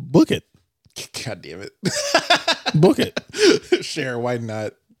 Book it. God damn it. Book it. Sure, why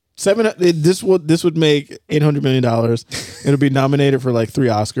not? This would make $800 million. It'll be nominated for like 3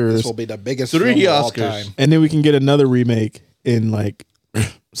 Oscars. This will be the biggest 3 film of all Oscars. time. And then we can get another remake in like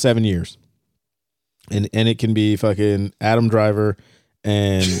 7 years. And it can be fucking Adam Driver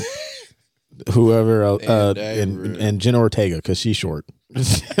and whoever else, and Jenna Ortega because she's short.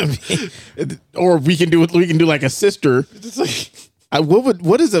 Or we can do like a sister. It's like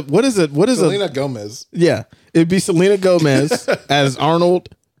what is Selena Gomez. Yeah, it'd be Selena Gomez as Arnold,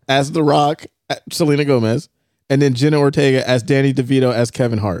 as The Rock, Selena Gomez, and then Jenna Ortega as Danny DeVito as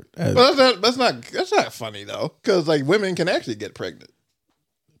Kevin Hart. But that's not funny though, because like women can actually get pregnant.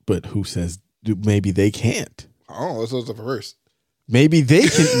 But who says maybe they can't? Oh, this was the reverse. Maybe they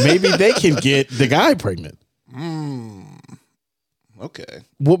can. Maybe they can get the guy pregnant. Okay.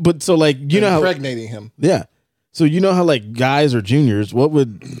 Well, but so like you know how impregnating him. Yeah. So you know how like guys are juniors. What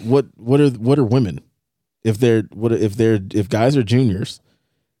are women? If guys are juniors,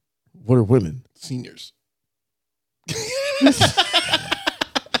 what are women? Seniors.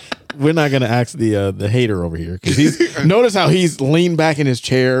 We're not gonna ask the hater over here because he's notice how he's leaned back in his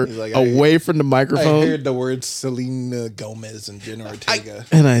chair like, away from the microphone. I heard the words Selena Gomez and Jenna Ortega.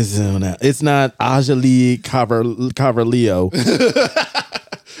 And I zone out. It's not Anjali Carvalho.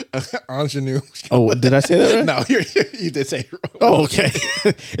 Ingenue. Oh, did I say that right? No, you did say it wrong. Oh, okay.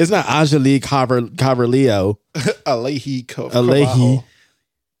 It's not Anjali Carvalho. Alehi.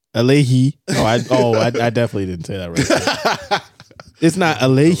 Oh, I definitely didn't say that right. It's not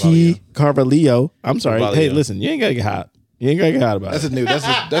Alehi Carvalho. I'm sorry. Carvalho. Hey, listen, you ain't gotta get hot. You ain't gotta get hot about That's it.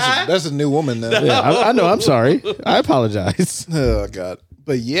 that's a new woman now. Yeah, I know. I'm sorry. I apologize. Oh God.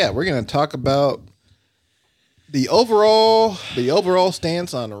 But yeah, we're gonna talk about the overall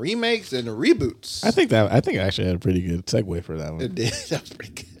stance on remakes and reboots. I think I actually had a pretty good segue for that one. It did. That was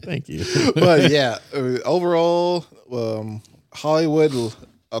pretty good. Thank you. But yeah, overall, Hollywood,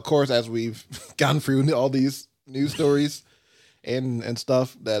 of course, as we've gone through all these news stories and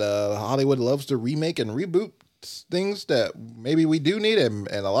stuff, that Hollywood loves to remake and reboot things that maybe we do need and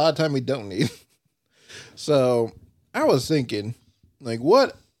a lot of time we don't need. So I was thinking, like,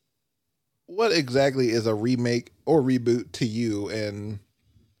 what exactly is a remake or reboot to you, and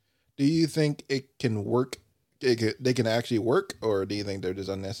do you think it can work? They can actually work, or do you think they're just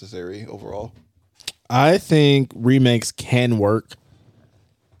unnecessary overall? I think remakes can work,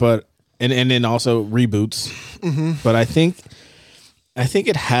 but and then also reboots. Mm-hmm. But I think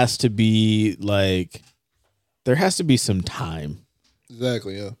it has to be like there has to be some time.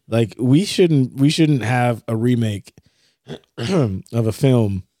 Exactly. Yeah. Like we shouldn't have a remake of a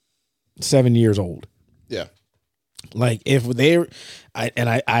film 7 years old. Yeah. Like if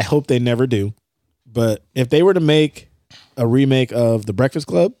I hope they never do, but if they were to make a remake of The Breakfast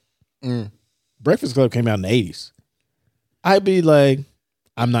Club, Breakfast Club came out in the 80s. I'd be like,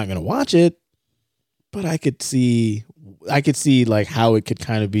 I'm not gonna watch it, but I could see like how it could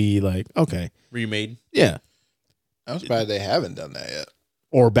kind of be like, okay, remade. Yeah. I'm surprised they haven't done that yet.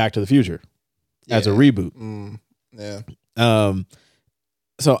 Or Back to the Future as a reboot. Yeah.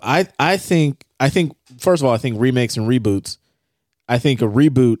 So I think first of all, I think remakes and reboots. I think a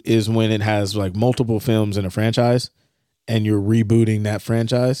reboot is when it has like multiple films in a franchise, and you're rebooting that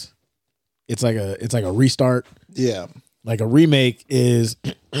franchise. It's like a restart. Yeah. Like a remake is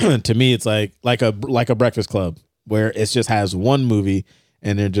to me, it's like a Breakfast Club where it just has one movie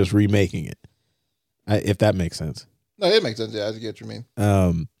and they're just remaking it. If that makes sense. No, it makes sense. Yeah, I get what you mean.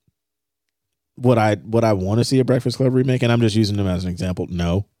 Would I want to see a Breakfast Club remake? And I'm just using them as an example.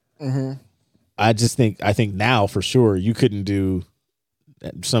 No. Mm-hmm. I think now for sure you couldn't do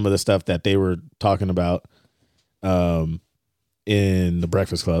some of the stuff that they were talking about in the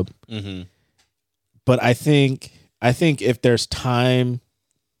Breakfast Club. Mm-hmm. But I think if there's time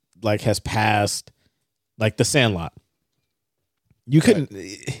like has passed, like The Sandlot, you couldn't.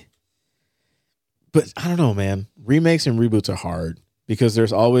 But I don't know, man. Remakes and reboots are hard because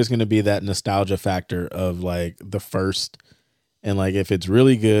there's always going to be that nostalgia factor of like the first, and like if it's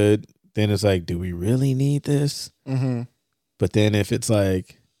really good, then it's like, do we really need this? Mm-hmm. But then if it's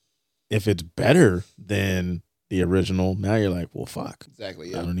better than the original, now you're like, well, fuck.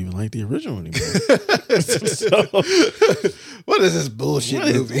 Exactly. I Yeah. don't even like the original anymore. What is this bullshit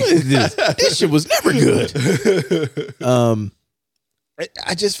movie? What is this? This shit was never good.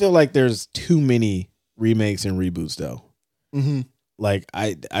 I just feel like there's too many remakes and reboots, though. Mm-hmm. Like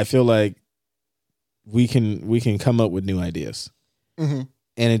I feel like we can come up with new ideas, Mm-hmm.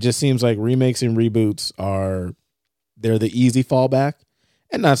 and it just seems like remakes and reboots they're the easy fallback.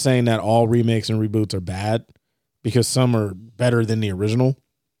 And not saying that all remakes and reboots are bad, because some are better than the original,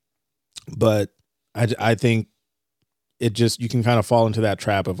 but I think it just, you can kind of fall into that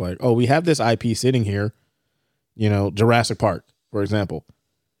trap of like, oh, we have this IP sitting here, Jurassic Park, for example.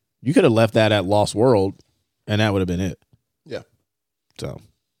 You could have left that at Lost World and that would have been it. Yeah. So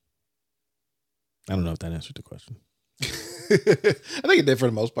I don't know if that answered the question. I think it did for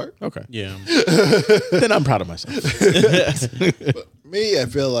the most part. Okay. Yeah. Then I'm proud of myself. But me, I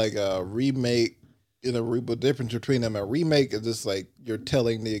feel like a remake and a reboot, difference between them. A remake is just like you're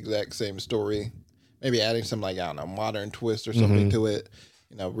telling the exact same story, maybe adding some like, I don't know, modern twist or something to it,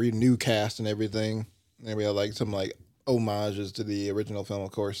 new cast and everything. Maybe like some like homages to the original film,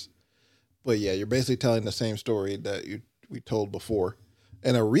 of course. But yeah, you're basically telling the same story that we told before.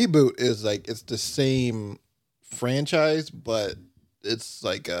 And a reboot is like, it's the same franchise, but it's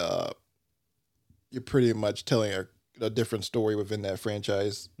like you're pretty much telling a different story within that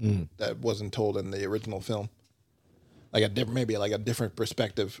franchise that wasn't told in the original film. Like maybe a different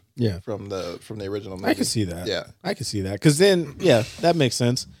perspective from the original movie. I can see that. Yeah. I can see that. Because then, yeah, that makes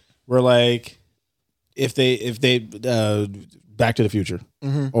sense. We're like, if they Back to the Future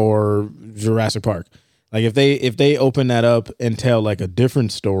or Jurassic Park, like if they open that up and tell like a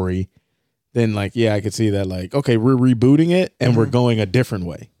different story, then like, yeah, I could see that. Like, okay, we're rebooting it and we're going a different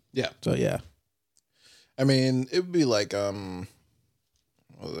way. Yeah. So yeah. I mean, it would be like what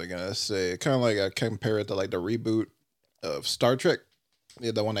was I gonna say? Kind of like I compare it to like the reboot of Star Trek,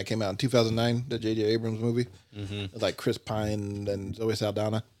 the one that came out in 2009, the J.J. Abrams movie, like Chris Pine and Zoe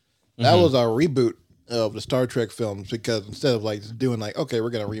Saldana. That was a reboot of the Star Trek films, because instead of like doing like, okay,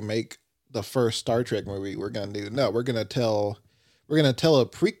 we're gonna remake the first Star Trek movie, we're gonna tell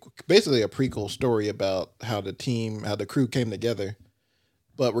basically a prequel story about how the crew came together.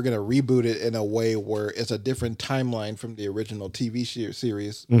 But we're going to reboot it in a way where it's a different timeline from the original TV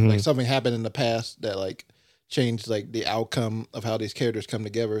series. Like something happened in the past that like changed like the outcome of how these characters come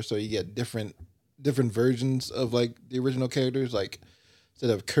together. So you get different versions of like the original characters. Like instead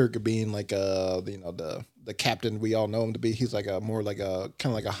of Kirk being like the captain we all know him to be, he's like more like a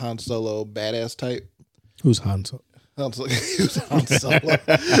kind of like a Han Solo badass type. Who's Han Solo? He was Han Solo.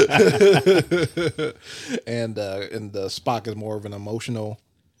 and the Spock is more of an emotional.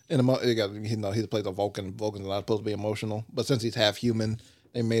 He plays a Vulcan. Vulcans are not supposed to be emotional, but since he's half human,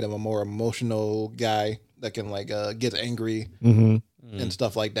 they made him a more emotional guy that can like get angry and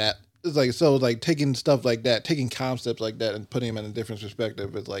stuff like that. It's like, so like taking stuff like that, taking concepts like that and putting them in a different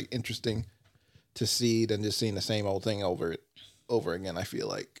perspective is like interesting to see than just seeing the same old thing over again. I feel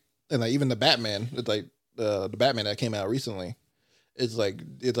like, and like even the Batman, it's like the Batman that came out recently.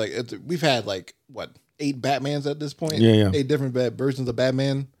 We've had like what 8 Batmans at this point. Yeah. 8 different versions of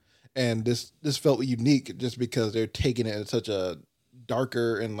Batman. And this felt unique just because they're taking it in such a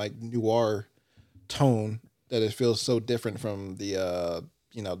darker and like noir tone that it feels so different from the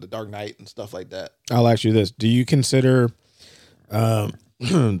the Dark Knight and stuff like that. I'll ask you this: do you consider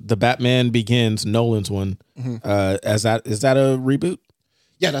the Batman Begins, Nolan's one, is that a reboot?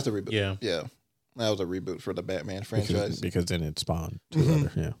 Yeah, that's a reboot. Yeah. That was a reboot for the Batman franchise. Because then it spawned 2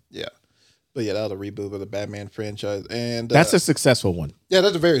 other. Yeah. But yeah, that was a reboot of the Batman franchise, and That's a successful one. Yeah,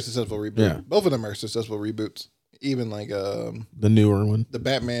 that's a very successful reboot. Yeah. Both of them are successful reboots. Even like the newer one, the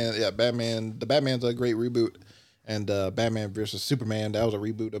Batman. Yeah, Batman. The Batman's a great reboot, and Batman versus Superman, that was a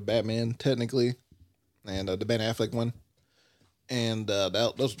reboot of Batman technically, and the Ben Affleck one, and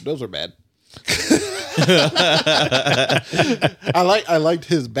those are bad. I liked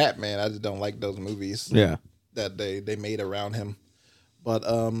his Batman. I just don't like those movies. Yeah, that they made around him, but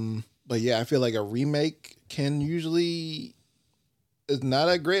yeah, I feel like a remake is not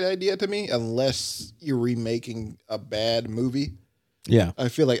a great idea to me unless you're remaking a bad movie. Yeah. I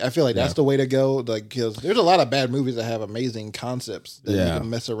feel like that's the way to go. Like, because there's a lot of bad movies that have amazing concepts that you can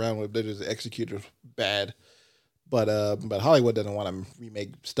mess around with. They're just executed bad. But Hollywood doesn't want to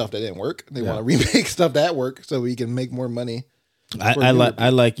remake stuff that didn't work. They want to remake stuff that worked so we can make more money. I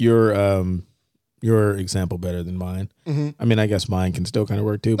like your example better than mine. Mm-hmm. I mean, I guess mine can still kind of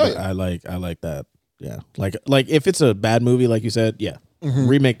work too, but I like that. Yeah, like if it's a bad movie, like you said,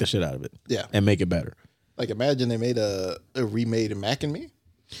 remake the shit out of it. Yeah, and make it better. Like, imagine they made a remade of Mac and Me.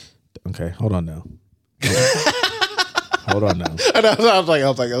 Okay, hold on now. Hold on now.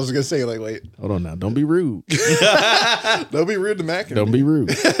 I was gonna say, like, wait. Hold on now. Don't be rude. Don't be rude to Mac and Me. Don't be rude.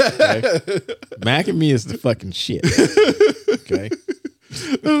 Okay? Mac and Me is the fucking shit. Okay.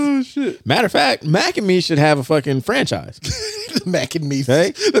 Oh shit. Matter of fact, Mac and Me should have a fucking franchise. Mac and Me,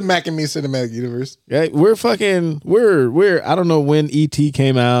 the Mac and Me cinematic universe. Okay, we're I don't know when E.T.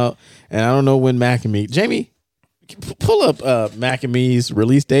 came out, and I don't know when Mac and Me. Jamie, pull up Mac and Me's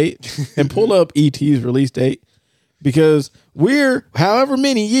release date and pull up E.T.'s release date, because we're however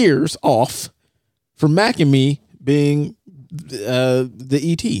many years off from Mac and Me being the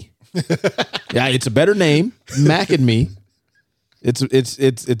E.T. Yeah, it's a better name, Mac and Me.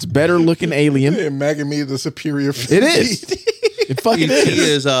 It's better looking alien. Yeah, Mac and Me is the superior. It is. It fucking E.T. is.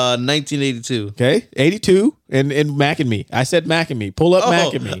 is 1982. Okay, 82 and Mac and Me. I said Mac and Me. Pull up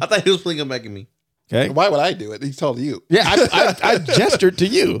Mac and Me. I thought he was playing up Mac and Me. Okay. Why would I do it? He told you. Yeah, I gestured to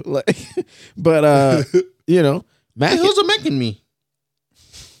you, but you know, Mac. Who's a Mac and Me?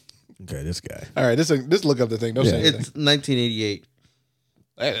 Okay, this guy. All right, just look up the thing. Don't say anything. It's 1988.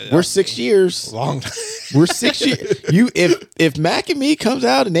 We're 6 years. Long time. We're 6 years. If Mac and Me comes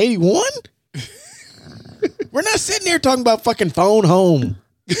out in 81, we're not sitting here talking about fucking Phone Home.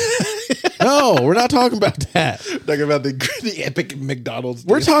 No, we're not talking about that. Talking about the epic McDonald's.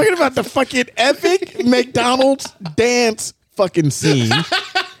 We're talking about the fucking epic McDonald's dance fucking scene.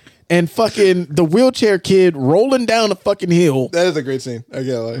 And fucking the wheelchair kid rolling down a fucking hill. That is a great scene. I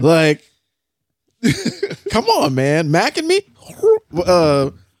get it. Like, come on, man. Mac and Me?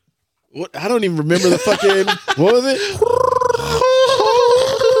 What? I don't even remember the fucking, what was it?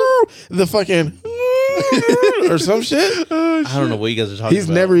 The fucking, or some shit. I don't know what you guys are talking about. He's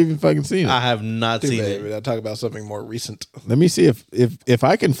never even fucking seen it. I have not seen it. I'll talk about something more recent. Let me see if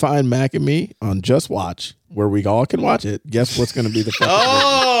I can find Mac and Me on Just Watch, where we all can watch it. Guess what's going to be the fucking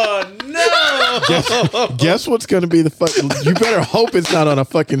Oh, no. Guess what's going to be the fucking, you better hope it's not on a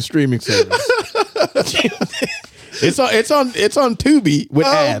fucking streaming service. It's on Tubi with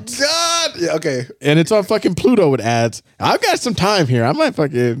ads. Oh God! Yeah, okay. And it's on fucking Pluto with ads. I've got some time here. I might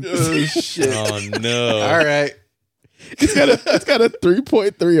fucking. Oh shit! Oh no! All right. It's got a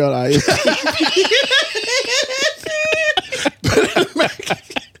 3.3 on IMDb.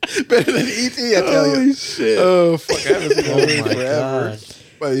 Better than E.T. I tell you. Holy shit! Oh fuck! I haven't seen that movie my forever. God.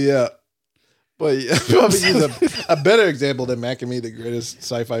 But yeah. Probably use a better example than Mac and Me, the greatest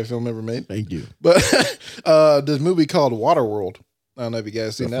sci-fi film ever made. Thank you. But this movie called Waterworld. I don't know if you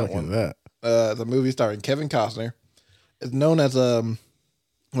guys seen that one. The movie starring Kevin Costner. It's known as one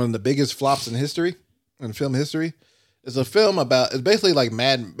of the biggest flops in film history. It's a film about, it's basically like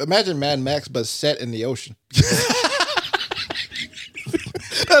imagine Mad Max, but set in the ocean.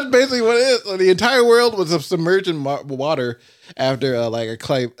 That's basically what it is. So the entire world was submerged in water after a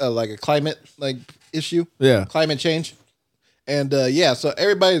climate issue. Yeah. Climate change. And so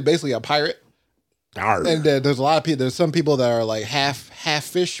everybody's basically a pirate. Arr. And there's a lot of people. There's some people that are like half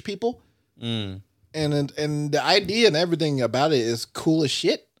fish people. Mm. And the idea and everything about it is cool as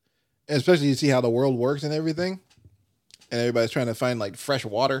shit. And especially you see how the world works and everything. And everybody's trying to find like fresh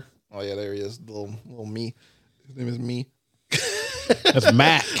water. Oh yeah, there he is, little me. His name is Me. That's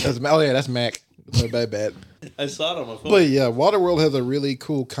Mac. That's Mac. Bad. I saw it on my phone. But yeah, Waterworld has a really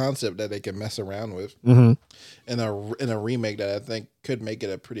cool concept that they can mess around with, in a remake that I think could make it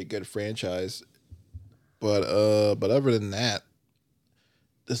a pretty good franchise. But other than that,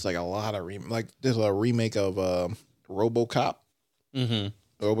 there's like a lot of there's a remake of RoboCop.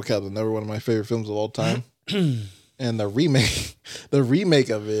 Mm-hmm. RoboCop is another one of my favorite films of all time, and the remake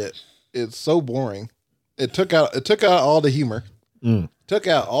of it is so boring. It took out all the humor, took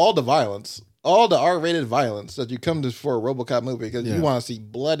out all the violence, all the R-rated violence that you come to for a RoboCop movie, because you want to see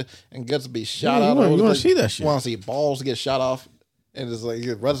blood and guts be shot off. You want to see that shit. You want to see balls get shot off, and it's like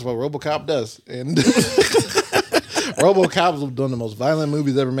that's what RoboCop does. And RoboCop was one of the most violent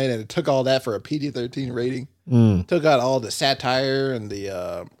movies ever made, and it took all that for a PG-13 rating. Took out all the satire and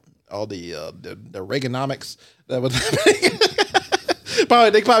the Reaganomics that was happening.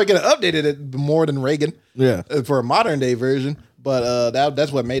 They probably could have updated it more than Reagan. Yeah, for a modern day version. But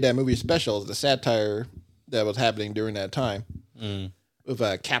that's what made that movie special, is the satire that was happening during that time.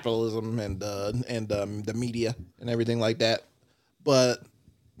 with capitalism and the media and everything like that. But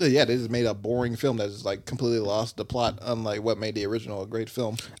yeah, they just made a boring film that just like completely lost the plot, unlike what made the original a great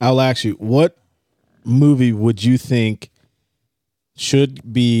film. I'll ask you, what movie would you think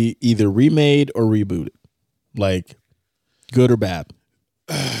should be either remade or rebooted? Like, good or bad?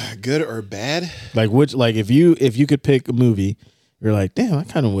 Good or bad? Like, which? Like, if you could pick a movie, you're like, damn, I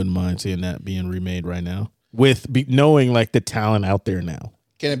kind of wouldn't mind seeing that being remade right now, with knowing like the talent out there now.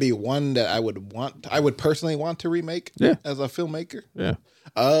 Can it be one that I would personally want to remake? Yeah. As a filmmaker? Yeah.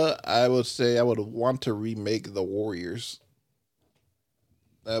 I would say I would want to remake The Warriors.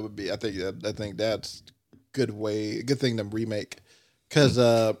 That would be. I think that's good thing to remake, because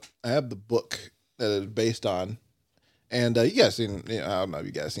I have the book that it's based on, and you guys seen. I don't know if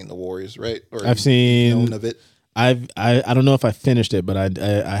you guys seen The Warriors, right? Or I've seen known of it. I don't know if I finished it, but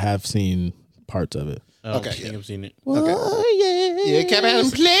I have seen parts of it. I don't Okay, think yeah. I've seen it. Okay. Yeah, come out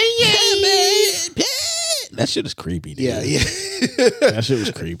and play. That shit is creepy, dude. Yeah. That shit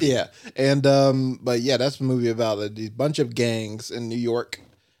was creepy. Yeah, and but yeah, that's a movie about a bunch of gangs in New York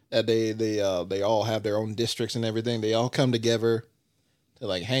that they all have their own districts and everything. They all come together to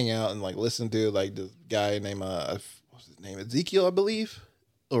like hang out and like listen to like this guy named what's his name, Ezekiel, I believe,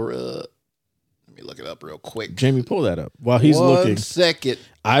 or let me look it up real quick. Jamie, pull that up while he's One looking. second.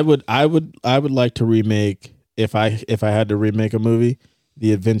 I would like to remake, if I had to remake a movie,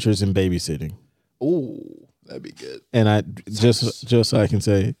 The Adventures in Babysitting. Ooh, that'd be good. And I just so I can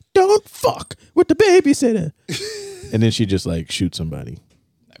say, don't fuck with the babysitter. And then she just like shoot somebody,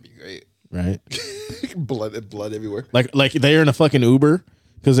 That'd be great. right? blood everywhere. Like they're in a fucking Uber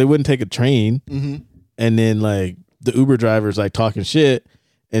because they wouldn't take a train. Mm-hmm. And then like the Uber driver's like talking shit,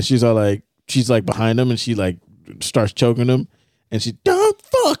 and she's like behind him, and she like starts choking him, and she, don't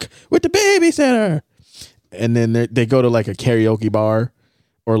fuck with the babysitter. And then they go to like a karaoke bar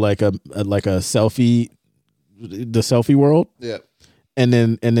or like a selfie, the selfie world. Yeah. And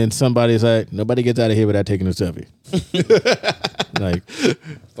then somebody's like, nobody gets out of here without taking a selfie. Like,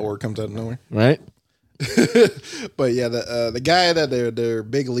 Thor comes out of nowhere. right? But yeah, the guy that their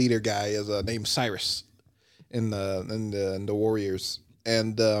big leader guy is named Cyrus in the Warriors,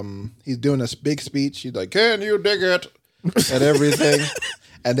 and he's doing this big speech. He's like, "Can you dig it?" and everything,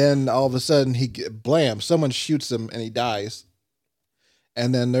 and then all of a sudden someone shoots him and he dies.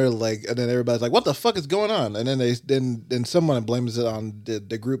 And then everybody's like, "What the fuck is going on?" And then someone blames it on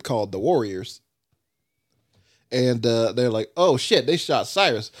the group called the Warriors, and they're like, "Oh shit, they shot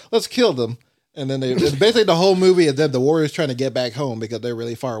Cyrus. Let's kill them." And then basically the whole movie is that the Warriors trying to get back home because they're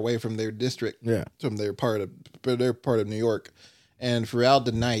really far away from their district, from their part of New York. And throughout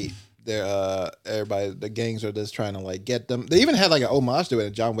the night, the gangs are just trying to like get them. They even had like an homage to it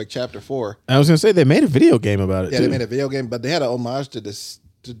in John Wick Chapter 4. I was gonna say they made a video game about it. Yeah, too. they made a video game, but they had an homage to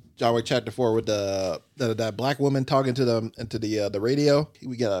John Wick Chapter 4 with that black woman talking to them into the radio.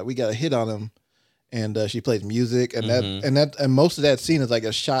 We got a hit on them, and she plays music, and and most of that scene is like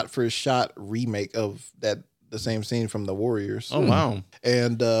a shot for shot remake of the same scene from the Warriors. Oh wow!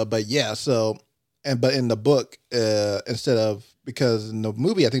 And but yeah, but in the book, instead of, because in the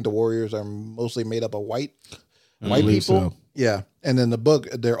movie I think the Warriors are mostly made up of white people. So. Yeah, and in the book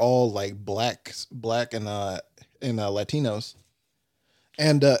they're all like black and Latinos.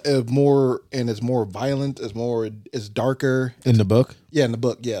 And it's more violent. It's darker. In the book. Yeah, in the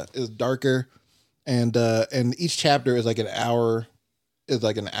book, yeah, it's darker, and each chapter is like an hour. Is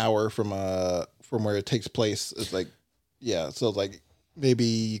like an hour from where it takes place. It's like, yeah, so it's like maybe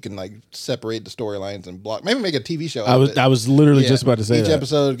you can like separate the storylines and block. Maybe make a TV show. I was literally just about to say each that.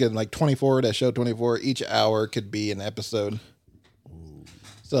 episode getting like 24. That show 24. Each hour could be an episode.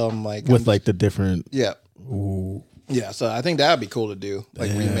 So I'm like with like the different. Yeah. Ooh. Yeah, so I think that'd be cool to do, like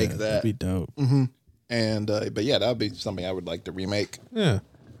remake that. That'd be dope. Mm-hmm. And but yeah, that'd be something I would like to remake. Yeah.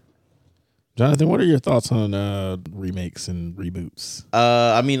 Jonathan, what are your thoughts on remakes and reboots?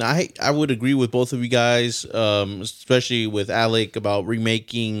 I mean, I would agree with both of you guys, especially with Alec, about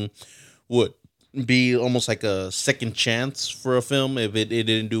remaking would be almost like a second chance for a film. If it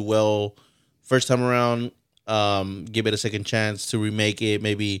didn't do well first time around, give it a second chance to remake it,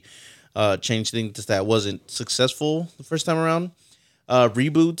 maybe change things that wasn't successful the first time around.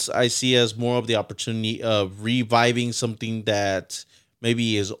 Reboots I see as more of the opportunity of reviving something that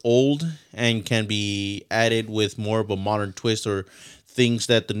maybe is old and can be added with more of a modern twist or things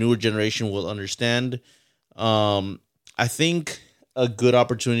that the newer generation will understand. I think a good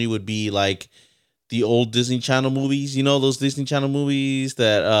opportunity would be like the old Disney Channel movies. You know, those Disney Channel movies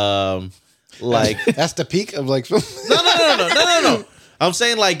that like that's the peak of like film. No. I'm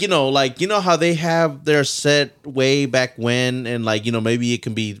saying like you know how they have their set way back when, and like maybe it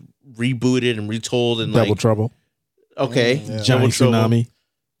can be rebooted and retold and Double like Trouble, okay, Yeah. Giant Tsunami.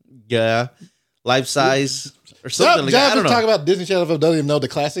 yeah, life size or something like that. I don't know. Talk about Disney Channel if don't even know the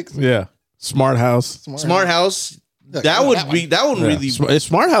classics. Yeah, Smart House. Smart House. Yeah, That would be Yeah. really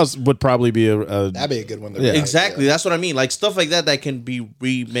Smart House would probably be a That'd be a good one. To Yeah. rewatch, exactly. That's what I mean. Like stuff like that can be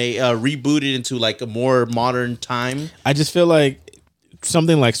remade, rebooted into like a more modern time. I just feel like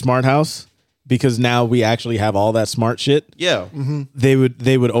something like Smart House, because now we actually have all that smart shit. Yeah, They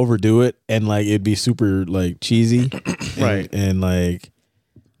would overdo it, and like it'd be super like cheesy, Right. And like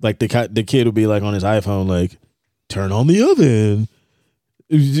the kid would be like on his iPhone, like turn on the oven,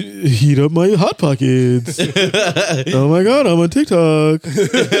 heat up my hot pockets. Oh my god, I'm on TikTok. I'm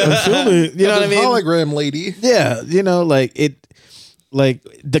filming. You know what I mean? Hologram lady. Yeah, like it. Like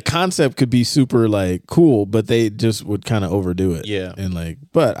the concept could be super like cool, but they just would kind of overdo it. Yeah. And like,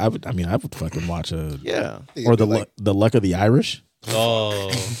 but I would fucking watch yeah. or the luck of the Irish. Oh,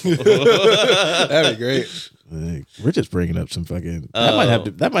 That'd be great. Like, we're just bringing up some fucking that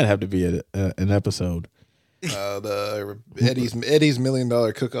might have to be an episode. The Eddie's $1 Million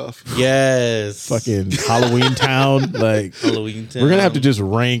Cook-Off. yes. Fucking Halloween Town. Like Halloween Town. we're gonna have to just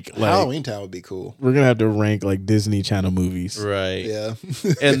rank like Halloween Town would be cool. we're gonna have to rank like Disney Channel movies. right. Yeah.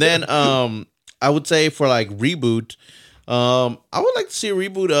 And then I would say for like reboot, I would like to see a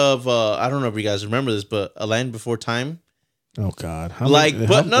reboot of I don't know if you guys remember this, but A Land Before Time. Oh God!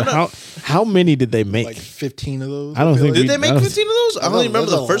 How many did they make? Like 15 of those. I don't think Did they make 15 of those? I only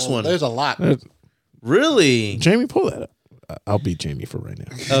remember the first one. There's a lot. Really? Jamie, pull that up. I'll beat Jamie for right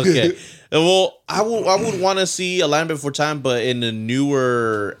now. Okay. Well, I would want to see A Land Before Time, but in a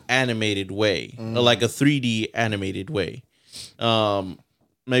newer animated way, like a 3D animated way.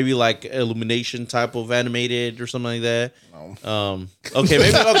 Maybe like Illumination type of animated or something like that.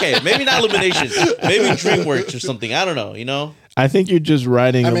 Maybe not Illumination. Maybe DreamWorks or something. I don't know. You know, I think you're just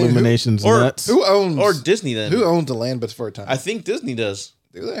riding Illumination's or- nuts. Who owns or Disney then. Who owns The Land Before Time? I think Disney does.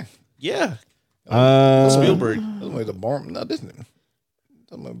 Do they? Yeah, Uh, Spielberg. That's like the boring. No, Disney.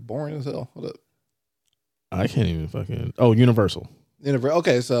 Something boring as hell. Hold up. I can't even fucking. Oh, Universal.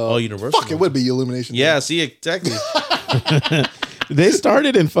 Okay, so Oh, Universal. Fuck, it would be Illumination. Yeah. See, exactly. They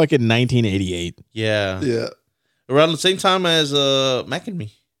started in fucking 1988. Yeah. Yeah. Around the same time as Mac and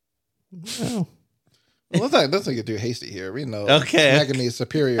Me. Oh. Well, let's not get too hasty here. We know Okay. Mac and Me is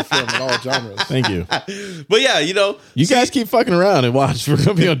superior film in all genres. Thank you. But yeah, you know, You guys keep fucking around and watch. We're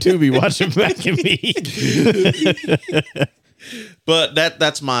gonna be on Tubi watching Mac and Me. but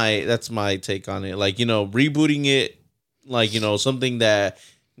that's my take on it. Like, you know, rebooting it, like, you know, something that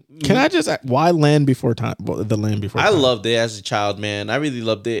Can I just? Why Land Before Time? Well, the Land Before I Time. loved it as a child, man. I really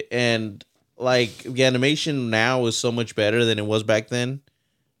loved it. And like the animation now is so much better than it was back then.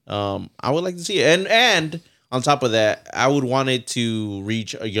 I would like to see it. And on top of that, I would want it to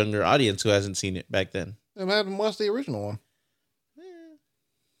reach a younger audience who hasn't seen it back then. And I haven't watched the original one.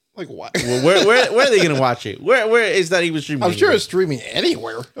 Like what? Well, where are they gonna watch it? Where is that even streaming? I'm sure it's streaming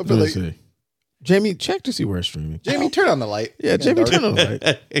anywhere. I feel Let's like, see. Jamie, check to see where it's streaming. Jamie, turn on the light. Yeah, It's Jamie, dark. turn on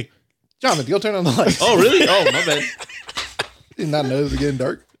the light. Jonathan, go turn on the light. Oh, really? Oh, my bad. Did not know it was getting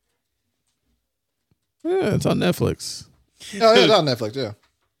dark. Yeah, it's on Netflix. Oh, it's on Netflix. Yeah,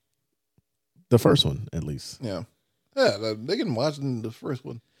 The first one, at least. yeah. They can watch the first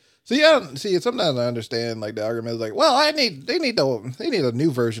one. So yeah, sometimes I understand like the argument is like, well, they need a new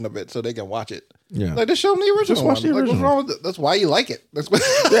version of it so they can watch it. Yeah. Like just show them the original Just watch one. the Like, what's original. wrong with it? That's why you like it. That's what,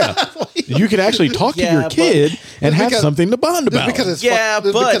 Yeah. You can actually talk to Yeah, your but- kid and have because- something to bond Just about. because it's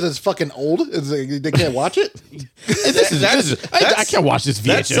but- fucking old. It's like, they can't watch it. I can't watch this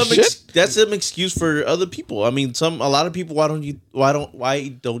VHS shit. That's some excuse for other people. I mean, a lot of people. Why don't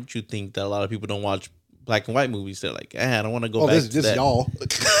you think that a lot of people don't watch black and white movies? They're like, I don't want to go Oh, back this to that. y'all.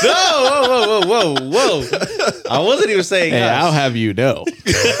 No, whoa. I wasn't even saying Hey, us. I'll have you know.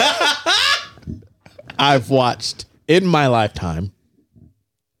 I've watched in my lifetime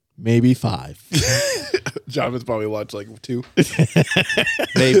maybe 5. Jonathan's probably watched like 2.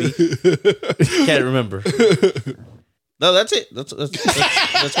 Maybe. Can't remember. No, that's it.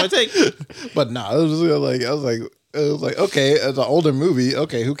 That's my take. But no, it was just like it was like okay, it's an older movie.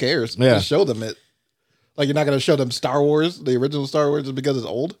 Okay, who cares? Yeah. Just show them it. Like you're not gonna show them Star Wars, the original Star Wars, just because it's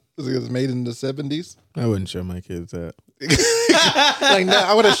old. Because it was made in the 70s. I wouldn't show my kids that. Like no,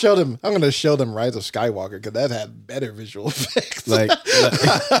 I'm gonna show them Rise of Skywalker because that had better visual effects. Like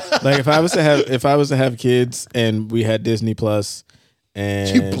if I was to have kids and we had Disney Plus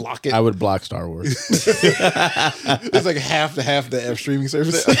and You block it? I would block Star Wars. It's like half the F streaming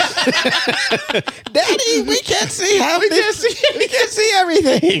service. Daddy, we can't see half this. We can't see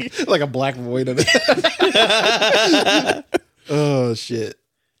everything. Like a black void in it. Oh shit.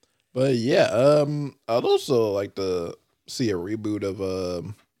 But yeah, I'd also like to see a reboot of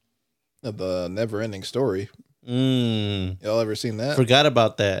the Never Ending Story. Y'all ever seen that? Forgot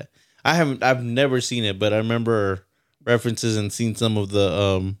about that. I've never seen it, but I remember references and seen some of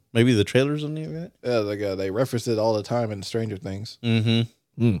the maybe the trailers on there. Yeah, like they reference it all the time in Stranger Things.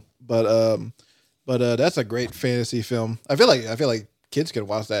 Mm-hmm. But that's a great fantasy film. I feel like kids can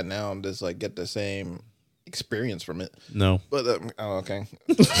watch that now and just like get the same experience from it. No. But oh, okay.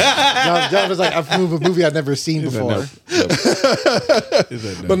 John was like, a movie I've never seen before.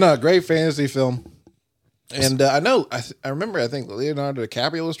 But no, great fantasy film. And I remember. I think Leonardo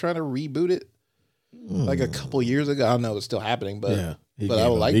DiCaprio was trying to reboot it like a couple years ago. I don't know if it's still happening, but Yeah, I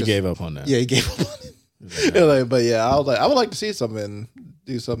would like he to. gave up on that. Yeah, he gave up on it. But yeah, I would like to see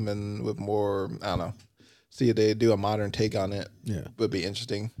do something with more. I don't know. See if they do a modern take on it. Yeah, would be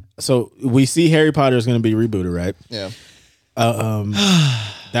interesting. So we see Harry Potter is going to be rebooted, right? Yeah.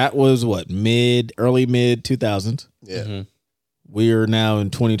 That was what early mid 2000s. Yeah. Mm-hmm. We are now in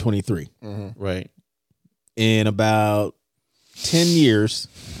 2023. Right. In about 10 years,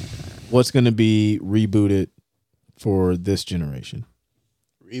 what's going to be rebooted for this generation?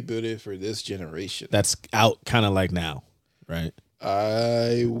 Rebooted for this generation. That's out kind of like now, right?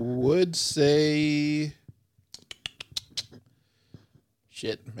 I would say,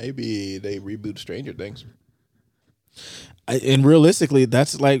 shit, maybe they reboot Stranger Things. And realistically,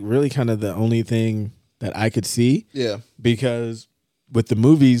 that's like really kind of the only thing that I could see. Yeah. Because with the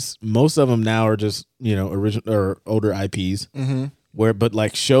movies, most of them now are just, original or older IPs. Mm-hmm. But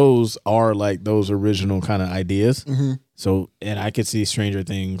like shows are like those original kind of ideas. Mm-hmm. So, and I could see Stranger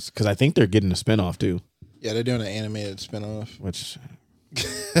Things because I think they're getting a spinoff too. Yeah, they're doing an animated spinoff. Which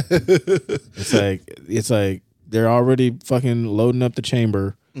it's like they're already fucking loading up the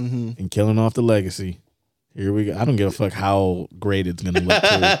chamber and killing off the legacy. Here we go. I don't give a fuck how great it's gonna look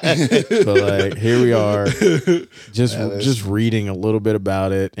too. But like here we are, just reading a little bit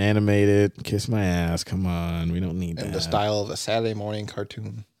about it, animated, kiss my ass. Come on, we don't need that. In the style of a Saturday morning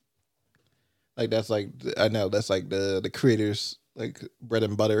cartoon. Like that's like I know that's like the creators like bread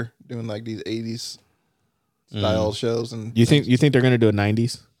and butter doing like these 80s style shows and you think they're gonna do a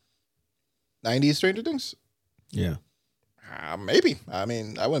 90s 90s Stranger Things? Yeah. Maybe. I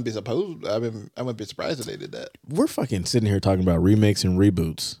mean, I wouldn't be surprised if they did that. We're fucking sitting here talking about remakes and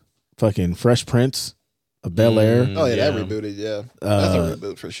reboots. Fucking Fresh Prince of Bel Air. Oh yeah, that rebooted. Yeah, that's a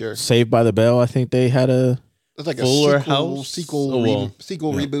reboot for sure. Saved by the Bell. I think they had a It's like Fuller a House? sequel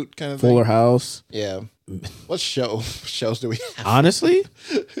reboot kind of Fuller thing. House. Yeah. What shows do we have? Honestly,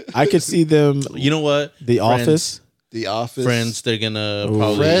 I could see them. You know what? The Friends. Office. The Office. Friends. They're gonna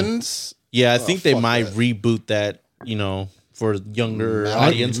probably. Friends. Yeah, I think they fuck might that. reboot that. For younger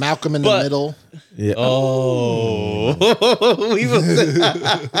audience. Malcolm in But- the Middle. Yeah. Oh, we will.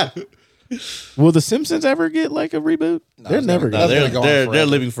 Will the Simpsons ever get like a reboot? They're never No, gonna. gonna go on they're forever.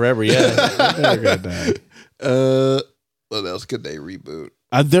 living forever. Yeah. They're never gonna die. What else could they reboot?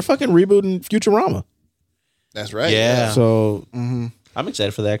 They're fucking rebooting Futurama. That's right. Yeah. So I'm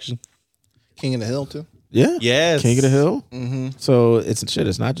excited for the action. King of the Hill too. yeah, Yes. King of the Hill. Mm-hmm. So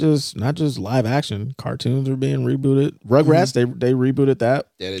it's not just live action. Cartoons are being rebooted. Rugrats they rebooted that.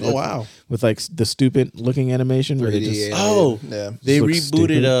 Yeah, they did. Oh wow. With like the stupid looking animation where they 3D just animated. Oh. Yeah. They looks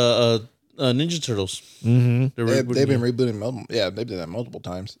rebooted Ninja Turtles. mm-hmm. They're They've been rebooting it. rebooting multiple. Yeah, they've done that multiple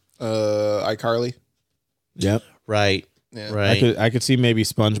times. iCarly. Yep. Right. Yeah. Right. I could see maybe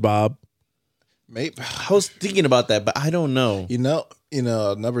SpongeBob. Maybe. I was thinking about that, but I don't know. You know,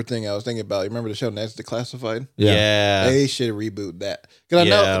 another thing I was thinking about. You remember the show Next Declassified? Yeah. They should reboot that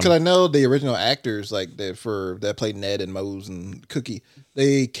because I know the original actors like that played Ned and Mose and Cookie.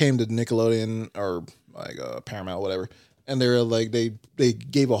 They came to Nickelodeon or like Paramount, whatever, and they were like they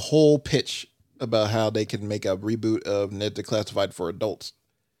gave a whole pitch about how they can make a reboot of Ned Declassified for adults.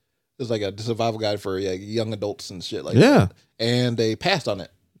 It's like a survival guide for young adults and shit like that. And they passed on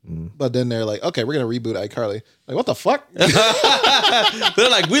it. But then they're like, okay, we're gonna reboot iCarly. Like, what the fuck? They're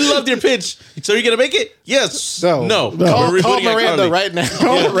like, we loved your pitch. So you're gonna make it? Yes. No. Call We're rebooting Miranda iCarly. right now.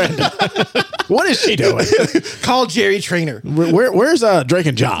 Call Miranda. What is she doing? Call Jerry Trainer. Where's Drake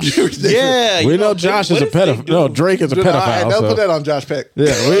and Josh? Yeah. We know Josh is a pedophile. No, Drake is a All right, pedophile. don't So. put that on Josh Peck.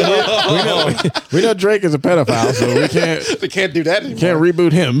 Yeah, we know Drake is a pedophile, so we They can't do that anymore. can't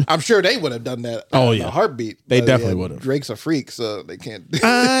reboot him. I'm sure they would have done that. Oh, in yeah. a heartbeat. They But, definitely would have. Drake's a freak, so they can't.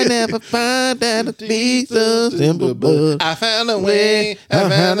 I never find that to be so simple, but I found a way. I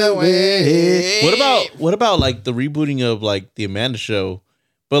found a way. What about like the rebooting of like the Amanda Show?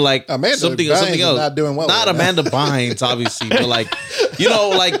 But like Amanda something Bynes is else. not doing well Not right now. Amanda Bynes, obviously, but like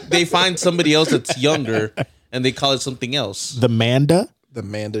like they find somebody else that's younger and they call it something else. the Manda, The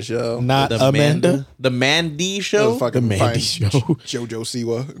Manda Show. not The Amanda. the Mandy Show. Fucking The find Mandy Show. JoJo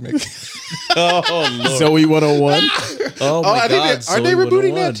Siwa. Oh Lord. Zoe 101. Oh my I think God. aren't they Zoe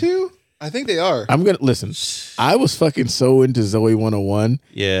rebooting 101. that too? I think they are. I'm gonna listen. I was fucking so into Zoe 101.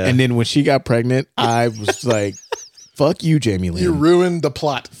 Yeah. And then when she got pregnant, I was like, fuck you, Jamie Lynn. You ruined the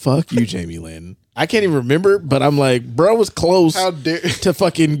plot. Fuck you, Jamie Lynn. I can't even remember, but I'm like, bro was close How dare to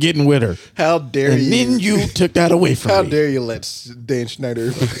fucking getting with her. How dare And you? then you took that away from How me. dare you let Dan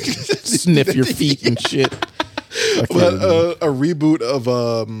Schneider Sniff your feet and shit. Fucking- But a reboot of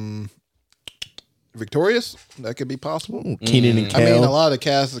Victorious, that could be possible. Keenan and I Kel. mean, a lot of the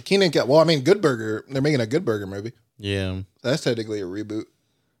cast, Keenan, well, I mean, Good Burger, they're making a Good Burger movie. Yeah. That's technically a reboot.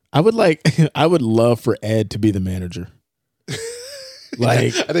 I would love for Ed to be the manager. Like,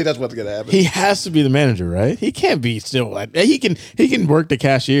 I think that's what's gonna happen. he has to be the manager, right? He can't be still like he can work the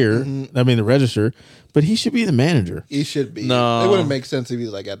cashier. I mean the register, but he should be the manager. He should be. No. It wouldn't make sense if he's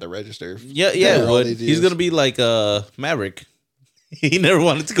like at the register. Yeah, For all but these he's years. gonna be like Maverick. He never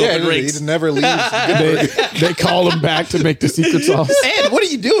wanted to go Yeah, for he drinks. just never leaves. Good They, Burger. they call him back to make the secret sauce. Ed, what are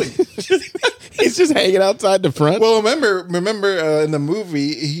you doing? He's just hanging outside the front. Well, remember in the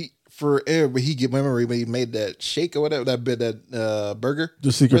movie remember when he made that shake or whatever that burger,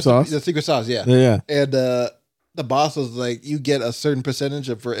 The secret sauce? the secret sauce, yeah. Yeah. And the boss was like, you get a certain percentage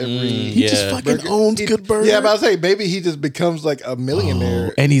of for every. He just Yeah. fucking burger. owns He- Good Burger. Yeah, but I was saying maybe he just becomes like a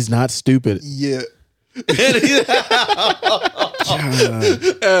millionaire. and he's not stupid. Yeah.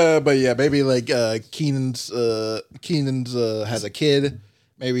 But yeah, maybe like Keenan's has a kid.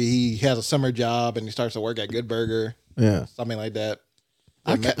 Maybe he has a summer job and he starts to work at Good Burger, Yeah. something like that.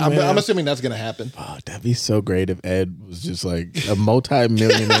 Man. I'm assuming that's gonna happen. Oh, that'd be so great if Ed was just like a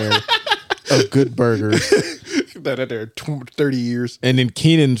multi-millionaire of Good Burgers. That at there 30 years. And then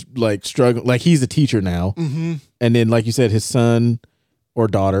Keenan's like struggling, like he's a teacher now. Mm-hmm. And then, like you said, his son or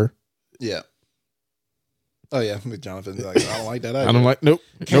daughter. Yeah. Oh yeah, Jonathan's like, I don't like that. I don't like. Nope.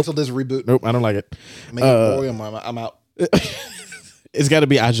 Cancel this reboot. Nope. I don't like it. Make it boy, I'm out. It's got to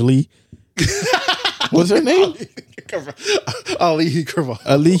be Ajali. What's her name? Ali Kerval.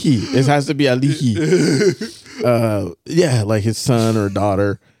 Alihi. It has to be Alihi. Yeah, like his son or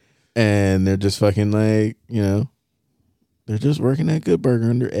daughter, and they're just fucking like, they're just working at Good Burger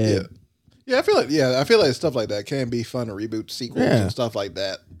under Ed. Yeah, I feel like stuff like that can be fun to reboot sequels Yeah. and stuff like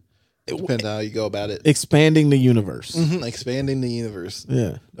that. It depends on how you go about it. Expanding the universe. Expanding the universe.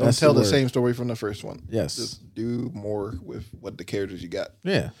 Yeah, Don't tell the word. same story from the first one. Yes. Just do more with what the characters you got.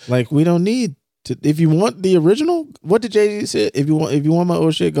 Yeah, like we don't need to. If you want the original, what did Jay-Z say? If you want my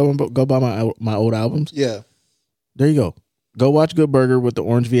old shit, go buy my old albums. Yeah. There you go. Go watch Good Burger with the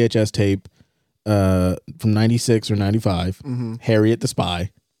orange VHS tape from 96 or 95. Harriet the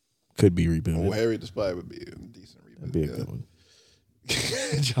Spy could be rebooted. Oh, Harry the Spy would be a decent reboot. That'd be a good one.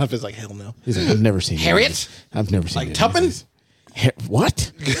 Jonathan's like, hell no. He's like, I've never seen Harriet? any of these. I've never seen Like any of Tuppen? these.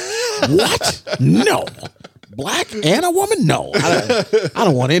 What? What? No. Black and a woman? No. I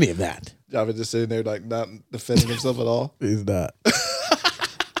don't want any of that. Jonathan just sitting there like not defending himself at all. He's not.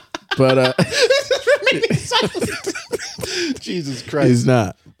 But Jesus Christ. he's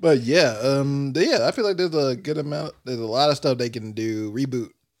not. But yeah, I feel like there's a good amount. There's a lot of stuff they can do reboot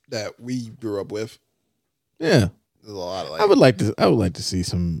that we grew up with. Yeah. There's a lot of like. I would like to see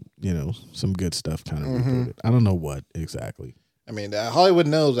some, some good stuff kind of rebooted. I don't know what exactly. I mean, Hollywood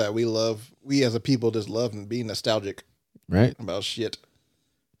knows that we as a people just love being nostalgic Right? about shit.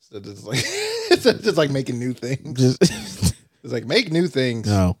 So it's like it's just like making new things. Just It's like make new things.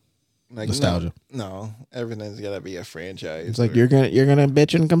 no. Like, nostalgia. No, everything's gotta be a franchise. It's like you're gonna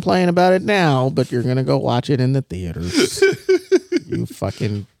bitch and complain about it now, but you're gonna go watch it in the theaters. You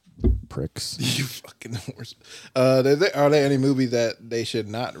fucking pricks. you fucking horse. Are there any movies that they should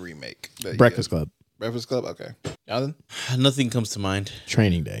not remake? Breakfast Club. Breakfast Club. Okay, Jonathan. Nothing comes to mind.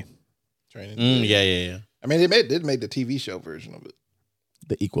 Training Day. Training. Yeah. I mean, they did make the TV show version of it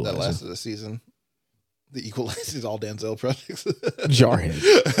The that Equalizer. lasted a season. The Equalizer is all Denzel projects. Jarhead.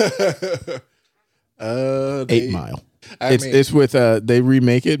 8 Mile. mean- It's with they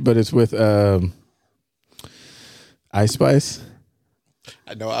remake it, but it's with Ice Spice.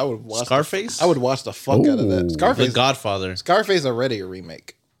 I know. I would watch Scarface? I would watch the fuck out of that. Ooh. The Scarface. Godfather. Scarface already a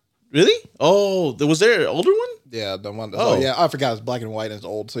remake. Really? Oh, was there an older one? Yeah, the one. Oh. Oh yeah, I forgot it's black and white and it's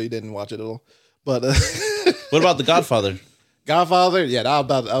old, so you didn't watch it at all. But What about The Godfather? Godfather, yeah, I was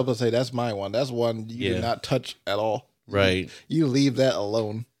about to say that's my one. That's one you do not touch at all. Right. You leave that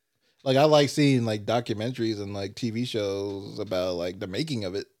alone. Like I like seeing like documentaries and like TV shows about like the making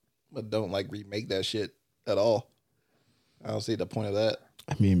of it, but don't like remake that shit at all. I don't see the point of that.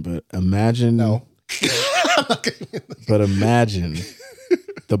 I mean, but imagine. No. But imagine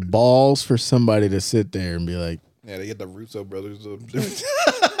the balls for somebody to sit there and be like, yeah, they get the Russo brothers.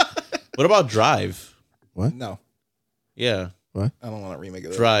 What about Drive? What? No, Yeah, What? I don't want to remake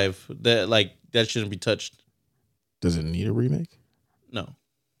it. Drive. That shouldn't be touched. Does it need a remake? No.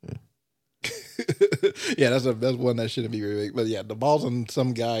 Yeah, that's one that shouldn't be remake. But yeah, the balls on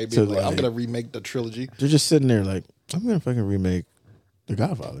some guy being So, like, I'm like- gonna remake the trilogy. They're just sitting there like, I'm gonna fucking remake The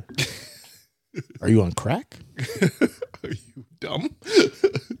Godfather. Are you on crack? Are you dumb?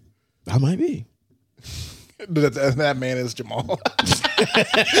 I might be. That man is Jamal.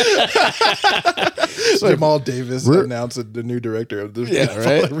 Jamal Davis announced the new director of the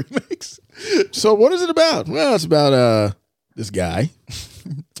right? remakes. So what is it about? Well, it's about this guy.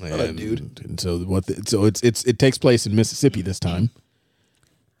 a dude. And so it takes place in Mississippi this time.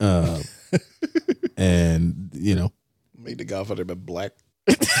 And you know, Made the Godfather but black.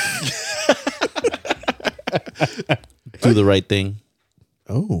 Do the right thing.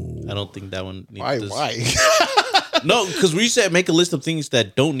 oh, I don't think that one. Why? Needs Why? No, because we said make a list of things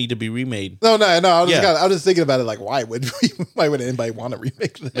that don't need to be remade. No. I was Yeah. just thinking about it. Like, why would anybody want to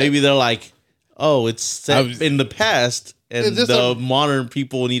remake that? Maybe they're like, oh, it's set in the past, and It's just the modern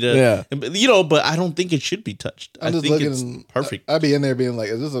people need to, Yeah. But I don't think it should be touched. I I'm just think looking. it's perfect. I'd be in there being like,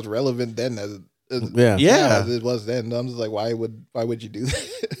 is this as relevant then as yeah. Yeah. as it was then? I'm just like, why would you do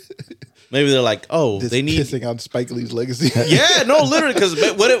that? Maybe they're like, oh, Just they need. pissing on Spike Lee's legacy. Yeah, no, literally, because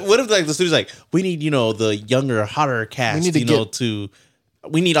what if like the studio's like, we need the younger, hotter cast, We need to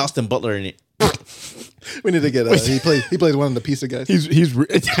we need Austin Butler in it. We need to get. He plays one of the pizza guys. He's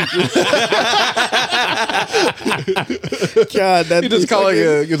God, that He just calling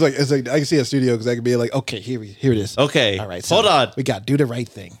it. It's like I can see a studio because I could be like, okay, here it is. Okay, all right. hold on. we got do the right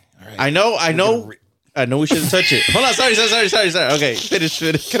thing. All right. I know, we shouldn't touch it. Hold on, sorry. Okay,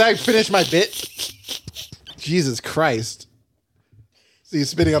 finish. Can I finish my bit? Jesus Christ! See,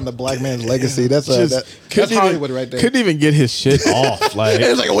 spitting on the black man's legacy. That's that's Hollywood right there. Couldn't even get his shit off. Like,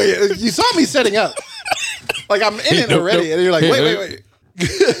 It's like, wait, you saw me setting up. Like I'm in it Nope, already, nope. and you're like, wait.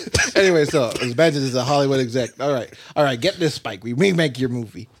 Anyway, so imagine this is a Hollywood exec. All right, get this, Spike. We remake your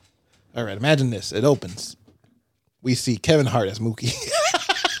movie. All right, imagine this. It opens. We see Kevin Hart as Mookie.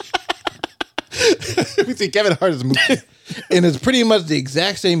 We see Kevin Hart as Mookie. And it's pretty much the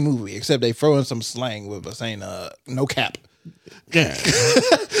exact same movie, except they throw in some slang with us saying no cap. yeah,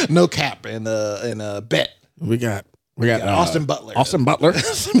 No cap and bet. we got Austin Butler. Austin Butler.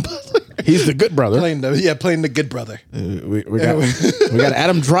 He's the good brother. Playing the good brother. We got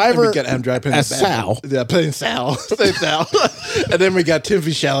Adam Driver. We got Adam Driver playing as the bad- Sal. Yeah, playing Sal. Playing Sal. And then we got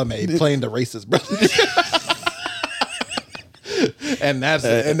Timothy Chalamet playing the racist brother. and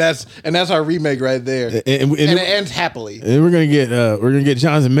that's our remake right there. And it ends happily. And we're gonna get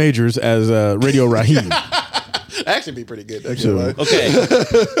Jonathan Majors as Radio Raheem. Actually, be pretty good. So- Okay,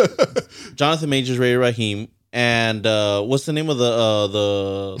 Jonathan Majors, Ray Raheem, and what's the name of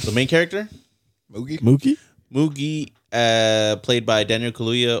the main character? Mookie. Moogie, played by Daniel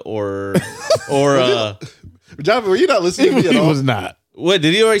Kaluuya or Jonathan, were you not listening to me at He all? was not. what?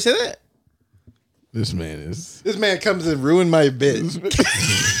 Did he already say that? This man is. This man comes and ruin my bit, and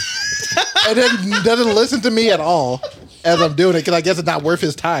then doesn't listen to me at all as I'm doing it because I guess it's not worth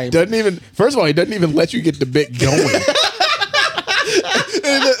his time. First of all, he doesn't even let you get the bit going.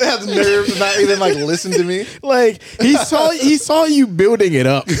 It has nerves to not even like listen to me. Like he saw you building it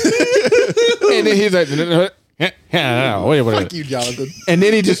up, and then he's like, wait. Fuck you, Jonathan. And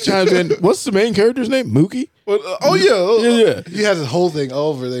then he just chimes in. What's the main character's name? Mookie. Yeah. You had this whole thing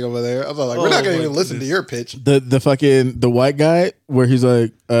over there. I was like, we're not gonna even listen to your pitch. The white guy where he's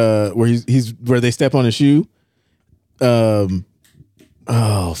like where they step on his shoe.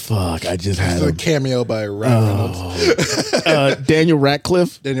 Oh fuck! I just had It's a cameo by Ryan Reynolds. Daniel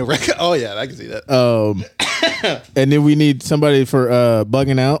Radcliffe. Daniel Radcliffe. Oh yeah, I can see that. And then we need somebody for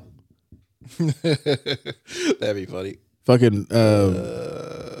bugging out. That'd be funny. Fucking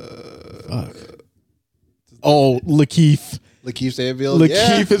Lakeith. Lakeith Stanfield.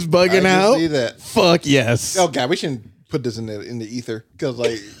 Lakeith is bugging I can out. See that. Fuck yes. Oh god, we shouldn't put this in the ether because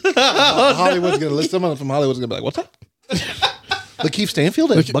like Hollywood's gonna listen. Someone from Hollywood's gonna be like, "What's that?" Lakeith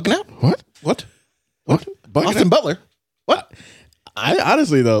Stanfield is bugging out. What? Bugging Austin out? Butler. What? I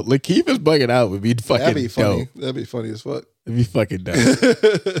honestly though, Lakeith is bugging out would be fucking That'd be funny. dope. That'd be funny as fuck. That'd be fucking dope.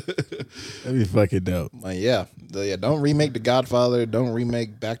 That'd be fucking dope. Yeah. Don't remake The Godfather. Don't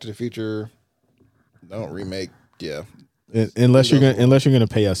remake Back to the Future. Don't remake. Yeah. Unless you're gonna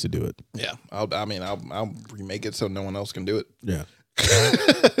pay us to do it. Yeah. I'll remake it so no one else can do it. Yeah.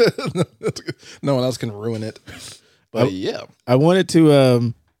 No one else can ruin it. But yeah. I wanted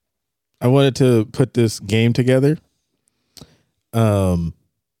to put this game together. And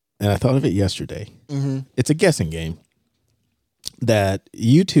I thought of it yesterday. Mm-hmm. It's a guessing game that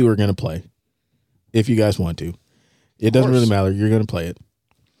you two are going to play if you guys want to. It doesn't really matter. You're going to play it.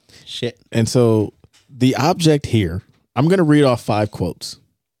 Shit. And so the object here, I'm going to read off 5 quotes.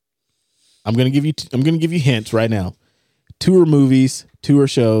 I'm going to give you hints right now. 2 are movies, 2 are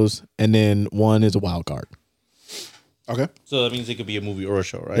shows, and then 1 is a wild card. Okay. So that means it could be a movie or a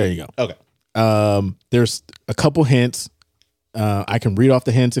show, right? There you go. Okay. There's a couple hints. I can read off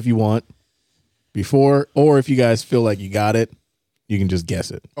the hints if you want before, or if you guys feel like you got it, you can just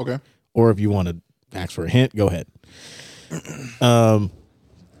guess it. Okay. Or if you want to ask for a hint, go ahead. And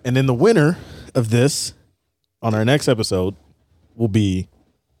then the winner of this on our next episode will be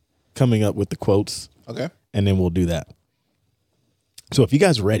coming up with the quotes. Okay. And then we'll do that. So if you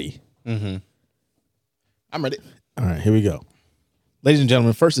guys are ready. Mm-hmm. I'm ready. All right, here we go. Ladies and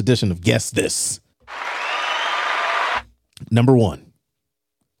gentlemen, first edition of Guess This. Number 1.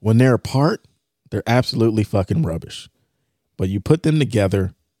 When they're apart, they're absolutely fucking rubbish. But you put them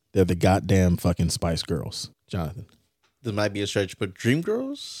together, they're the goddamn fucking Spice Girls. Jonathan. This might be a stretch, but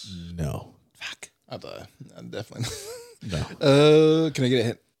Dreamgirls? No. Fuck. I thought definitely. No. Can I get a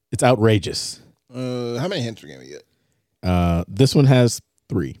hint? It's outrageous. How many hints are we gonna get? This one has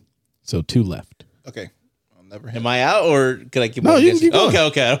 3. So 2 left. Okay. I'll never hint. Am I out or can I keep No, on you can guessing? keep going.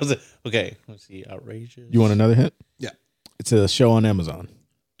 Okay. I was okay. Let's see. Outrageous. You want another hint? Yeah. It's a show on Amazon.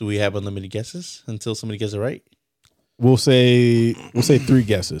 Do we have unlimited guesses until somebody gets it right? We'll say 3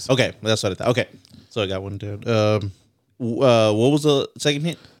 guesses. Okay. That's what I thought. Okay. So I got one down. What was the second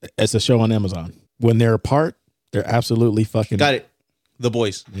hint? It's a show on Amazon. When they're apart, they're absolutely fucking. Got it. The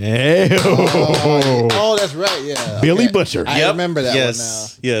Boys. Yeah. Oh, that's right. Yeah. Billy Okay. Butcher. I remember that one now.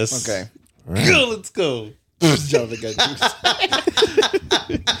 Yes. Okay. Right. Go, let's go.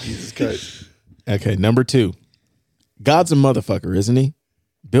 Jesus Christ. Okay, number 2. God's a motherfucker, isn't he?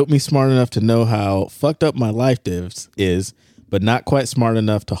 Built me smart enough to know how fucked up my life is, but not quite smart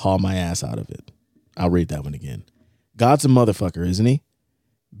enough to haul my ass out of it. I'll read that one again. God's a motherfucker, isn't he?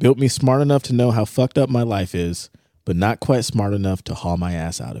 Built me smart enough to know how fucked up my life is, but not quite smart enough to haul my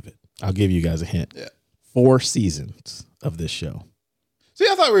ass out of it. I'll give you guys a hint. Yeah. 4 seasons of this show. See,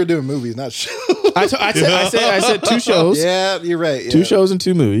 I thought we were doing movies, not shows. I said 2 shows. Yeah, you're right. Yeah. 2 shows and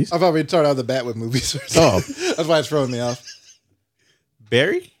 2 movies. I thought we'd start out the bat with movies. Oh. That's why it's throwing me off.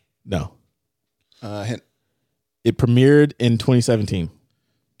 Barry? No. Hint. It premiered in 2017.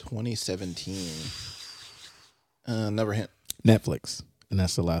 2017. Never hint. Netflix. And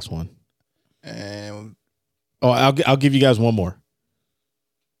that's the last one. And I'll give you guys one more.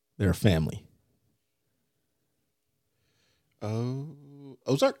 They're a family.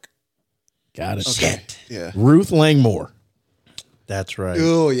 Ozark. Got it. Okay. Yeah. Ruth Langmore. That's right.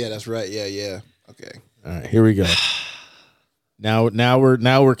 Oh yeah, that's right. Yeah. Okay. All right, here we go. Now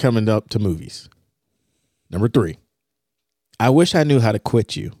we're coming up to movies. Number 3. I wish I knew how to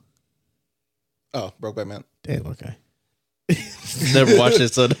quit you. Oh, Brokeback Mountain. Damn. Okay. Never watched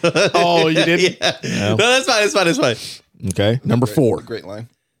it, so Oh, you didn't? Yeah. No. No, that's fine. Okay. Number 4. Great line.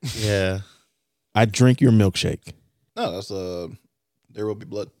 Yeah. I drink your milkshake. No, that's There Will Be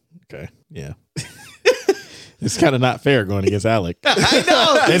Blood. Okay. Yeah. It's kind of not fair going against Alec. I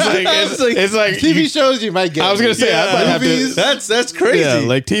know. It's like TV shows you might get. I was gonna say I might have to. Movies. That's crazy. Yeah,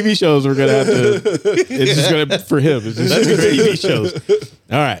 like TV shows, we're gonna have to. It's just gonna for him. It's just TV shows.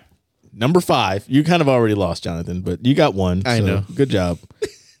 All right, number 5. You kind of already lost, Jonathan, but you got one. I know. Good job.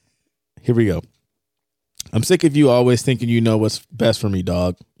 Here we go. I'm sick of you always thinking you know what's best for me,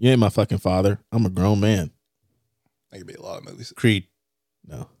 dog. You ain't my fucking father. I'm a grown man. That could be a lot of movies. Creed.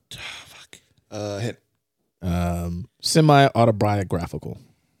 No. Fuck. Hint. Semi-autobiographical.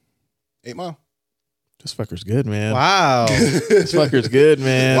 8 Mile. This fucker's good, man. Wow. This fucker's good,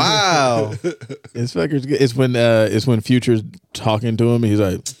 man. Wow. This fucker's good. It's when Future's talking to him. And he's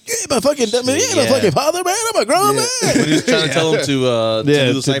like, "You ain't my fucking my fucking father, man. I'm a grown man." When he was trying to tell him to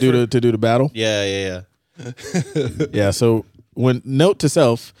do the cipher. to do the battle. Yeah. Yeah. So note to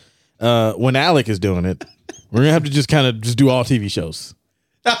self, when Alec is doing it, we're gonna have to just do all TV shows.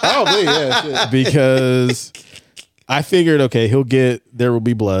 Probably, yeah. Shit. Because I figured, okay, he'll get There Will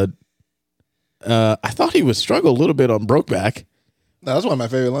Be Blood. I thought he would struggle a little bit on Brokeback. No, that's one of my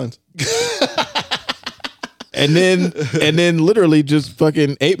favorite lines. and then literally just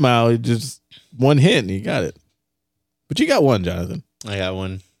fucking 8 Mile, just one hit and you got it. But you got one, Jonathan. I got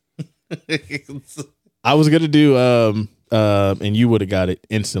one. I was gonna do and you would have got it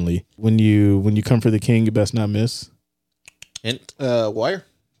instantly. When you come for the king, you best not miss. Hint. Wire.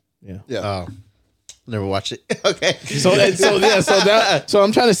 Yeah. Yeah. Oh, never watched it. Okay. So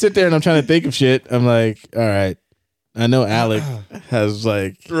I'm trying to sit there and I'm trying to think of shit. I'm like, all right, I know Alec has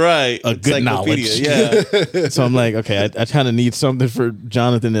like Right. a good knowledge. Yeah. So I'm like, okay, I kind of need something for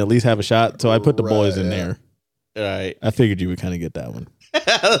Jonathan to at least have a shot. So I put the boys in there. Right. I figured you would kind of get that one.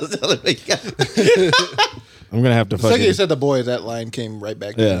 That's the only way you got I'm gonna have to The second you fucking. said the boys, that line came right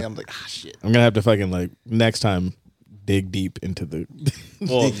back to Yeah. me. I'm like, shit. I'm gonna have to fucking like next time dig deep into the.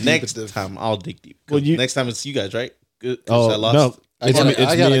 Well, Dig deep next into- time I'll dig deep. Well, you- Next time it's you guys, right? Good. 'Cause Oh I lost. no, I gotta, it's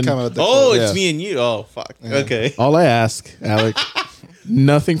I me gotta and- come up with the Oh, Yeah. it's me and you. Oh, fuck. Okay. All I ask, Alec,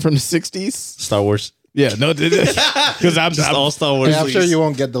 nothing from the '60s. Star Wars. Yeah, no, because I'm Just all Star Wars. Hey, I'm sure please. you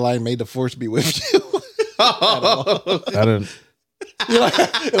won't get the line "May the Force be with you." I don't. You're like,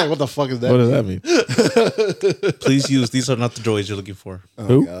 what the fuck is that? What does that mean? Please use. These are not the droids you're looking for. Oh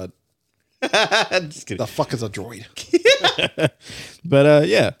Who? God, Just kidding. the fuck is a droid? But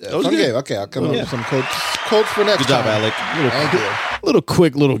yeah, Fun game. Okay, I'll come up with some quotes for next Good job, time. Alec. Thank you. little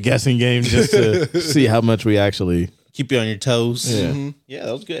quick little guessing game just to see how much we actually. Keep you on your toes. Yeah. Yeah,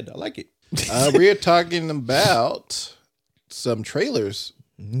 that was good. I like it. We're talking about some trailers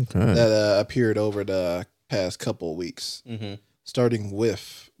Okay. that appeared over the past couple of weeks. Starting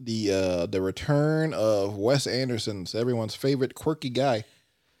with the return of Wes Anderson's everyone's favorite quirky guy.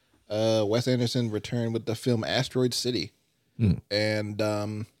 Wes Anderson returned with the film Asteroid City, and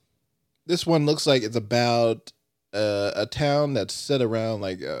this one looks like it's about a town that's set around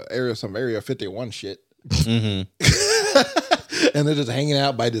like Area 51 shit, and they're just hanging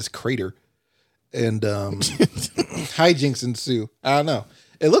out by this crater, and hijinks ensue. I don't know.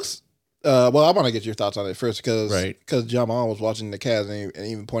 It looks. Well, I want to get your thoughts on it first because Jamal was watching the cast and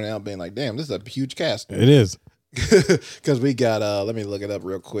even pointing out, being like, "Damn, this is a huge cast." It is. Because we got. Let me look it up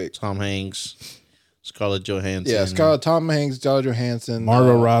real quick. Tom Hanks, Scarlett Johansson. Yeah, Tom Hanks, Scarlett Johansson,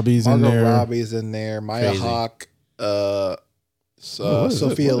 Margot Robbie's in there. Margot Robbie's in there. Maya Crazy. Hawke, What is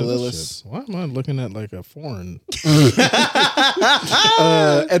Sophia it? What is this Lillis, shit? Why am I looking at like a foreign?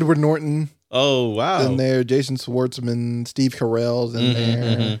 Edward Norton Oh, wow. in there. Jason Schwartzman, Steve Carell's in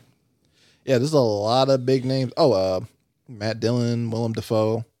there. Yeah, there's a lot of big names. Oh, Matt Dillon, Willem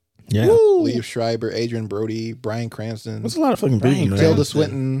Dafoe, Yeah. Liev Schreiber, Adrian Brody, Bryan Cranston, That's a lot of fucking Brian big names. Tilda Cranston.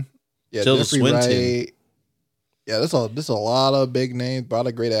 Swinton. Yeah, Tilda Jeffrey Swinton. Wright. Yeah, there's a lot of big names, a lot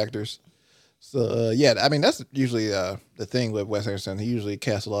of great actors. So yeah, I mean that's usually the thing with Wes Anderson. He usually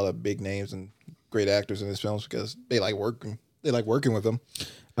casts a lot of big names and great actors in his films because they like working. They like working with them.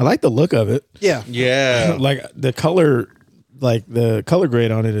 I like the look of it. Yeah, Yeah. Like the color, like the color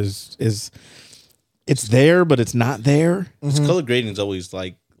grade on it is it's there, but it's not there. His color grading's always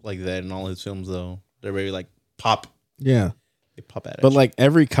like that in all his films, though. They're very like pop. Yeah. They pop at it. But like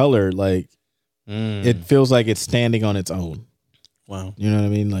every color, like it feels like it's standing on its own. Wow. You know what I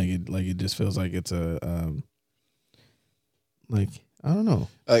mean? Like it just feels like it's a like I don't know.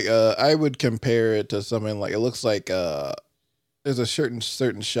 like I would compare it to something like it looks like there's a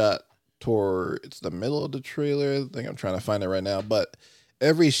certain shot towards the middle of the trailer. I think I'm trying to find it right now, but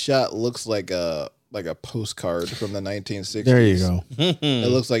every shot looks like a postcard from the 1960s. There you go. It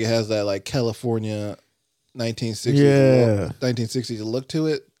looks like it has that like California 1960s Yeah. 1960s look to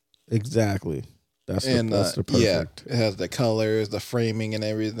it. Exactly. That's And that's the yeah, perfect. it has the colors, the framing, and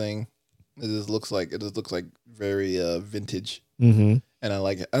everything. It just looks like very vintage, Mm-hmm. and I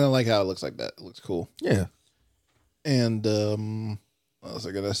like it. I don't like how it looks like that. It looks cool. Yeah. And what was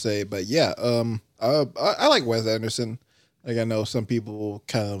I gonna say? But yeah, I like Wes Anderson. Like I know some people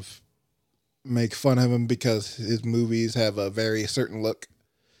kind of make fun of him because his movies have a very certain look,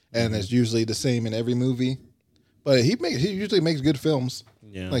 and it's usually the same in every movie. But he usually makes good films.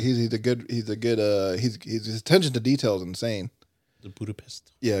 Yeah. Like his attention to detail is insane. The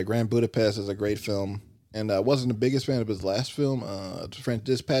Budapest. Yeah, Grand Budapest is a great film, and I wasn't the biggest fan of his last film, French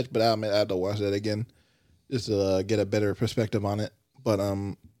Dispatch, but I have to watch that again just to get a better perspective on it. But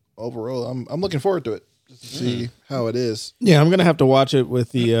overall, I'm looking forward to it just to see how it is. Yeah, I'm gonna have to watch it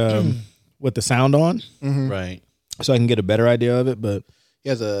with the sound on Right. so I can get a better idea of it. But He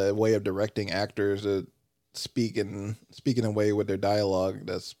has a way of directing actors to speak in a way with their dialogue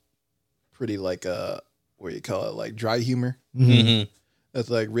that's pretty like what do you call it, like dry humor. Mm-hmm. That's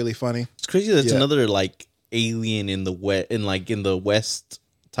like really funny. It's crazy. That's Yeah. another like alien in the West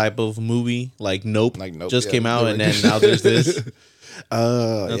type of movie. Like Nope. Like Nope, just yeah, came out, they and were- then now there's this.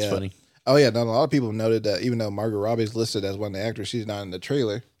 That's That's funny. Oh yeah, no, a lot of people noted that even though Margot Robbie's listed as one of the actors, she's not in the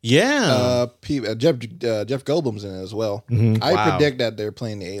trailer. Yeah. Jeff Goldblum's in it as well. I predict that they're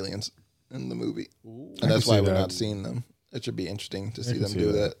playing the aliens in the movie, and that's why we're not seeing them. It should be interesting to see them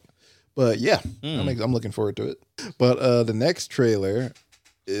do that. But yeah, I'm looking forward to it. But the next trailer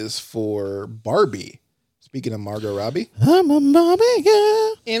is for Barbie. Speaking of Margot Robbie, I'm a Barbie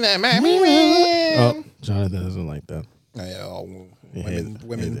girl. in that Barbie man. Oh, Jonathan doesn't like that. Oh, yeah, all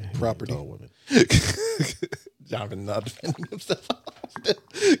women property. All women. Jonathan not defending himself,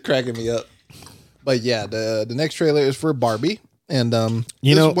 cracking me up. But yeah, the next trailer is for Barbie, and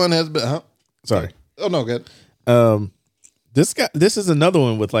this one has been. Sorry. Oh no, good. This is another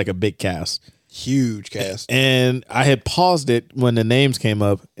one with like a big cast. Huge cast. And I had paused it when the names came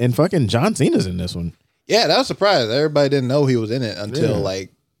up, and fucking John Cena's in this one. Yeah, that was surprised. Everybody didn't know he was in it until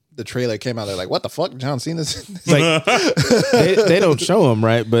like the trailer came out. They're like, "What the fuck, John Cena's?" In this? Like they don't show him,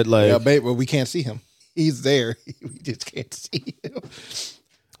 right? But like, yeah, babe, well, we can't see him. He's there. We just can't see him.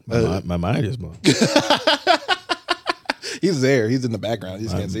 my mind is blown. He's there. He's in the background. You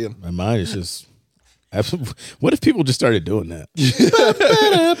just can't see him. My mind is just. What if people just started doing that?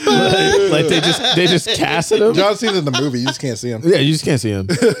 like they just casted him. John Cena's in the movie. You just can't see him. Yeah, you just can't see him.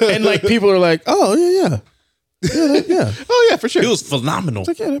 And like people are like, oh yeah. Oh yeah, for sure. It was phenomenal.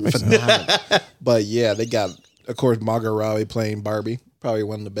 It's like, yeah, that makes sense. But yeah, they got, of course, Margot Robbie playing Barbie. Probably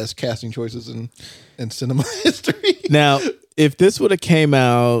one of the best casting choices in cinema history. Now, if this would have came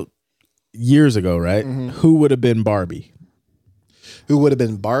out years ago, right? Who would have been Barbie? Who would have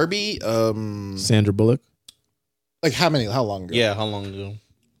been Barbie? Sandra Bullock. Like how long ago? Yeah, how long ago?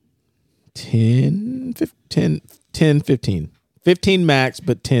 10, 15. 15 max,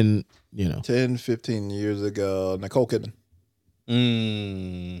 but 10, 10, 15 years ago. Nicole Kidman.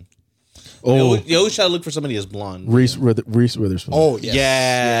 Oh, You always try to look for somebody as blonde. Reese Witherspoon. Oh, yes.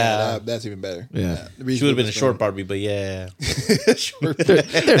 Yeah. That's even better. Yeah. She would have been a short Barbie, but yeah. Short.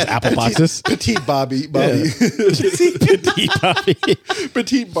 There's apple boxes. Petite Bobby. Petite Bobby.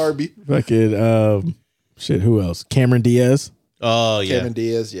 Petite Barbie. Fucking, shit, who else? Cameron Diaz. Oh, yeah. Cameron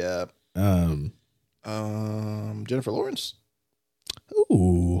Diaz, yeah. Um, Jennifer Lawrence.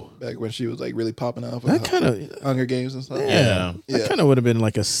 Ooh. Back when she was like really popping off. That kind of Hunger Games and stuff. Yeah. That kind of would have been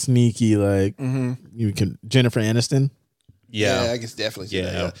like a sneaky, like, you can, Jennifer Aniston. Yeah. I guess definitely see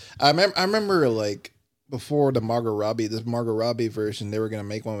Yeah. that. Yeah. I remember like before this Margot Robbie version, they were gonna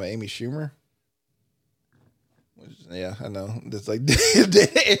make one with Amy Schumer. Which, yeah, I know. That's like dead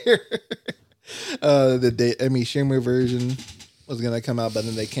air. The Amy Schumer version was gonna come out, but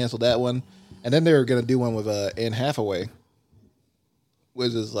then they canceled that one, and then they were gonna do one with Anne Hathaway,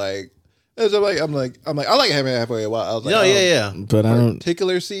 which is like. I'm like, I like Anne Hathaway a while. I was like, Yeah. But I don't.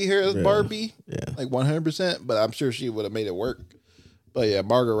 particular see her as Barbie, Yeah. like 100%. But I'm sure she would have made it work. But yeah,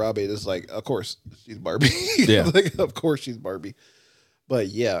 Margot Robbie is like, of course she's Barbie. Yeah. Like, of course she's Barbie. But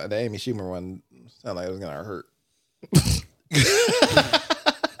yeah, the Amy Schumer one sounded like it was gonna hurt.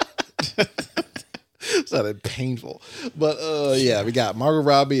 Sounded painful. But yeah, we got Margot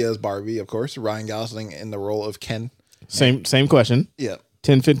Robbie as Barbie, of course. Ryan Gosling in the role of Ken. Same question. Yeah.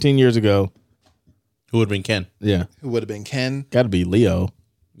 10, 15 years ago. Who would have been Ken? Yeah. Who would have been Ken? Got to be Leo.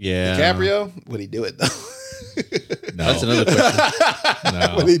 Yeah. DiCaprio? Would he do it though? No. That's another question.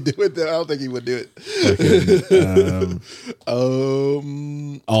 No. Would he do it though? I don't think he would do it.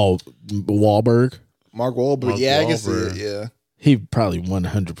 Wahlberg. Mark Wahlberg. Mark Yeah, I can see Wahlberg. it. Yeah. He probably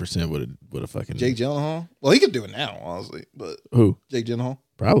 100% would have fucking. Jake Gyllenhaal. Well, he could do it now, honestly. But Who? Jake Gyllenhaal.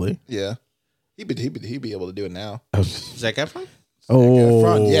 Probably. Yeah. He'd be able to do it now. Zac Efron? Oh,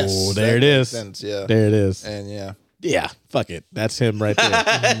 Front, yes. there That it makes is. sense, yeah. There it is. And yeah. Yeah, fuck it. That's him right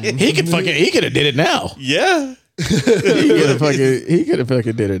there. He could have did it now. Yeah. He could have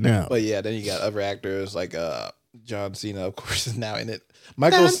fucking did it now. But yeah, then you got other actors like John Cena, of course, is now in it.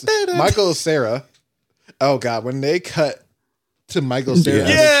 Michael Cera. Oh God, when they cut to Michael Cera,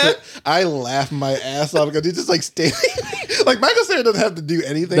 Yeah. I laughed my ass off because he's just like standing. Like Michael Cera doesn't have to do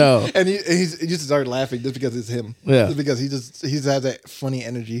anything, No. and he just started laughing just because it's him. Yeah. just because he has that funny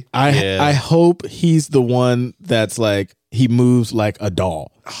energy. I hope he's the one that's like he moves like a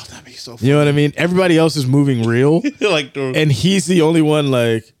doll. Oh, that'd be so funny. You know what I mean? Everybody else is moving real, Like, and he's the only one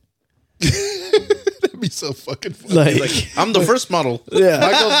like That'd be so fucking funny. like I'm the first model.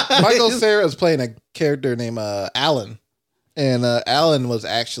 yeah. Michael Cera is playing a character named Alan, and Alan was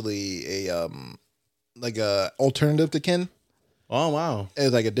actually a alternative to Ken. Oh, wow.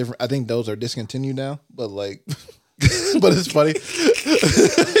 It's like a different. I think those are discontinued now, but like, but it's funny.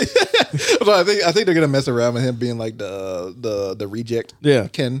 So I think they're gonna mess around with him being like the reject. Yeah.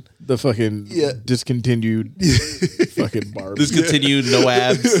 Ken. The fucking discontinued fucking barb. Discontinued, no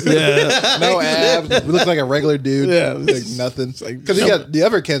abs. Yeah. No abs. Looks like a regular dude. Yeah. Like nothing. Because you got the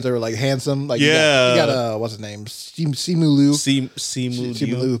other Kens that were like handsome. Like you got what's his name? Simu Liu.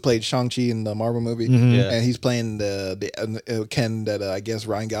 Simu Liu played Shang-Chi in the Marvel movie. Yeah. And he's playing the Ken that I guess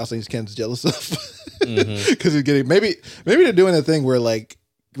Ryan Gosling's Ken's jealous of. Because he's getting maybe they're doing a thing where like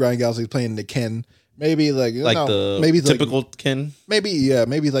Ryan Gosling's playing the Ken. Maybe like the maybe typical Ken. Maybe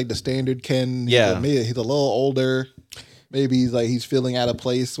maybe like the standard Ken. Maybe he's a little older. Maybe he's feeling out of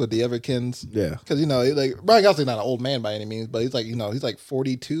place with the other Kens. Yeah, because like Ryan Gosling's not an old man by any means, but he's like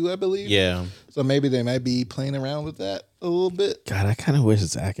 42, I believe. Yeah, so maybe they might be playing around with that a little bit. God, I kind of wish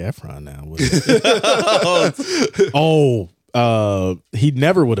Zac Efron now would. He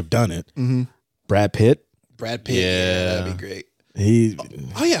never would have done it. Mm-hmm. Brad Pitt, yeah, that'd be great.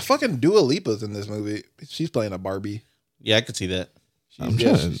 Fucking Dua Lipa's in this movie. She's playing a Barbie. Yeah, I could see that.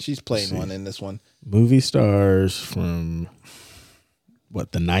 She's playing one in this one. Movie stars from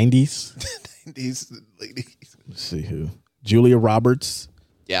what, the 90s? 90s, ladies. Let's see who. Julia Roberts.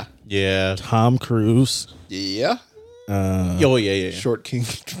 Yeah. Tom Cruise. Yeah. Yeah. Short King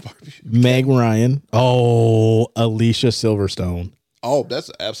Barbie. Meg Ryan. Oh, Alicia Silverstone. Oh, that's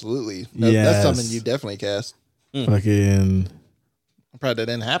absolutely. That's something you definitely cast. Fucking. I'm proud that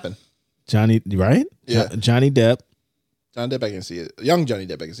didn't happen. Johnny, right? Yeah. Johnny Depp. Johnny Depp, I can see it. Young Johnny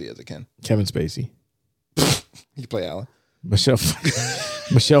Depp, I can see it as a Ken. Kevin Spacey. You play Alan. Michelle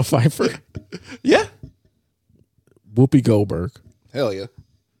Pfeiffer. Yeah. Whoopi Goldberg. Hell yeah.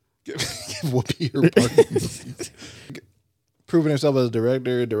 Give Whoopi her part. Proving herself as a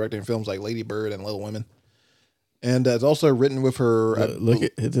director, directing films like Lady Bird and Little Women. And it's also written with her. Look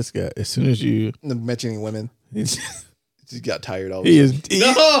at this guy. As soon as you mentioning women, he's got tired. All he's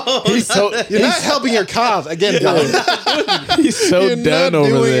so you're not helping your cause again, John. He's so you're done not over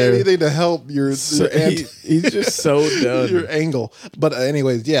doing there. anything to help your he's just so done. Your angle. But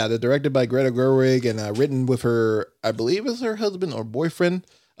anyways, yeah, they're directed by Greta Gerwig and written with her, I believe, is her husband or boyfriend,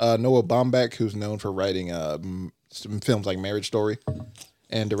 Noah Baumbach, who's known for writing some films like Marriage Story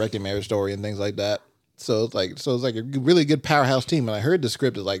and directing Marriage Story and things like that. So it's like a really good powerhouse team, and I heard the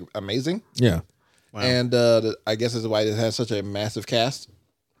script is like amazing. Yeah, wow. And I guess this is why it has such a massive cast.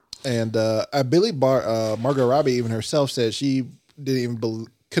 And I believe Margot Robbie even herself said she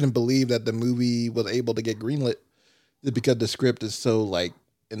couldn't believe that the movie was able to get greenlit because the script is so like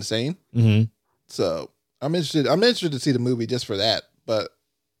insane. Mm-hmm. So I'm interested to see the movie just for that. But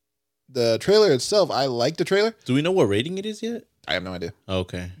the trailer itself, I like the trailer. Do we know what rating it is yet? I have no idea.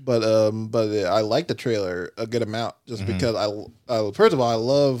 Okay. But I like the trailer a good amount just because I first of all, I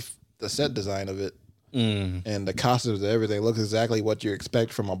love the set design of it and the costumes and everything. It looks exactly what you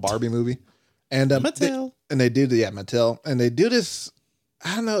expect from a Barbie movie. And Mattel. Mattel. And they do this,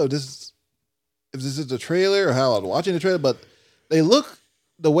 I don't know if this is the trailer or how I was watching the trailer, but they look,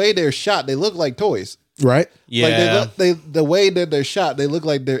 the way they're shot, they look like toys. Right? Yeah. Like the way that they're shot, they look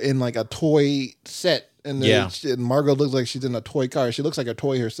like they're in like a toy set. And Margot looks like she's in a toy car. She looks like a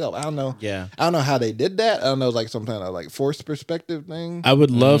toy herself. I don't know. Yeah. I don't know how they did that. I don't know, like some kind of like forced perspective thing. I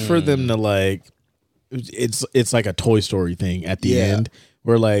would love for them to like, it's like a Toy Story thing at the end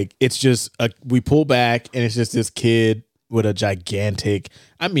where like, it's just, we pull back and it's just this kid with a gigantic,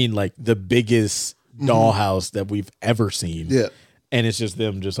 I mean like the biggest dollhouse that we've ever seen. Yeah. And it's just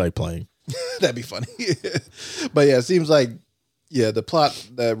them just like playing. That'd be funny. But yeah, it seems like, the plot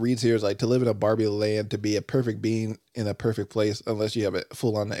that reads here is like to live in a Barbie land, to be a perfect being in a perfect place, unless you have a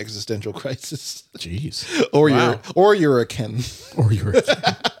full on existential crisis. Jeez. Or you're a Ken. Or you're a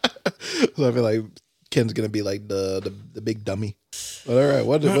Ken. So I feel like Ken's gonna be like the big dummy. But all right,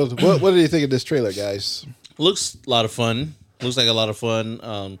 what do you think of this trailer, guys? Looks a lot of fun. Looks like a lot of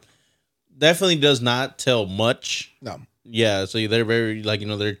fun. Definitely does not tell much. No. Yeah, so they're very like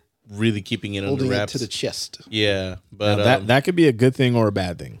they're really keeping it holding under wraps it to the chest. Yeah, but that could be a good thing or a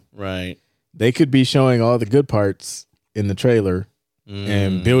bad thing. Right. They could be showing all the good parts in the trailer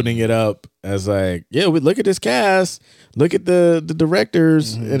and building it up as like, yeah, we look at this cast, look at the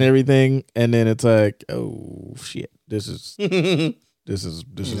directors and everything, and then it's like, oh shit, this is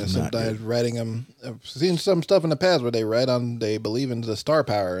not good. Writing them. I've seen some stuff in the past where they believe in the star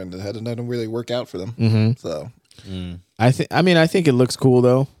power and it doesn't really work out for them. Mm-hmm. So I think it looks cool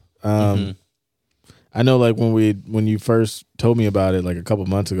though. I know like when you first told me about it like a couple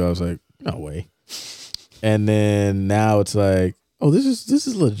months ago, I was like, no way. And then now it's like, oh, this is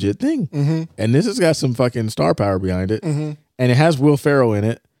a legit thing. Mm-hmm. And this has got some fucking star power behind it. Mm-hmm. And it has Will Ferrell in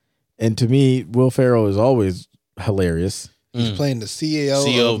it. And to me, Will Ferrell is always hilarious. He's playing the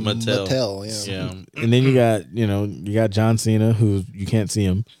CEO of Mattel. Yeah. And then you got John Cena, who you can't see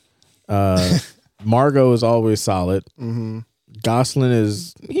him. Margot is always solid. Mm-hmm. Gosling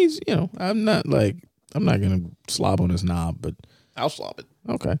he's I'm not gonna slob on his knob, but I'll slop it.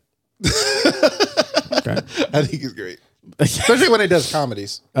 okay. Okay. I think he's great, especially when he does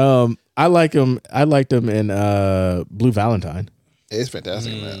comedies. I like him. I liked him in Blue Valentine. It's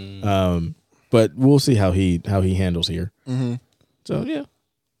fantastic in that. But we'll see how he handles here. Mm-hmm. So yeah,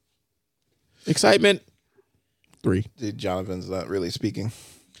 excitement 3. Dude, Jonathan's not really speaking.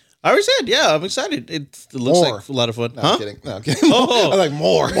 I already said, yeah, I'm excited. It looks More. like a lot of fun. No, I'm kidding. No, I'm kidding. Oh. I like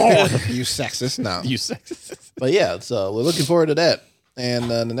more. You sexist. No. You sexist. But yeah, so we're looking forward to that.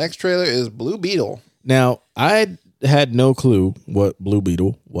 And the next trailer is Blue Beetle. Now I had no clue what Blue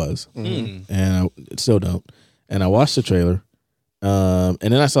Beetle was, and I still don't. And I watched the trailer, and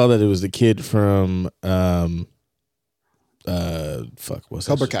then I saw that it was the kid from what's Cobra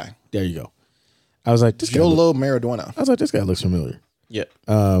that shit? Kai. There you go. I was like, this Yolo Maradona. guy looks familiar. Yeah.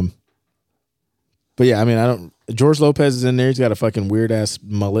 But yeah, I mean, George Lopez is in there. He's got a fucking weird ass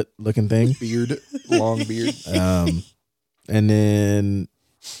mullet looking thing. Beard. Long beard. And then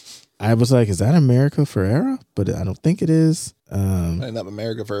I was like, is that America Ferrera? But I don't think it is. And that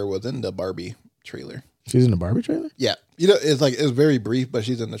America Ferrera was in the Barbie trailer. She's in the Barbie trailer? Yeah. It's very brief, but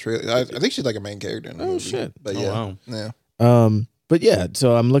she's in the trailer. I think she's like a main character in the movie. Shit. But Oh, yeah. wow. Yeah. But yeah,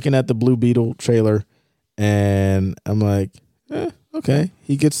 so I'm looking at the Blue Beetle trailer and I'm like, okay.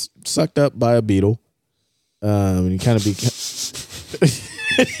 He gets sucked up by a beetle. And he kind of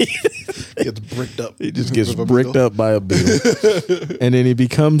Gets bricked up. he just gets With a bricked beetle. up by a beetle. And then he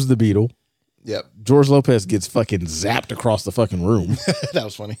becomes the beetle. Yep. George Lopez gets fucking zapped across the fucking room. That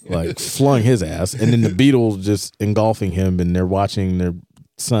was funny. Like flung his ass. And then the beetle just engulfing him and they're watching their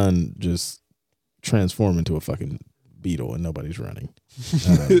son just transform into a fucking beetle and nobody's running.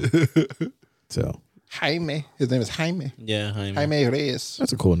 So Jaime. His name is Jaime. Yeah. Jaime Reyes.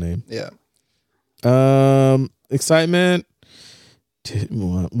 that's a cool name. Yeah. Excitement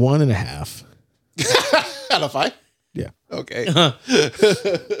 1.5. Out of 5? Yeah. Okay.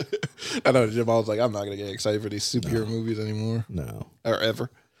 I know Jamal's like, I'm not going to get excited for these superhero movies anymore. No. Or ever.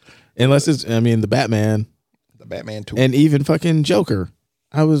 Unless it's, the Batman The Batman 2. and even fucking Joker.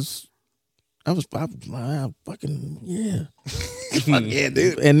 I was fucking, yeah. Yeah,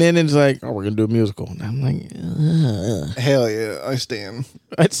 dude. And then it's like, oh, we're going to do a musical. And I'm like, Hell yeah. I stand.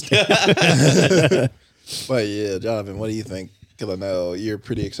 But yeah, Jonathan, what do you think? Because I know you're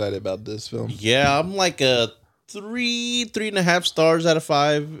pretty excited about this film. Yeah, I'm like a 3.5 stars out of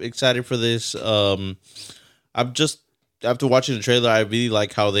 5. Excited for this. I'm just after watching the trailer, I really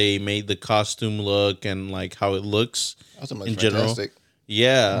like how they made the costume look and like how it looks Awesome. in general. Fantastic.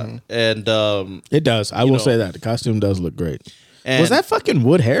 Yeah, and it does. I will say that. The costume does look great. and Was that fucking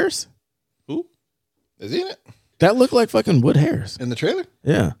Wood Harris? who? Is he in it? That looked like fucking Wood Harris. In the trailer?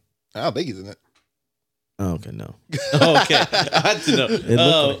 Yeah. I don't think he's in it. Oh, okay, no. Okay, I had to know. It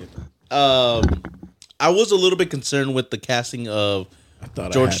looked like it. I was a little bit concerned with the casting of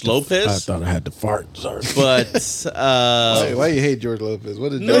George Lopez. I thought I had to fart. Sorry. but Why you hate George Lopez?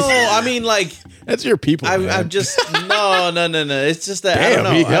 What did no, I mean like That's your people. I'm man. just no. It's just that I Damn, don't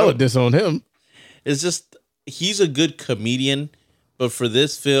know. he hella disowned him. It's just he's a good comedian, but for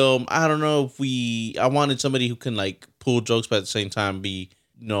this film, I don't know if I wanted somebody who can like pull jokes, but at the same time be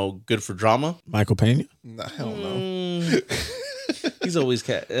good for drama. Michael Pena. Nah, hell no. He's always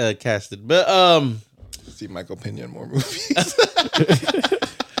casted, but See Michael Pena in more movies.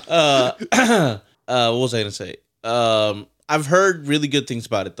 what was I gonna say? I've heard really good things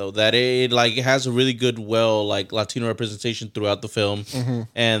about it though. That it has a really good, Latino representation throughout the film,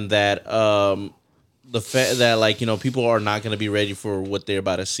 and that the fact that people are not gonna be ready for what they're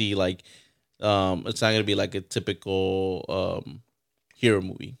about to see. It's not gonna be like a typical hero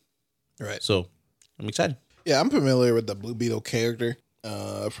movie. Right. So I'm excited. Yeah, I'm familiar with the Blue Beetle character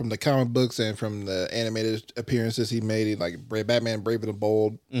from the comic books and from the animated appearances he made. Batman Brave and the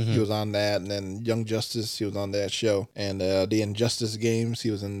Bold, he was on that. And then Young Justice, he was on that show. And the Injustice games, he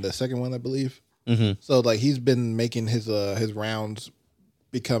was in the second one, I believe. So he's been making his rounds,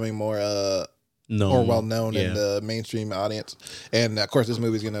 becoming more well known in the mainstream audience. And of course, this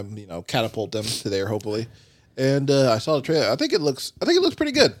movie's gonna catapult them to there, hopefully. And I saw the trailer. I think it looks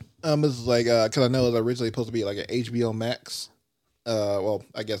pretty good. This is because I know it was originally supposed to be like an HBO Max. Well,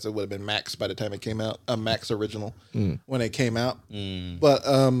 I guess it would have been Max by the time it came out. A Max original when it came out. But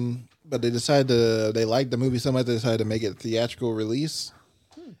they decided they liked the movie so much they decided to make it a theatrical release.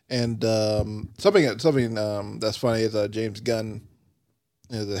 And something that's funny is James Gunn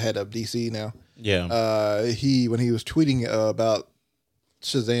is the head of DC now. Yeah. When he was tweeting about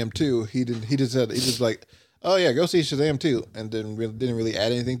Shazam 2, he just like, oh yeah, go see Shazam 2, and didn't really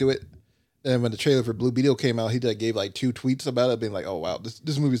add anything to it. And when the trailer for Blue Beetle came out, he gave like 2 tweets about it, being like, "Oh wow,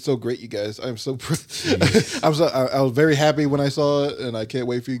 this movie is so great, you guys! I'm so I was very happy when I saw it, and I can't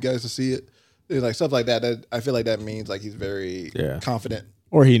wait for you guys to see it." And like stuff like that. I feel like that means like he's very confident.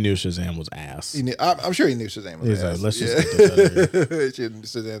 Or he knew Shazam was ass. I'm sure he knew Shazam was He's ass. like, let's just get this out of here.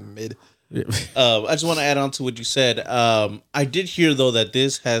 Shazam mid. I just want to add on to what you said. I did hear though that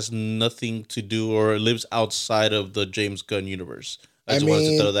this has nothing to do or lives outside of the James Gunn universe. I just wanted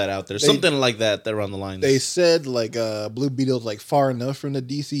to throw that out there. Something like that around the lines. They said like Blue Beetle's like far enough from the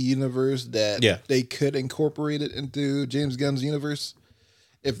DC universe that they could incorporate it into James Gunn's universe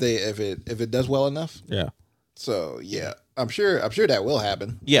if it does well enough. Yeah. So yeah, I'm sure that will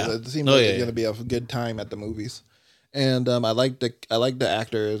happen. Yeah. It seems like it's gonna be a good time at the movies. And I like the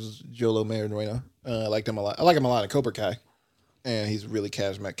actor as Jolo Maradona. I liked him a lot. I like him a lot in Cobra Kai, and he's really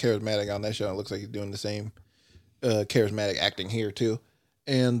charismatic on that show. It looks like he's doing the same charismatic acting here too.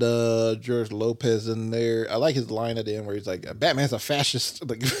 And George Lopez in there. I like his line at the end where he's like, "Batman's a fascist."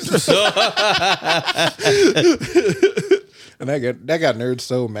 Like, and that got nerds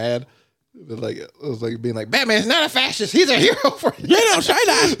so mad. It was like being like, Batman's not a fascist. He's a hero for you. know,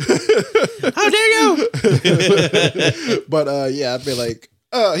 China. How dare you? But yeah, I feel like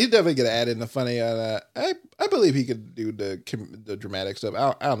he's definitely gonna add in the funny. I believe he could do the dramatic stuff.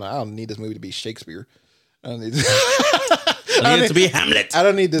 I don't know. I don't need this movie to be Shakespeare. I don't need. I need it to be Hamlet. I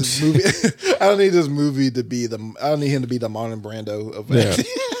don't need this movie. I don't need this movie to be I don't need him to be the Marlon Brando of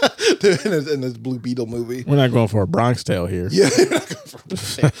in this Blue Beetle movie. We're not going for a Bronx Tale here. Yeah,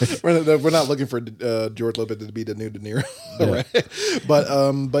 we're not looking for George Lopez to be the new De Niro, right?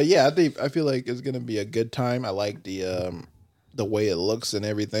 But yeah, I feel like it's gonna be a good time. I like the way it looks and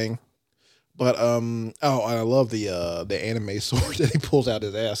everything. But I love the anime sword that he pulls out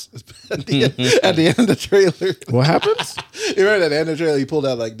his ass at the end of the trailer. What happens? You remember at the end of the trailer, he pulled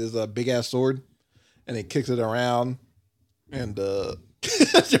out like this big ass sword, and he kicks it around, and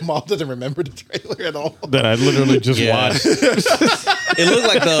Jamal doesn't remember the trailer at all. That I literally just watched. It looked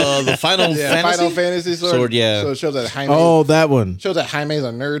like the Final Fantasy? Final Fantasy sword. Yeah. So it shows that Jaime. Oh, that one. Shows that Jaime's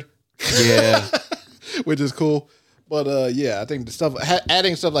a nerd. Yeah. Which is cool. But yeah, I think the stuff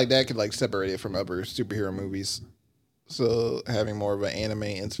adding stuff like that could like separate it from other superhero movies. So having more of an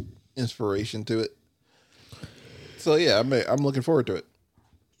anime inspiration to it. So yeah, I'm looking forward to it.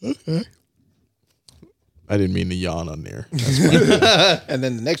 Okay. I didn't mean to yawn on there. And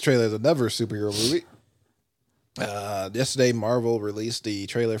then the next trailer is another superhero movie. Yesterday, Marvel released the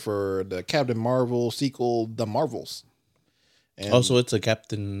trailer for the Captain Marvel sequel, The Marvels. And Also, it's a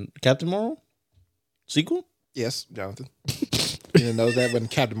Captain Marvel sequel? yes, Jonathan. You didn't know that when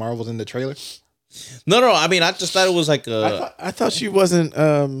Captain Marvel's in the trailer? No. I mean, I just thought it was like a. I thought she wasn't.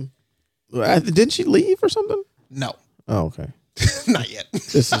 Didn't she leave or something? No, Oh, okay. not yet.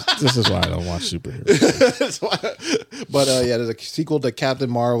 This is why I don't watch superheroes. But yeah, there's a sequel to Captain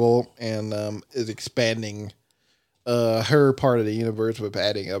Marvel, and is expanding her part of the universe with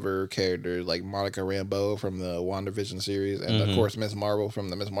adding other characters like Monica Rambeau from the WandaVision series, and of course Miss Marvel from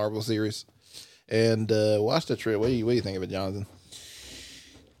the Miss Marvel series. And watch the trailer. What do you think of it, Jonathan?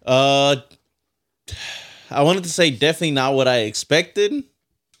 I wanted to say definitely not what I expected,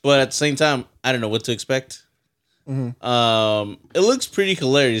 but at the same time, I don't know what to expect. It looks pretty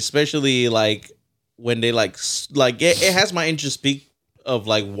hilarious, especially like when they it has my interest peak of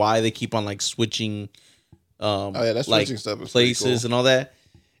like why they keep on like switching That like switching stuff is places cool. and all that,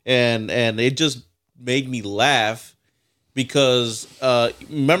 and it just made me laugh because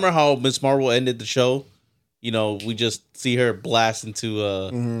remember how Miss Marvel ended the show? You know, we just see her blast into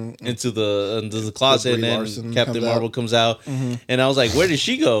the closet, and then Larson Captain Marvel comes out, and I was like, "Where did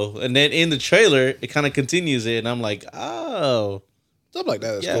she go?" And then in the trailer, it kind of continues it, and I'm like, "Oh, Stuff like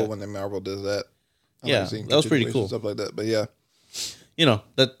that is Yeah. cool when the Marvel does that. I Yeah, like seeing that was pretty continuation, cool. Stuff like that, but yeah. you know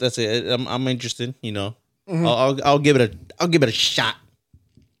that's it. I'm interested. You know, I'll give it a shot."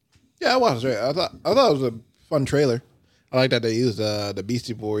 Yeah, I watched it. I thought it was a fun trailer. I like that they used the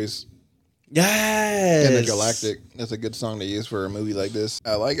Beastie Boys Yes, and the Galactic. That's a good song to use for a movie like this.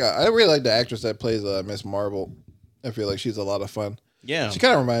 I really like the actress that plays Miss Marvel. I feel like she's a lot of fun. Yeah, She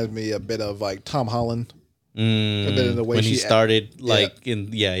kind of reminds me a bit of like Tom Holland. A bit of the way when he she started, yeah. like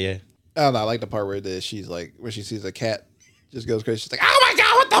yeah. I don't know. I like the part where she's like when she sees a cat, just goes crazy. She's like, "Oh my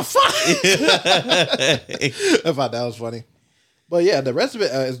god, what the fuck!" I thought that was funny. But yeah, the rest of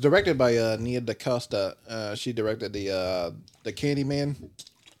it is directed by Nia DaCosta. She directed the Candyman,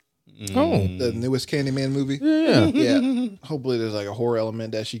 the newest Candyman movie. Yeah. Yeah. Hopefully, there's like a horror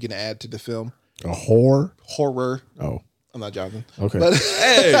element that she can add to the film. A whore? Horror. Oh, I'm not Jonathan. okay. But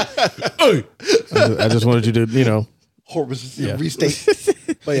I just wanted you to, horror Yeah. restate.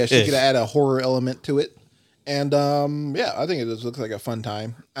 But yeah, she could add a horror element to it. And yeah, I think it just looks like a fun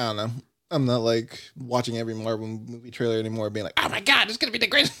time. I don't know. I'm not like watching every Marvel movie trailer anymore, being like, "Oh my god, it's gonna be the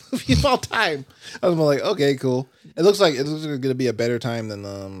greatest movie of all time." I was more like, "Okay, cool." It looks like gonna be a better time than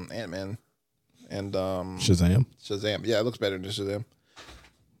Ant-Man and Shazam. Shazam. Yeah, it looks better than Shazam.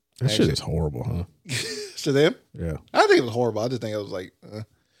 That shit is horrible, huh? Shazam? Yeah. I don't think it was horrible. I just think it was like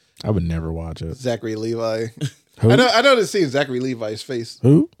I would never watch it. Zachary Levi. Who? I know to see Zachary Levi's face.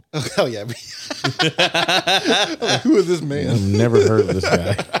 Who? Oh yeah. I'm like, who is this man? I've never heard of this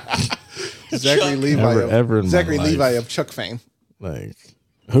guy. Zachary Levi. Ever in my Zachary life. Levi of Chuck fame. Like,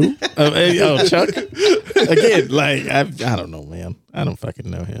 who? Chuck? Again, like, I don't know, man. I don't fucking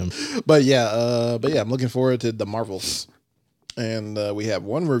know him. But yeah, I'm looking forward to the Marvels, and we have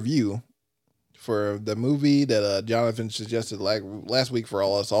one review for the movie that Jonathan suggested last week for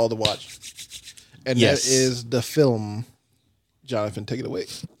us all to watch, and Yes. that is the film. Jonathan, take it away.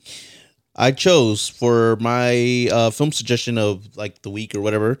 I chose for my film suggestion of like the week or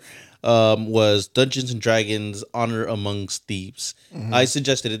whatever was Dungeons and Dragons: Honor Amongst Thieves. I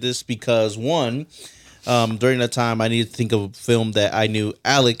suggested this because one, during that time I needed to think of a film that I knew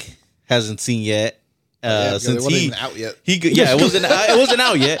Alec hasn't seen yet. Because it Since wasn't he even out yet. it wasn't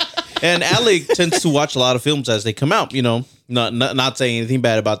out yet. And Alec tends to watch a lot of films as they come out. Not saying anything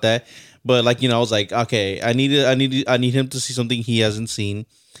bad about that, but like I was like, okay, I need him to see something he hasn't seen,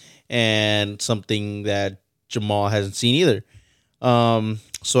 and something that Jamal hasn't seen either.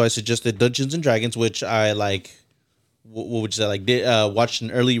 So I suggested Dungeons and Dragons, which I like. What would you say? Like, watched an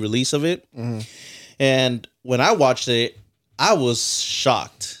early release of it, and when I watched it, I was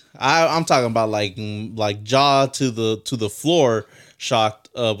shocked. I'm talking about like jaw to the floor, shocked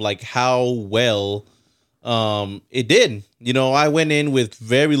of like how well it did. I went in with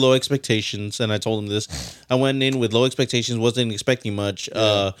very low expectations, and I told him this. I went in with low expectations, wasn't expecting much.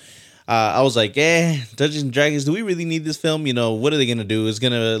 I was like, Dungeons and Dragons, do we really need this film? What are they gonna do? It's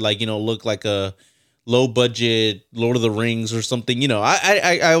gonna look like a low budget Lord of the Rings or something.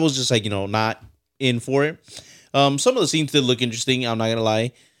 I was just like, not in for it. Some of the scenes did look interesting, I'm not gonna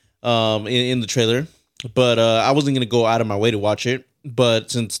lie, in the trailer, but I wasn't gonna go out of my way to watch it. But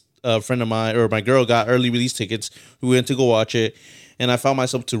since a friend of mine or my girl got early release tickets, we went to go watch it, and I found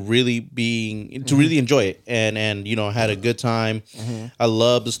myself to really enjoy it, and had a good time. I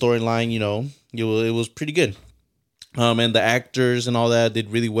love the storyline. It was pretty good, and the actors and all that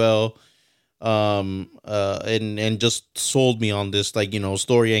did really well, and just sold me on this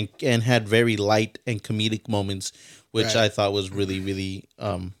story, and had very light and comedic moments, which Right. I thought was really really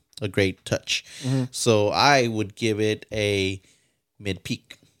a great touch. So I would give it a mid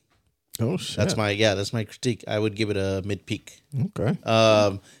peak. Oh, shit. That's my critique. I would give it a mid peak. Okay.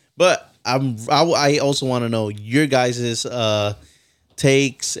 But I also want to know your guys'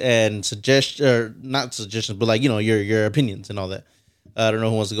 takes and suggestions, or not suggestions, but your opinions and all that. I don't know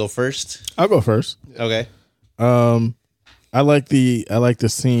who wants to go first. I'll go first. Okay. I like the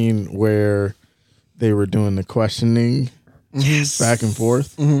scene where they were doing the questioning back and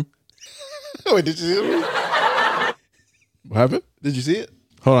forth. Oh, wait, did you see it? What happened? Did you see it?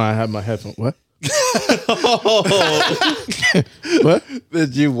 Hold on, I have my headphone. What? What?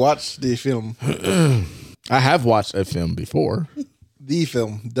 Did you watch the film? I have watched a film before. The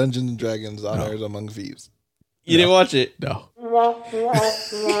film, Dungeons and Dragons: Honors Among Thieves. You didn't watch it? No.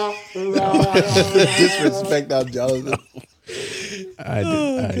 Disrespect on Jonathan. I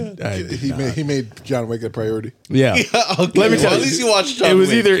did He made John Wick a priority. Yeah. Okay. Let me tell At you. least you watched John It was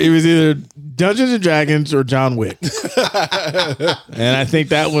Wick. either Dungeons and Dragons or John Wick. And I think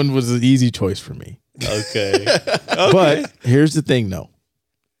that one was an easy choice for me. Okay. But here's the thing though.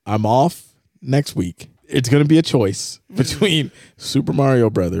 I'm off next week. It's going to be a choice between Super Mario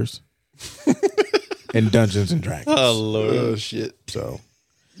Brothers and Dungeons and Dragons. Oh Lord. Oh shit! So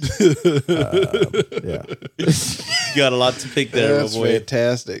yeah. You got a lot to pick there, That's my boy.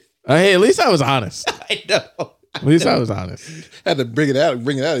 fantastic. Hey, at least I was honest. I know. At least I was honest. Had to bring it out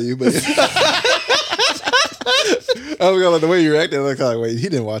of you, but I was going like the way you were acting. Like, wait, he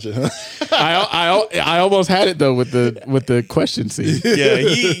didn't watch it, huh? I almost had it though with the question scene. Yeah,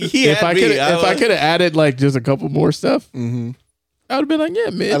 he If had I me. could have added like just a couple more stuff, I would have been like, yeah,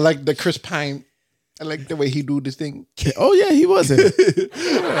 I man. like the Chris Pine. I like the way he do this thing. Oh yeah, he was in it.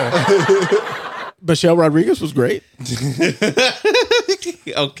 Michelle Rodriguez was great.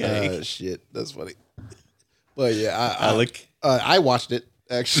 Okay. Shit, that's funny. But yeah, Alec. I watched it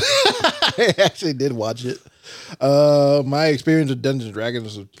actually. I actually did watch it. My experience with Dungeons and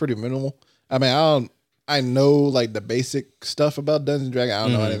Dragons was pretty minimal. I mean, I know like the basic stuff about Dungeons and Dragons. I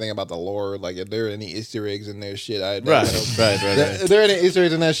don't know anything about the lore. Like if there are any Easter eggs in there, shit. Right. If there are any Easter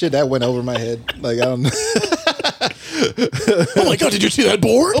eggs in that shit, that went over my head. Like I don't know. Oh my god, did you see that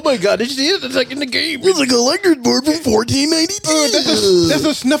board? Oh my god, did you see it? It's like in the game. It's a collector's board from 1492. That's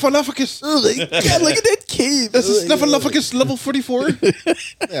a Snuffleupagus. God, look at that cave. That's a Snuffleupagus level 44.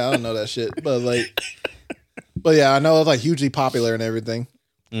 Yeah, I don't know that shit, but yeah, I know it's like hugely popular and everything.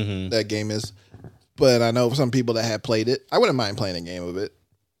 That game is, but I know some people that have played it. I wouldn't mind playing a game of it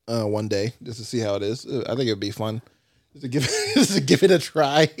one day just to see how it is. I think it'd be fun just to give it a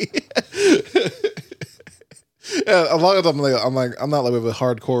try. Yeah, as long as I'm not like with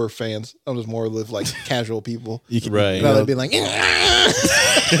hardcore fans. I'm just more with like casual people. Right. Rather be like, you remember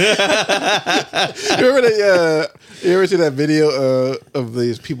that? You ever see that video of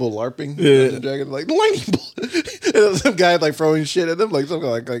these people LARPing? Yeah. Dragon, like lightning bolt. And some guy like throwing shit at them, like something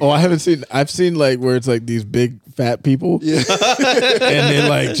like. Oh, I haven't seen. I've seen like where it's like these big fat people. Yeah. And then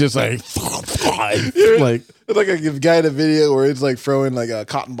like just like like it's like a guy in a video where it's like throwing like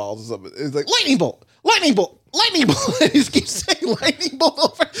cotton balls or something. It's like lightning bolt, lightning bolt. Lightning bolt. And he just keeps saying lightning bolt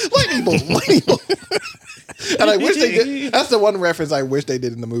over lightning bolt, lightning bolt. And I wish they did. That's the one reference I wish they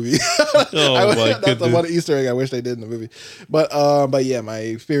did in the movie. That's the one Easter egg I wish they did in the movie. But yeah, my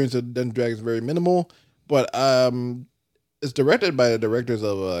experience with Dungeons & Dragons is very minimal. But it's directed by the directors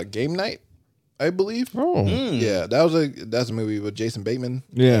of Game Night, I believe. oh Yeah, that's a movie with Jason Bateman.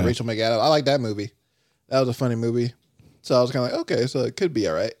 Yeah. And Rachel McAdams. I like that movie. That was a funny movie. So I was kind of like, okay, so it could be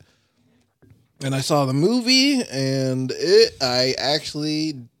all right. And I saw the movie, and I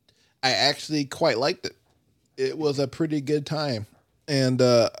actually quite liked it. It was a pretty good time, and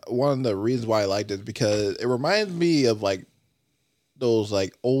one of the reasons why I liked it is because it reminds me of like those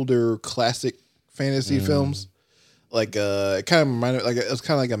like older classic fantasy films. Like it kind of reminded, like it was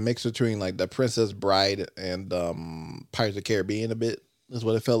kind of like a mix between like The Princess Bride and Pirates of the Caribbean a bit. Is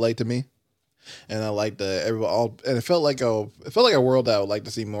what it felt like to me. And I liked and it felt like a world that I would like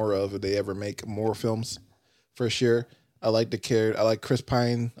to see more of if they ever make more films, for sure. I like Chris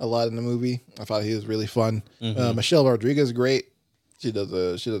Pine a lot in the movie. I thought he was really fun. Michelle Rodriguez is great. She does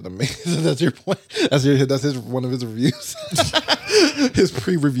amazing. That's your point. That's his one of his reviews. His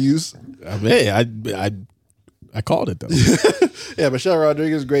pre-reviews. I called it though. Yeah, Michelle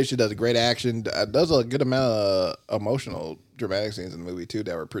Rodriguez is great. She does great action. Does a good amount of emotional, dramatic scenes in the movie too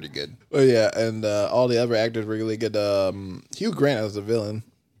that were pretty good. But yeah, and all the other actors were really good. Hugh Grant as the villain.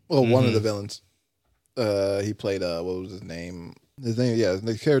 Well, one of the villains. He played what was his name?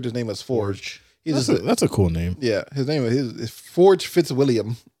 The character's name was Forge. That's a cool name. Yeah, his name is Forge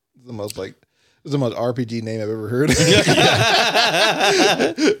Fitzwilliam. The most RPG name I've ever heard.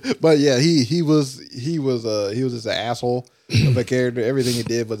 But yeah, he was just an asshole of a character. Everything he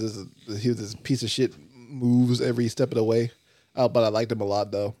did was he was this piece of shit moves every step of the way. But I liked him a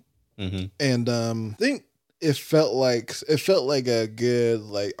lot though. And I think it felt like a good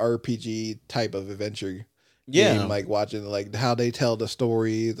like RPG type of adventure. Game, like watching like how they tell the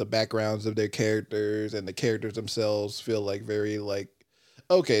story, the backgrounds of their characters, and the characters themselves feel like very like,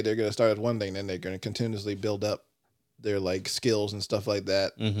 okay, they're gonna start as one thing, then they're gonna continuously build up their like skills and stuff like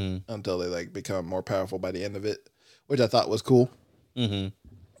that until they like become more powerful by the end of it, which I thought was cool. And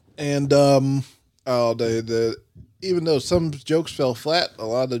the even though some jokes fell flat, a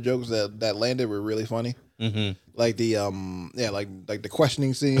lot of the jokes that landed were really funny. Like the like the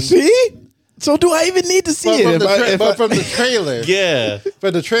questioning scene. See? So do I even need to see it? From the trailer, Yeah.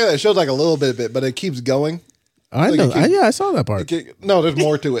 From the trailer, it shows like a little bit of it, but it keeps going. I know. I saw that part. No, there's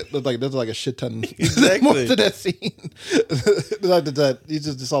more to it. There's like a shit ton Exactly. more to that scene. You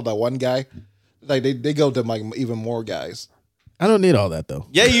just saw that one guy. Like they go to like even more guys. I don't need all that though.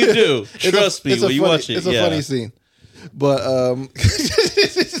 Yeah, you do. Trust me when you watch it. It's a funny scene. But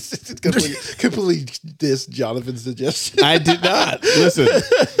it's completely diss Jonathan's suggestion. I did not. Listen.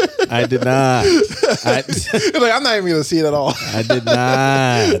 I did not. Like, I'm not even gonna see it at all. I did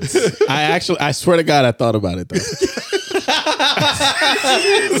not. I swear to God, I thought about it though.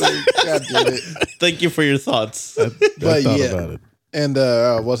 God damn it. Thank you for your thoughts. I thought about it. And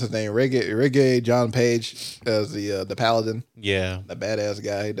what's his name? Reggae John Page as the paladin. Yeah. The badass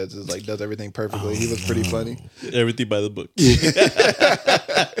guy that just like does everything perfectly. He was pretty funny. Everything by the book.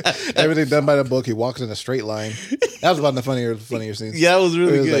 Everything done by the book. He walks in a straight line. That was one of the funnier scenes. Yeah, it was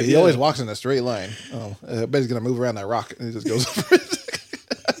really good. Like, he always walks in a straight line. Oh, I bet he's gonna move around that rock, and he just goes over it.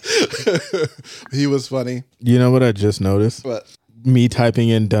 He was funny. You know what I just noticed? What? Me typing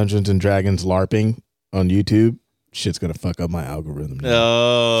in Dungeons and Dragons LARPing on YouTube. shit's gonna fuck up my algorithm.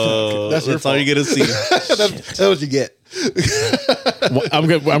 Oh, That's your that's all you're gonna see. That's what you get. Well,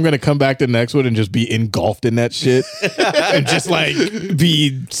 I'm gonna come back to the next one and just be engulfed in that shit and just like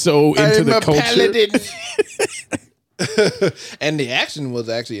be so into the culture. And the action was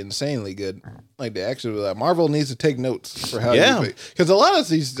actually insanely good. Like the action was Marvel needs to take notes for how because a lot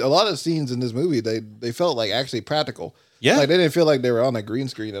of scenes in this movie they felt like actually practical. Yeah, like they didn't feel like they were on a green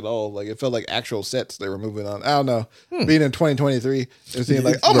screen at all. Like it felt like actual sets they were moving on. I don't know. Being in 2023 and seeing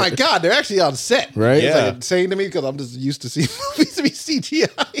like, oh my god, they're actually on set. Right? It's like insane to me because I'm just used to seeing movies to be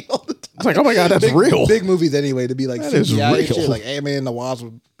CGI all the time. It's like, oh my god, that's real. Big movies anyway to be like That is CGI and real. shit. Like Ant-Man and the Wasp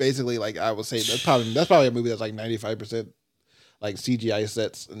was basically like I would say that's probably a movie that's like 95% like CGI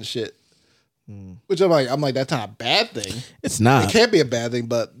sets and shit. Which I'm like that's not a bad thing. It's not. It can't be a bad thing,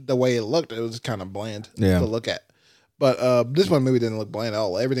 but the way it looked, it was kind of bland to look at. But this one movie didn't look bland at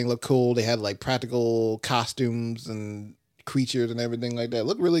all. Everything looked cool. They had like practical costumes and creatures and everything like that. It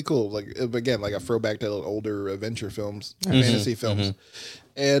looked really cool. Like again, like a throwback to older adventure films, fantasy films.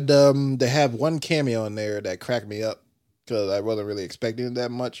 And they have one cameo in there that cracked me up because I wasn't really expecting it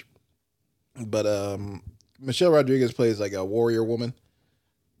that much. But Michelle Rodriguez plays like a warrior woman,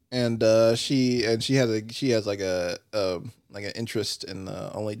 and she has like an interest in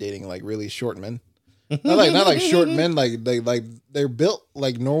only dating like really short men. Not like short men, they're built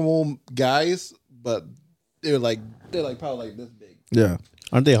like normal guys, but they're probably like this big. Yeah.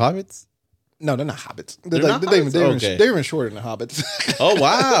 Aren't they hobbits? No, they're not hobbits. Okay. They're even shorter than hobbits. Oh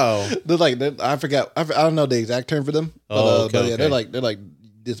wow! I forgot. I don't know the exact term for them. But, but yeah, they're like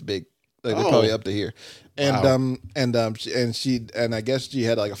this big. Like they're probably up to here. And and I guess she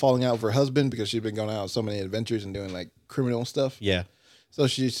had like a falling out with her husband because she'd been going out on so many adventures and doing like criminal stuff. Yeah. So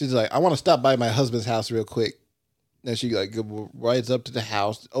she's like, I want to stop by my husband's house real quick. And she like rides up to the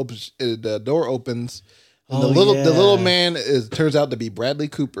house, opens the door opens. And the little man turns out to be Bradley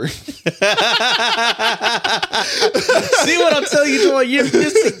Cooper. See what I'm telling you, Jamal? You're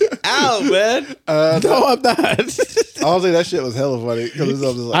missing out, man. No, I'm not. Honestly, that shit was hella funny because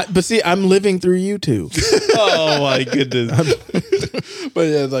like, but see, I'm living through YouTube. Oh my goodness. But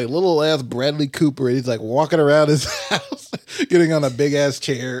yeah, it's like little ass Bradley Cooper. And he's like walking around his house, getting on a big ass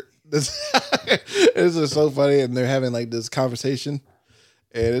chair. This is so funny, and they're having like this conversation.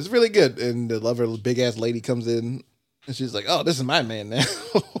 And it's really good. And the lover, big ass lady comes in and she's like, oh, this is my man now.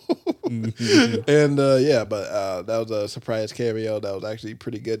 And but that was a surprise cameo. That was actually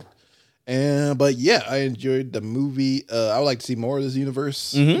pretty good. But yeah, I enjoyed the movie. I would like to see more of this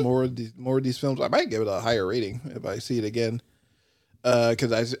universe, more of these films. I might give it a higher rating if I see it again.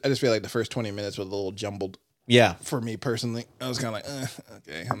 Because I just feel like the first 20 minutes was a little jumbled. Yeah. For me personally, I was kind of like,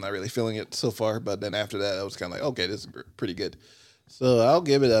 okay, I'm not really feeling it so far. But then after that, I was kind of like, okay, this is pretty good. So I'll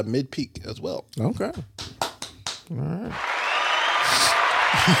give it a mid-peak as well. Okay. All right.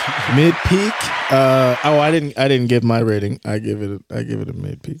 Mid-peak. I didn't give my rating. I give it a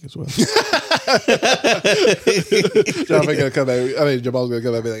mid-peak as well. Jamal's gonna come back and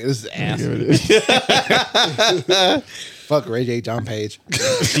be like, this is ass. Fuck Ray J. John Page.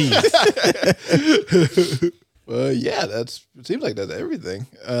 Well, yeah, it seems like that's everything.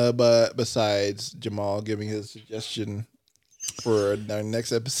 But besides Jamal giving his suggestion for our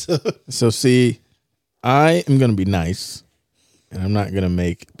next episode. So see, I am going to be nice, and I'm not going to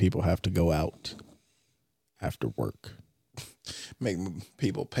make people have to go out after work. Make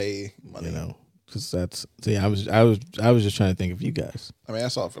people pay money, because I was just trying to think of you guys. I mean, I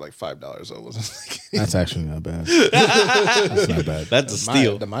saw it for like $5, so it wasn't like that's actually not bad. That's not bad. That's a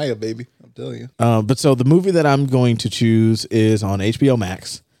steal. The Maya baby, I'm telling you. But so the movie that I'm going to choose is on HBO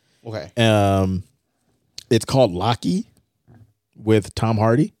Max. Okay. It's called Lockie with Tom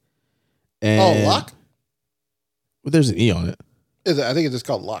Hardy. And Locke? Well, there's an E on it. I think it's just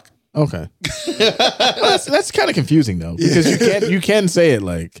called Locke. Okay. Well, that's kind of confusing though, because you can say it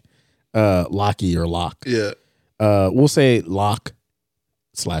like Lockie or Lock. Yeah. We'll say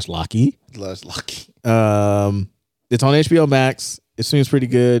Lock/Lockie. Lockie. It's on HBO Max. It seems pretty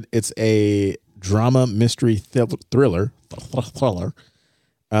good. It's a drama mystery thriller.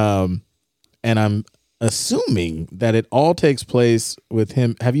 And I'm assuming that it all takes place with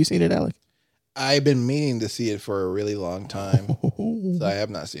him. Have you seen it, Alec? I've been meaning to see it for a really long time. So I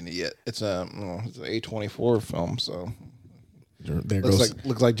have not seen it yet. It's an A24 film, so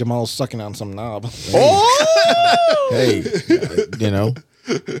looks like Jamal's sucking on some knob. Oh! Hey,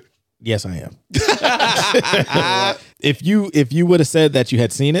 yes, I am. If you would have said that you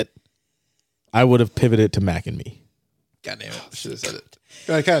had seen it, I would have pivoted to Mac and Me. God damn it! I should have said it.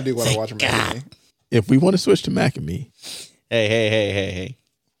 I kind of do want to watch Mac and Me. If we want to switch to Mac and Me, Hey.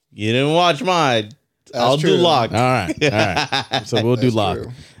 You didn't watch mine. I'll do true. Locked. All right. So we'll do That's Lock.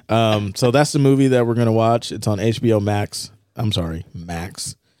 true. So that's the movie that we're gonna watch. It's on HBO Max. I'm sorry,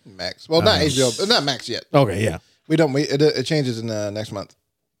 Max. Max. Well, not HBO. Not Max yet. Okay, yeah. We don't. It changes in next month.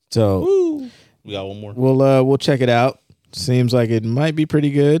 So We got one more. we'll check it out. Seems like it might be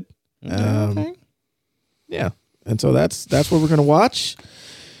pretty good. Okay. Yeah. And so that's what we're gonna watch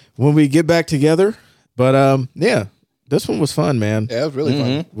when we get back together. But yeah, this one was fun, man. Yeah, it was really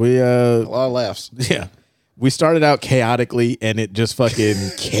fun. We A lot of laughs. yeah. We started out chaotically and it just fucking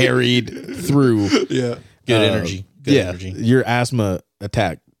carried through. Yeah. Good energy. Good energy. Your asthma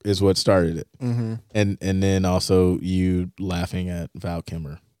attack is what started it. And then also you laughing at Val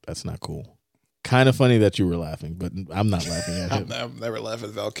Kilmer. That's not cool. Kind of funny that you were laughing, but I'm not laughing at him. I'm never laughing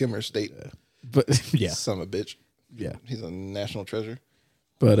at Val Kilmer's state. But yeah. Son of a bitch. Yeah. He's a national treasure.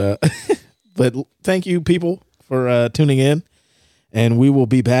 But but thank you people for tuning in, and we will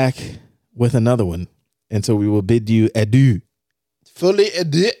be back with another one. And so we will bid you adieu. Fully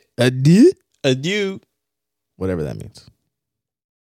adit. Adieu. Adieu. Whatever that means.